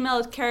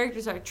female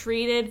characters are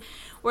treated,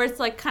 where it's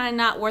like kind of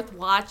not worth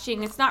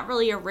watching. It's not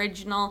really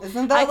original.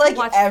 Isn't I that could like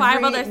watch 5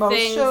 every other most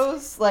things.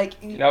 shows? Like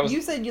That was-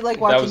 you said, you like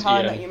that watching was How I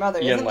Ian. Met Your Mother.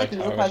 Ian Isn't like liked How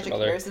I Neil Met Your Patrick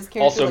Mother. Harris's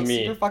character Also like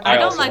me. super fucking? I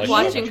don't also like like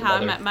watching How How I I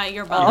Met Your Met My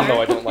Your Oh. Mother.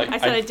 No, I don't like. I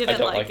said I didn't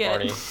don't like it.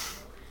 Barney.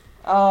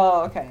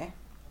 Oh, okay.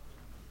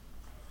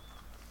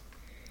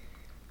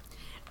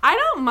 I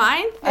don't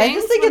mind I things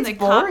just think when it's they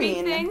copy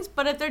boring. things,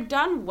 but if they're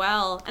done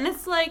well, and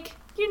it's like,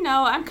 you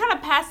know, I'm kind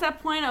of past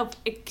that point of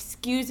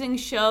excusing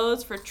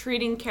shows for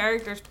treating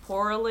characters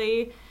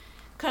poorly,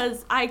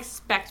 because I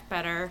expect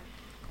better.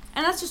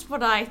 And that's just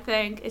what I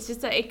think. It's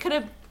just that it could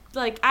have,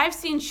 like, I've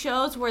seen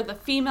shows where the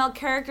female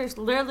characters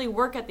literally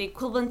work at the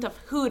equivalent of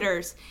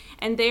Hooters,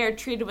 and they are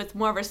treated with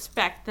more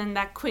respect than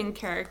that Quinn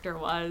character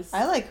was.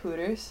 I like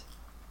Hooters.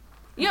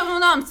 Yeah, well,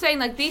 no, I'm saying,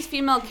 like, these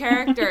female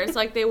characters,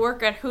 like, they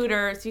work at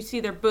Hooters, you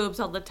see their boobs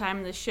all the time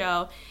in the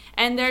show,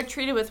 and they're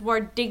treated with more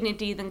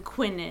dignity than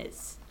Quinn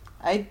is.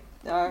 I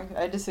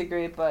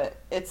disagree, but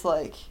it's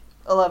like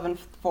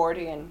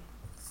 11:40 and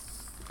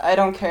I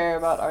don't care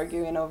about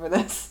arguing over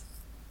this.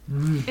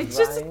 It's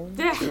just,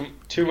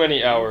 Too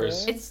many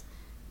hours. it's,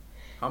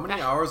 How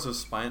many hours of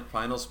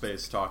Final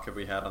Space talk have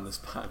we had on this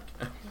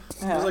podcast?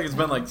 Yeah. Feels like it's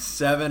been like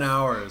 7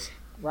 hours.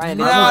 Ryan,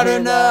 Not did you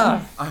hear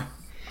that? enough.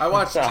 I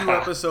watched 2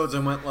 episodes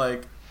and went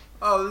like,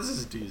 oh, this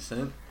is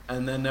decent,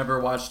 and then never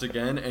watched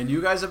again. And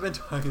you guys have been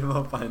talking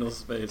about Final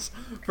Space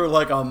for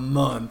like a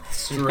month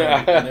straight.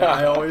 And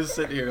I always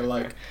sit here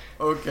like,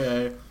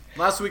 okay.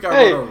 Last week I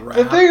Hey, wrote a rap.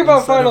 the thing about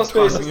instead Final of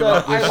Space talking is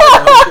that about this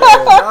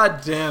show.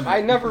 God damn it.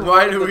 I never Why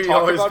wanted do to we talk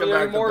always about come it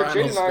back anymore. to Jade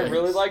Final and I Space?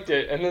 really liked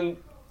it, and then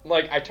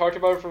Like, I talked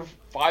about it for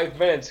 5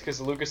 minutes because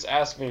Lucas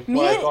asked me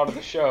what I thought of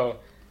the show.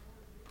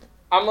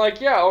 I'm like,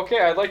 yeah, okay,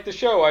 I liked the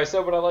show. I said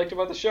what I liked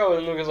about the show.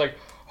 And Lucas like,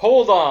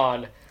 hold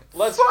on.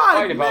 Let's 5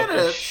 fight about this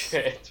minutes?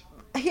 shit.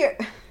 Here.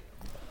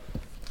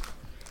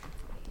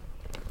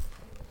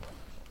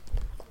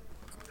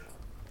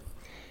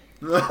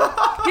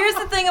 Here's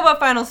the thing about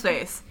Final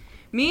Space.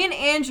 Me and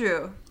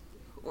Andrew,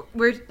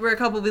 we're a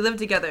couple, we live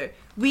together.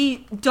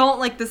 We don't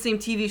like the same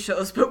TV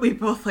shows, but we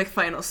both like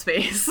Final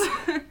Space.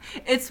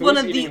 It's one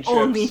of the eating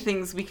only chips?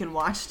 things we can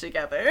watch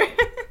together.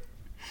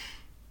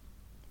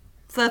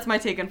 So that's my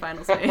take on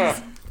Final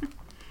Space.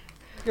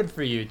 Good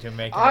for you to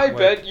make it I work.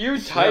 bet you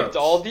typed Chips.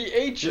 all the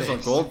H's. She's a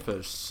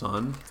goldfish,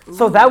 son.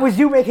 So that was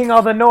you making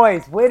all the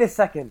noise. Wait a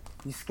second.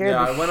 You scared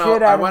Yeah, the I went shit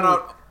out. out I of went me.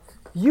 out.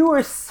 You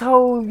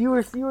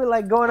were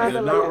like going I out did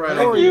there not like write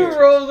a it. warrior. You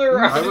rolled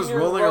around. I was in your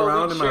rolling rolly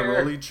around in my chair.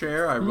 rolly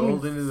chair. I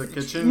rolled into the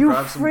kitchen, You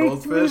grabbed some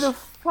freaked me goldfish, the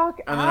fuck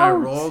and then out. I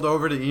rolled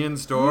over to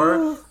Ian's door.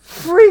 You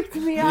freaked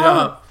me Yeah,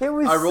 out. It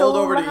was I rolled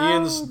so over to loud.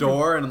 Ian's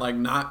door and like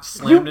not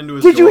slammed into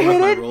his Did door you with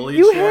hit my it? rolly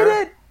You chair.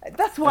 hit it.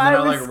 That's And why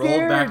then I I was like scared.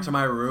 rolled back to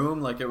my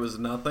room like it was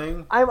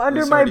nothing. I'm and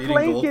under my started eating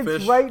blankets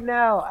goldfish. right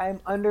now. I'm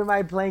under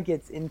my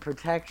blankets in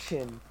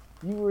protection.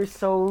 You were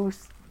so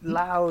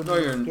loud No,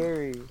 you're- and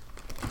scary.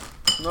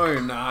 No,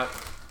 you're not.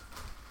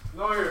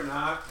 No, you're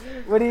not.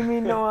 What do you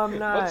mean? No, I'm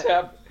not. What's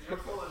happening? You're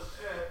full of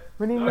shit.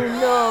 What do you mean?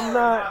 No, I'm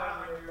not.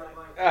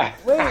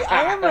 Wait,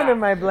 I am under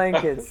my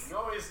blankets.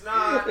 No, he's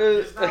not.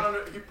 He's not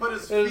under. He put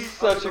his It was feet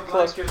such under a the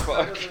blankets. That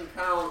clusterfuck. doesn't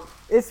count.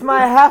 It's my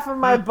half of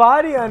my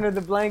body under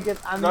the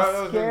blankets. I'm That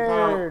doesn't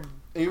scared.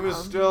 He was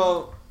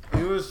still.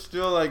 He was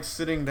still like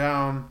sitting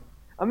down.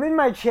 I'm in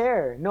my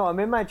chair. No, I'm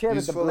in my chair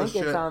He's with the full of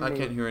blankets shit. on me. I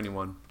can't hear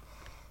anyone.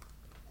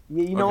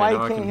 You know Okay, why now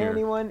I you can't can hear hear.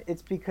 anyone?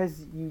 It's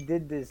because you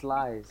did this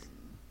lies.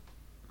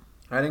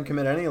 I didn't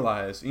commit any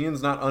lies.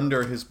 Ian's not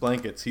under his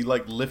blankets. He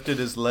like lifted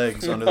his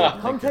legs under the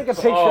blankets. Come take a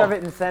picture Oh, of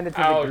it and send it to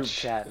the group ouch.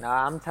 chat.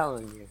 Nah, I'm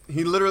telling you.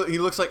 He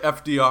looks like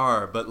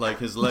FDR, but like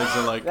his legs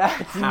are like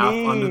That's half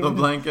under the mean.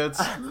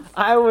 blankets.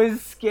 I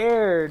was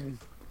scared.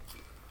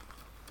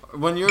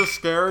 When you're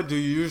scared, do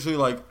you usually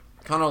like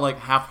kind of like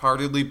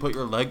half-heartedly put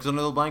your legs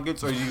under the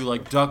blankets, or you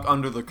like duck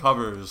under the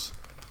covers?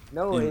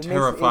 No, In it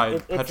terrified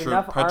makes, it's petri-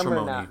 enough armor now.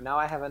 patrimony. Now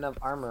I have enough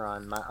armor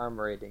on. My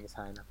armor rating is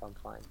high enough. I'm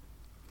fine.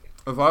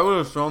 If I would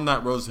have thrown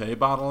that rosé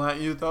bottle at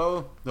you,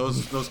 though,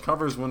 those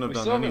covers wouldn't have We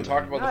done still haven't anything.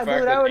 talked about Nah, the fact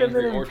dude, I that would have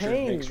Angry been in Orchard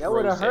pain. makes That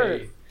would have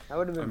hurt. rosé. That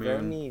would have been I very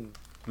mean- mean.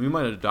 We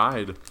might have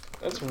died.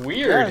 That's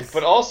weird, Yes.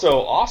 but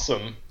also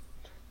awesome.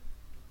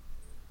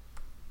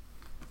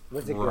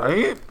 Was it good?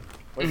 Right?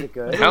 Was it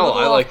good? Hell,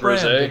 I like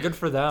Off-brand, rosé. but Good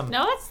for them.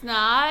 No, it's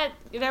not.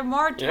 They're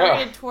more Yeah.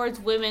 targeted towards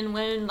women.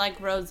 Women like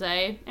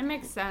rosé. It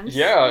makes sense.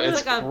 Yeah, It's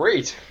it's like a-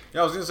 great.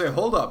 Yeah, I was gonna say,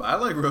 hold up, I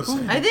like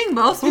rosé. I think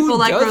most Who people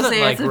like doesn't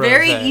rosé. like It's a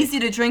very rosé? easy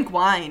to drink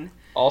wine.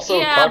 Also,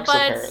 yeah, cucks but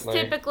it's apparently.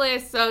 typically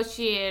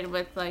associated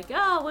with like,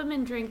 oh,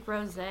 women drink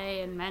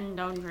rosé and men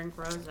don't drink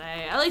rosé.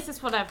 At least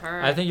that's what I've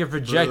heard. I think you're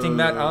projecting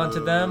that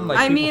onto them. Like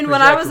I people mean,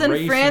 when I project was in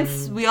race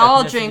France, and we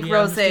all ethnicity drank on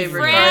rosé Steve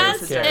regardless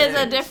France of Jobs. is a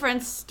gender.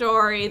 different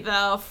story,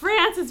 though.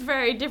 France is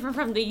very different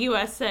from the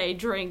USA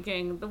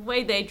drinking. The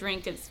way they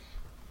drink is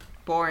a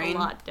Boring.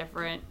 lot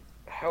different.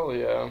 Hell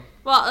yeah.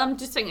 Well, I'm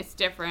just saying it's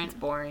different.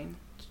 Boring.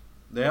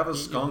 They have a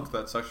skunk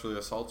that sexually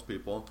assaults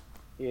people.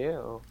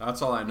 Ew.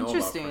 That's all I know about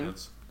Interesting.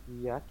 France.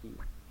 Yucky.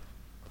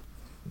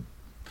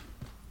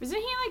 Isn't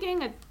he like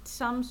getting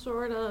some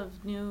sort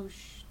of new,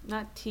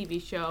 not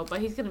TV show, but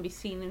he's gonna be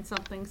seen in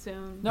something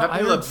soon? No, I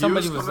Pepe Le heard Pew's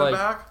somebody was coming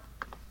like, back?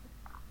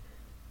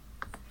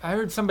 I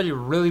heard somebody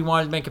really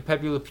wanted to make a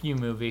Pepe Le Pew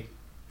movie.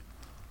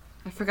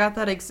 I forgot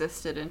that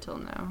existed until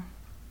now.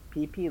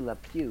 P.P. Le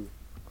Pew.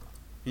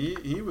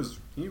 He was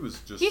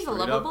just He's a straight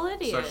lovable up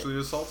idiot. sexually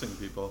assaulting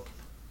people.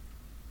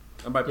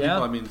 And by people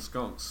Yeah. I mean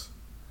skunks.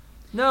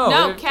 No,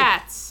 No,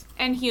 cats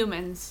and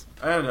humans.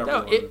 And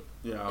everyone.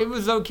 Yeah. It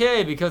was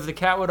okay because the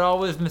cat would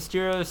always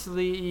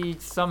mysteriously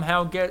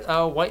somehow get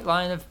a white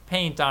line of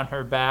paint on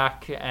her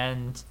back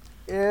and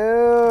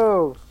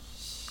Ew.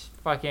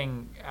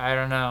 fucking, I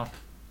don't know.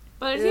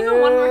 But there's even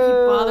one where he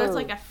Ew. bothers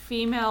like a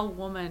female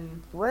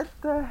woman. What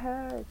the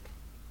heck?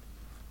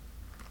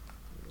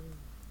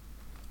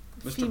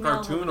 Mr. female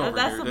Cartoon woman. over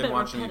That's here a didn't bit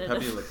watch any Pepe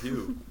repetitive. Le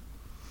Pew.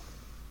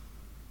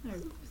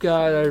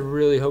 God, I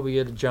really hope we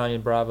get a Johnny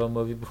Bravo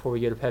movie before we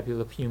get a Pepe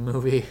Le Pew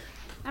movie.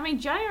 I mean,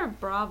 Johnny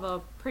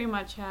Bravo pretty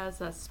much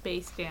has a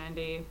Space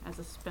Dandy as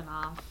a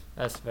spin-off.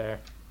 That's fair.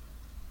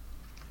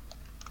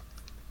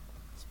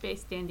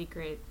 Space Dandy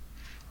great.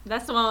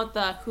 That's the one with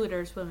the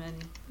Hooters women,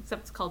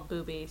 except it's called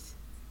Boobies.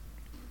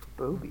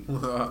 Boobies.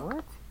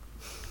 What?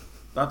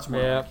 That's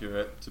more Yeah.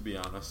 accurate, to be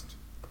honest.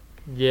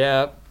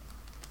 Yep.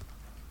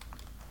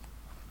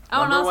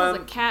 Oh, and Remember also has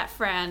when- a cat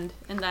friend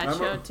in that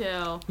Remember-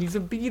 show, too. He's a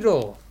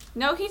beetle.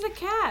 No, he's a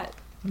cat.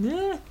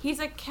 Yeah. He's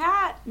a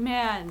cat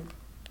man.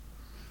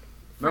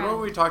 Remember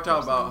when we Friend talked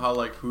person. about how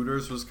like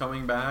Hooters was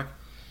coming back,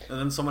 and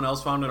then someone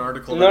else found an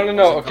article. No, that no, it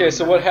no. wasn't Okay, coming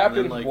so back, what and then,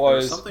 happened like, there was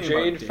was something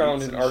about Jade found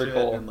dates an and shit,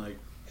 article and, like,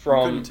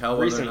 from couldn't tell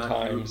whether or recent not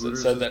times that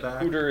Hooters said was that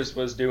back. Hooters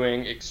was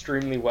doing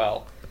extremely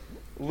well.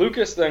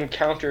 Lucas then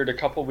countered a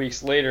couple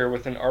weeks later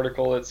with an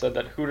article that said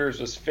that Hooters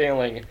was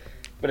failing,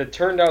 but it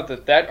turned out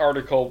that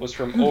article was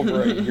from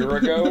over a year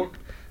ago.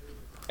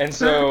 And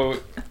so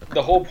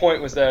the whole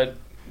point was that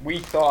we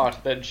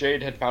thought that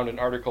Jade had found an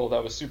article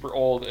that was super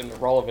old and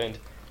irrelevant,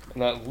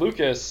 and that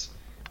Lucas,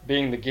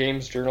 being the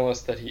games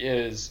journalist that he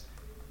is,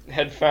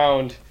 had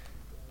found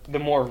the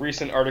more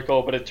recent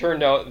article, but it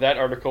turned out that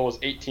article was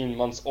 18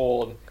 months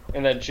old,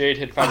 and that Jade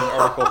had found an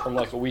article from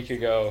like a week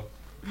ago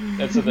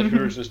that said that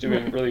Hooters was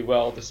doing really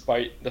well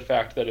despite the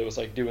fact that it was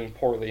like doing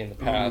poorly in the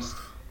past.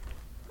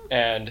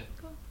 And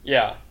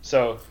yeah,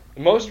 so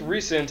the most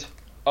recent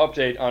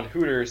update on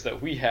Hooters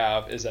that we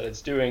have is that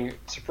it's doing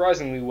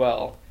surprisingly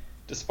well,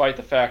 despite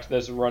the fact that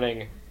it's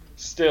running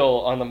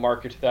still on the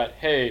market that,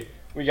 hey,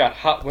 we got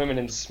hot women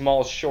in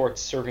small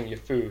shorts serving you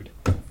food.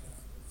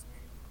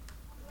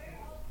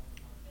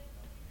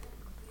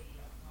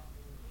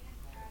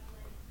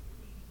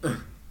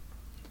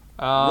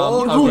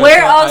 Okay, Where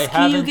so else I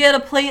can you haven't- get a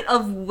plate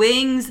of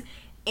wings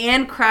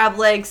and crab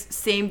legs,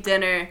 same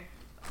dinner,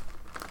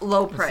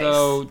 low price?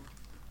 So,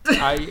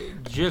 I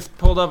just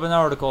pulled up an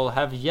article,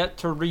 have yet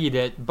to read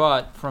it,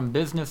 but from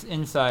Business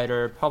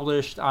Insider,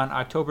 published on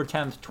October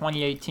 10th,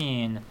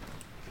 2018.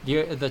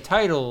 The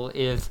title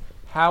is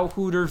How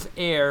Hooters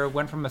Air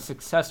Went from a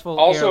Successful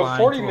Also, Airline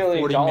 $40 to a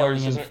million $40 million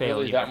isn't failure.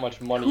 really that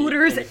much money.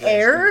 Hooters in the grand scheme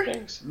Air? of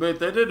things. Wait,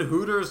 they did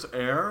Hooters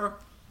Air?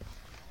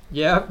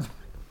 Yep.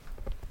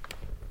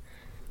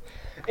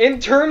 In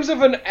terms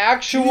of an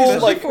actual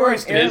Jesus like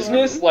Christ,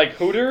 business, airline. like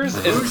Hooters,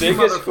 as Bougie big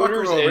as motherfucker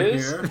Hooters over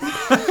is, here.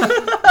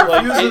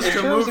 like, Refuses in to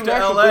terms move of to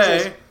actual LA.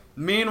 business,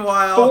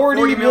 Meanwhile,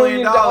 $40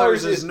 million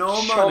is no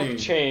chump money.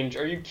 change.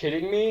 Are you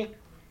kidding me?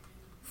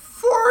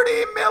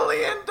 $40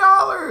 million!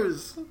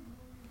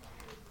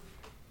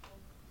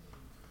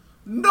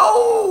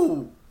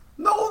 No!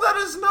 No, that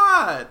is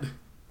not!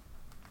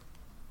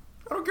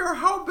 I don't care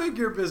how big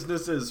your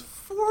business is.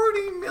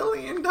 $40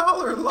 million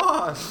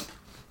loss.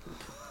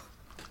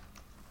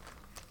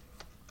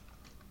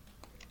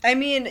 I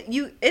mean,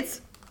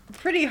 it's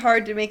pretty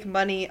hard to make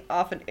money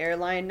off an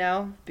airline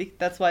now.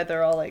 That's why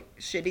they're all like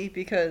shitty,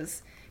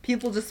 because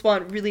people just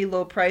want really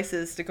low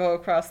prices to go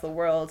across the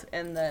world,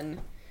 and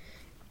then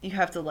you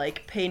have to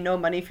like pay no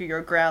money for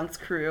your grounds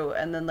crew,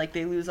 and then like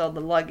they lose all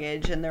the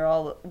luggage and they're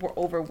all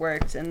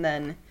overworked, and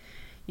then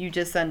you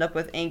just end up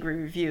with angry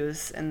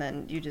reviews, and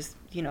then you just,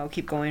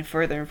 keep going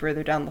further and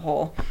further down the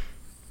hole.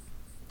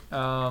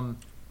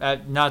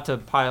 Not to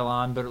pile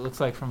on, but it looks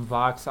like from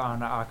Vox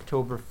on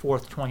October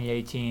 4th,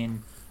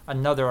 2018,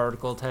 another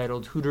article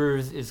titled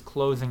Hooters is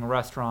Closing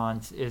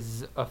Restaurants,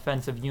 Is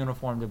Offensive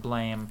Uniform to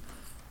Blame?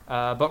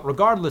 But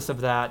regardless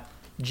of that,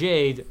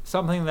 Jade,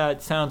 something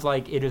that sounds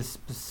like it is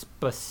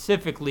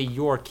specifically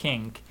your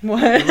kink.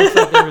 What? It looks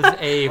like there is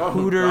a Oh,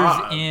 Hooters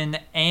God. in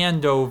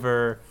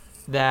Andover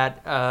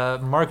that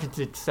markets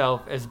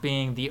itself as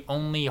being the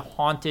only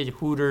haunted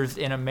Hooters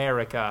in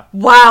America.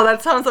 Wow,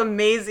 that sounds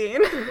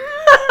amazing.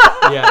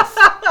 Yes.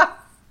 I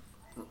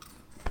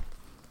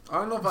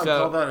don't know if I'd So-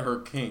 call that her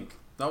kink.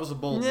 That was a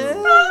bold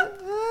move.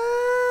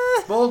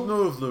 Bold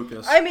move,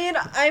 Lucas. I mean,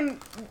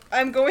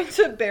 I'm going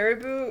to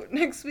Baraboo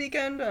next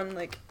weekend on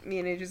like me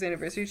and Andrew's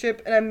anniversary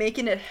trip, and I'm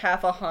making it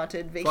half a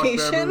haunted Fuck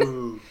vacation.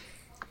 Babu.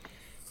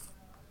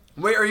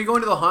 Wait, are you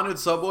going to the haunted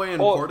subway in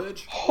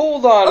Portage?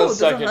 Hold on Oh, a there's a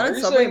second. Are haunted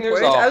you subway saying in there's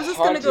Portage. a I was just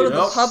gonna go to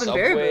the haunted pub in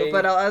subway Baraboo,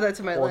 but I'll add that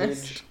to my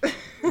Portage? list.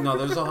 No,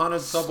 there's a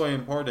haunted subway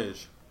in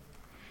Portage.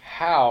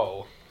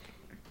 How?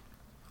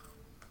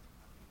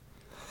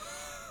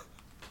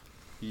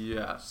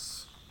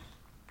 Yes.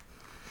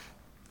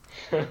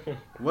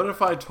 What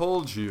if I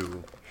told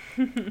you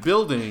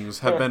buildings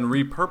have been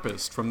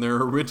repurposed from their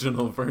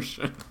original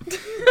version?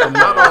 And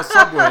not all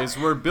subways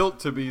were built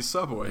to be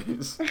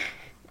subways.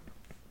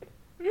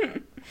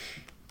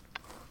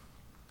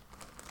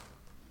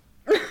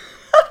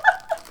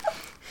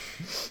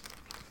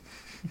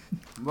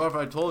 What if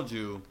I told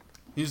you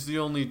he's the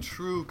only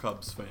true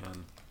Cubs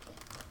fan?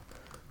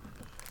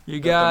 You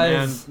That the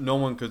man guys, no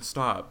one could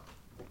stop.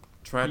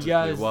 Tragically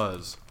guys-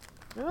 was.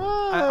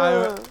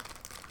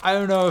 I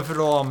don't know if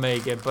it'll all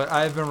make it, but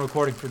I've been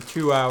recording for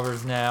 2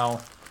 hours now.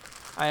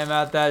 I am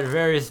at that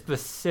very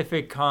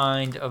specific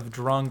kind of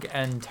drunk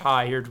and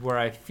tired where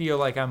I feel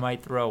like I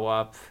might throw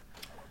up.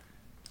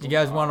 You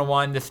guys want to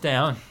wind this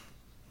down?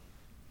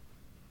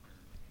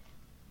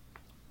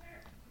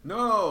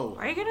 No!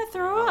 Why are you gonna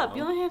throw up?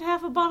 You only had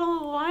half a bottle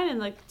of wine and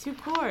like 2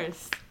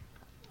 cores.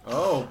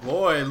 Oh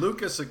boy,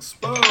 Lucas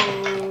exposed.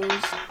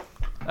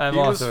 I'm He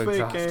was also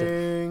exhausted.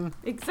 faking.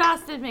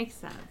 Exhausted makes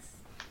sense.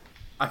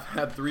 I've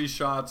had 3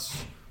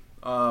 shots,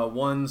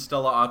 1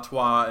 Stella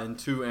Artois and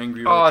 2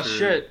 Angry Oh Orchard.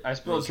 shit! I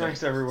spilled Roses.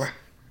 drinks everywhere.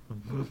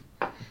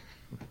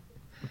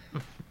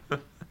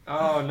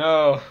 Oh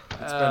no!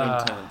 It's been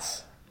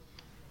intense.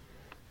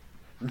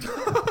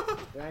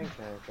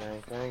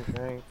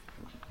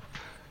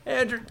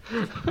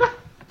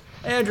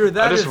 Andrew,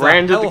 that I is just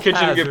ran a to the health kitchen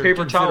to get hazard,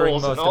 paper considering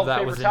towels, most and all of the that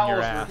paper was in your towels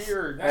were ass.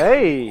 here next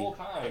Hey. the whole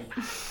time.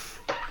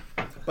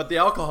 But the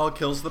alcohol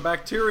kills the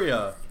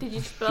bacteria. Did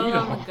you spill it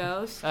on the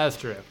ghost? That's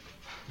true.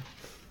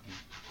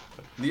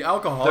 The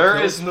alcohol. There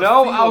kills is the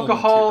no fecal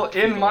alcohol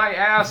material. in my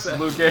ass,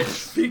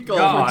 Lucas. Fecal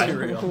God.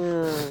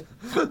 material.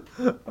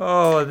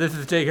 Oh, this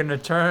is taking a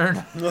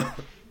turn.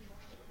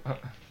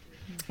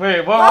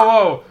 Wait,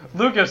 whoa.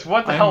 Lucas,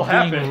 what the hell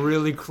I'm being happened?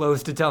 really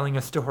close to telling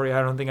a story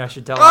I don't think I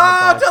should tell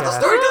on the podcast. Tell the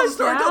story, tell the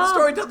story, tell the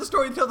story, tell the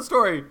story, tell the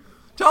story.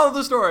 Tell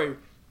the story.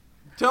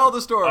 Tell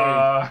the story.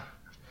 My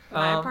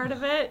part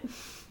of it.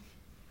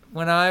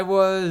 When I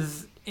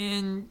was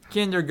in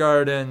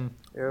kindergarten,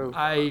 Ew.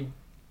 I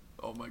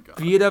Oh my god.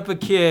 beat up a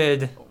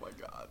kid Oh my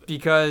god.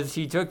 because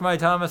he took my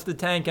Thomas the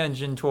Tank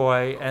Engine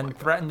toy and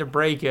threatened to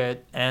break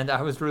it, and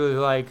I was really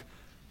like,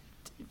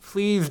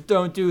 please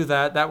don't do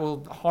that. That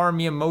will harm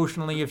me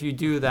emotionally if you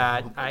do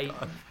that.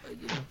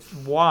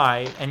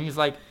 Why? And he's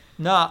like,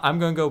 nah, I'm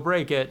going to go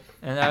break it.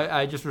 And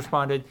I just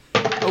responded,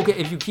 okay,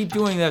 if you keep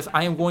doing this,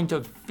 I am going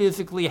to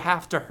physically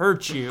have to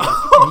hurt you.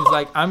 And he's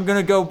like, I'm going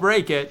to go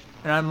break it.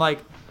 And I'm like,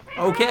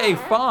 okay,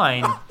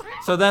 fine.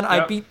 So then I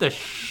Yep. beat the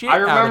shit I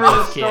out remember of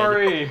this this kid.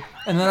 story.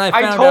 And then I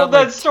I found told out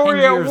that like story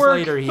 10 at years work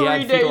later he 3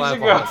 had days fetal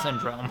ago. alcohol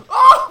syndrome.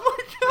 Oh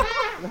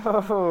my god.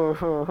 Oh,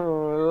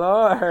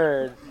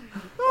 Lord.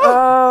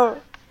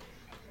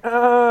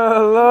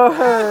 Oh,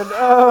 Lord.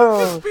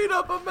 Oh. Beat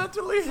up a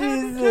mentally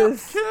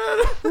Jesus.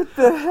 handicapped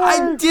kid.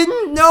 I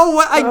didn't know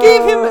what I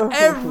gave him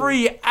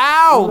every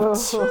out.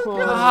 Beat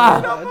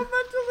God. up a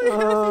mentally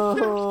handicapped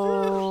kid.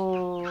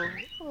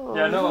 Oh.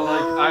 Yeah, no,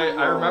 like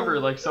I remember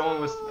like someone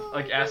was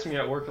like asking me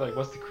at work like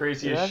what's the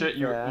craziest That's shit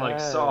you like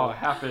bad. saw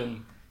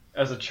happen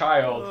as a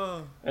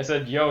child. I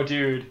said, yo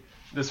dude,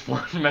 this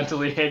one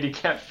mentally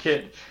handicapped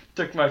kid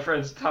took my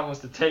friend's Thomas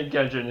the Tank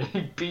Engine and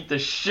he beat the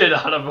shit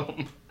out of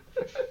him.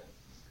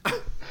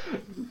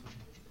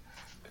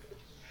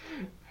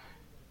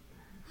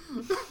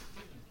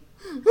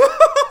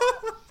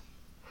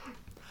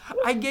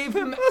 I gave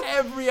him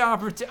every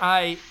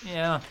opportunity.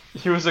 Yeah.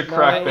 He was a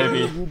crack No,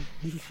 baby.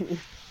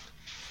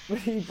 But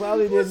he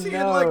probably Was didn't he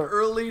know. in like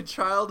early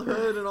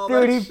childhood and all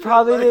that Dude, he shit?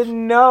 probably Like,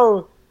 didn't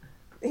know.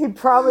 He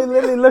probably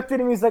literally looked at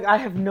him. He's like, I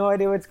have no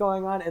idea what's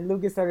going on. And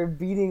Lucas started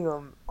beating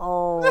him.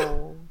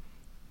 Oh.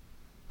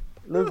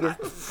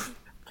 Lucas,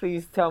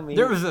 please tell me.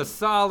 There was a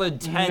solid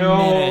 10 No,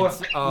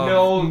 minutes of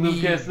no, me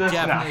Lucas, that's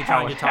definitely not trying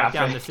how to it talk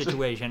down the happened.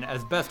 situation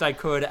as best I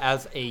could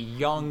as a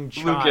young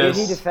child. Did Lucas.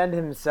 he defend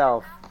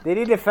himself? Did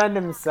he defend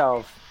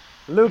himself?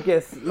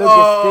 Lucas,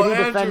 Oh, did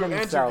he defend Andrew,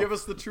 himself? give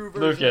us the true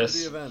version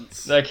Lucas. of the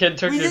events. That kid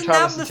took We your didn't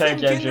Thomas have the the Tank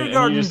same Engine and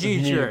kindergarten you just teacher.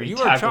 immediately You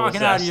were tackled talking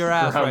his out of ass your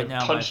ass around right and now,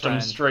 my punched him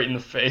friend. straight in the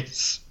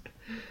face.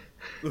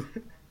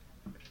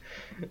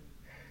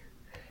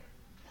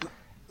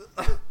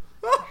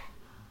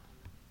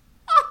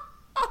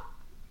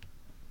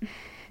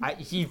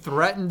 He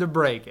threatened to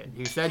break it.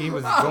 He said he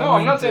was going No,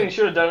 I'm not to. saying he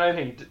should have done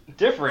anything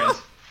different.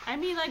 I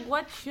mean, like,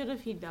 what should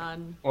have he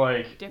done?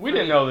 Like, Different. we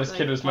didn't know this Like,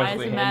 kid was why does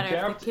mentally it matter if the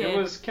handicapped. kid It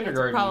was has a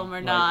kindergarten. problem or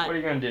Like, not? what are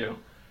you gonna do?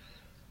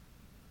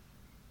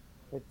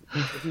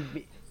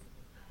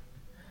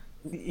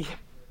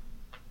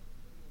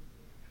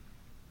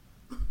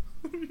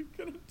 What are you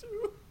gonna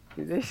do?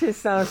 This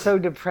just sounds so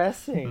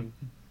depressing.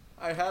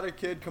 I had a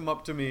kid come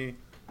up to me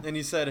and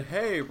he said,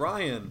 "Hey,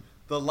 Ryan,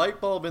 the light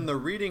bulb in the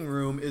reading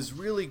room is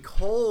really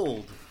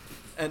cold."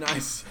 And I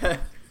said,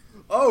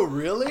 "Oh,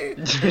 really?"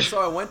 And so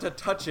I went to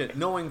touch it,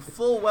 knowing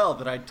full well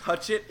that I'd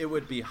touch it, it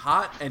would be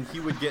hot, and he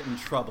would get in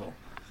trouble.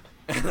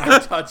 And I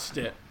touched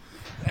it.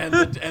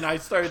 And I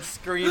started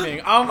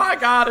screaming, "Oh my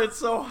God, it's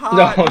so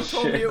hot! No, You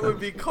told me shit. it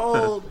would be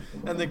cold."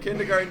 And the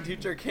kindergarten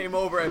teacher came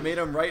over and made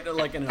him write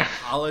like an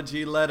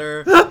apology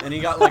letter, and he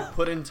got like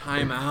put in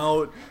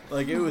timeout.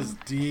 Like it was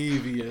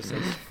devious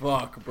as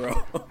fuck,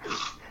 bro.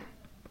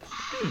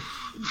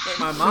 Like,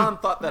 my mom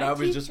thought that I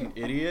was just an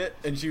idiot,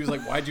 and she was like,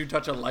 "Why'd you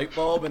touch a light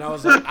bulb?" And I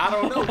was like, "I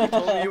don't know. He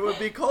told me it would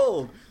be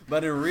cold."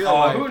 But in real Oh,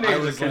 life, who I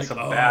named was this kid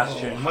like,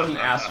 Sebastian? "Oh, What an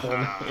asshole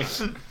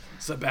name.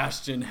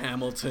 Sebastian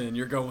Hamilton,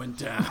 you're going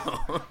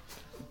down."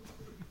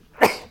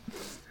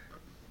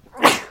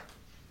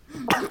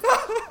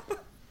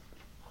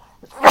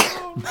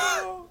 Oh,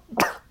 no.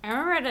 I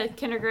remember at a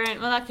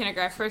kindergarten, well, not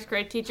kindergarten, first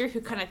grade teacher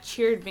who kind of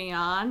cheered me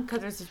on because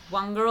there's this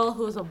one girl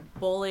who was a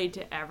bully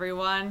to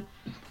everyone.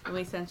 And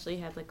we essentially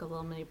had like a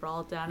little mini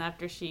brawl down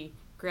after she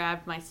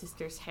grabbed my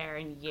sister's hair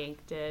and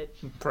yanked it.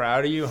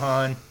 Proud of you,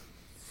 hon.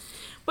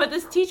 But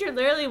this teacher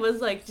literally was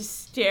like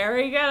just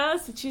staring at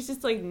us, and she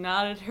just like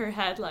nodded her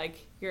head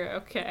like, "You're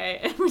okay,"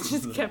 and we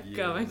just kept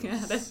going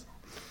at it. Yes.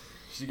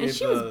 And gave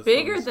she the was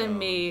bigger thumbs than down.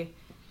 me.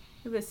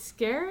 It was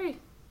scary.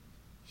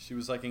 She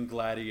was like in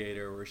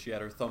Gladiator, where she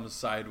had her thumbs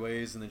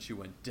sideways, and then she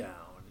went down,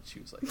 and she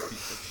was like beat the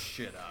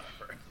shit out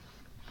of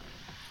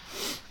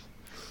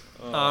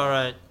her. All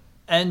right.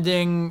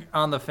 Ending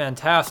on the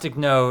fantastic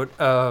note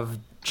of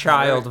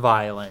child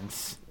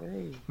violence.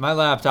 Hey, My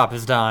laptop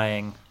is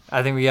dying.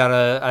 I think we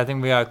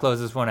gotta close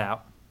this one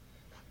out.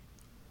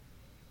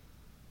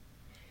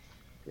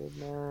 good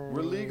night.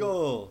 We're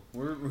legal.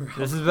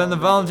 This has been the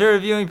Voluntary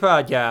Viewing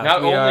Podcast.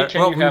 Not we only are, can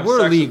well, you we have were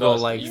sex with legal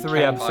us, like but you 3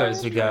 can't buy episodes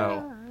us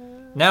ago.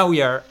 Now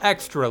we are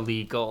extra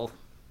legal.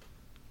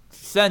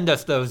 Send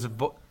us those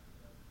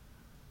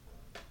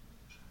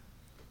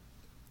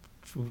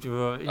we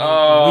can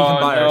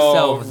buy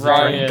ourselves a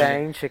Ryan. drink.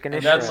 Bang, chicken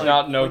and That's shrimp.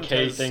 not an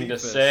okay Quintez thing to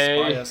Cephas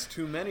say. buy us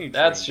too many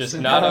That's drinks.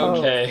 just not No.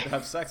 okay.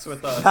 Have sex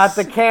with us. Not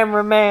the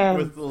cameraman.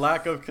 With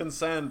lack of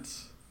consent.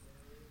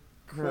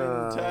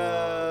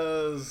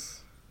 Quintez.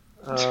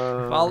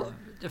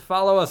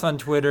 Follow us on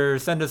Twitter.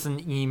 Send us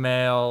an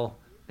email.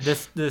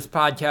 This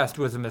podcast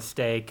was a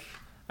mistake.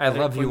 I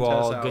love you Quintez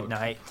all. out. Good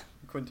night.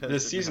 Quintez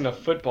This season of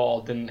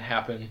football didn't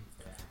happen.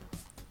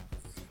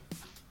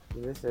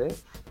 Is this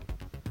it?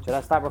 Should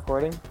I stop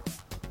recording?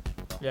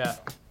 Yeah.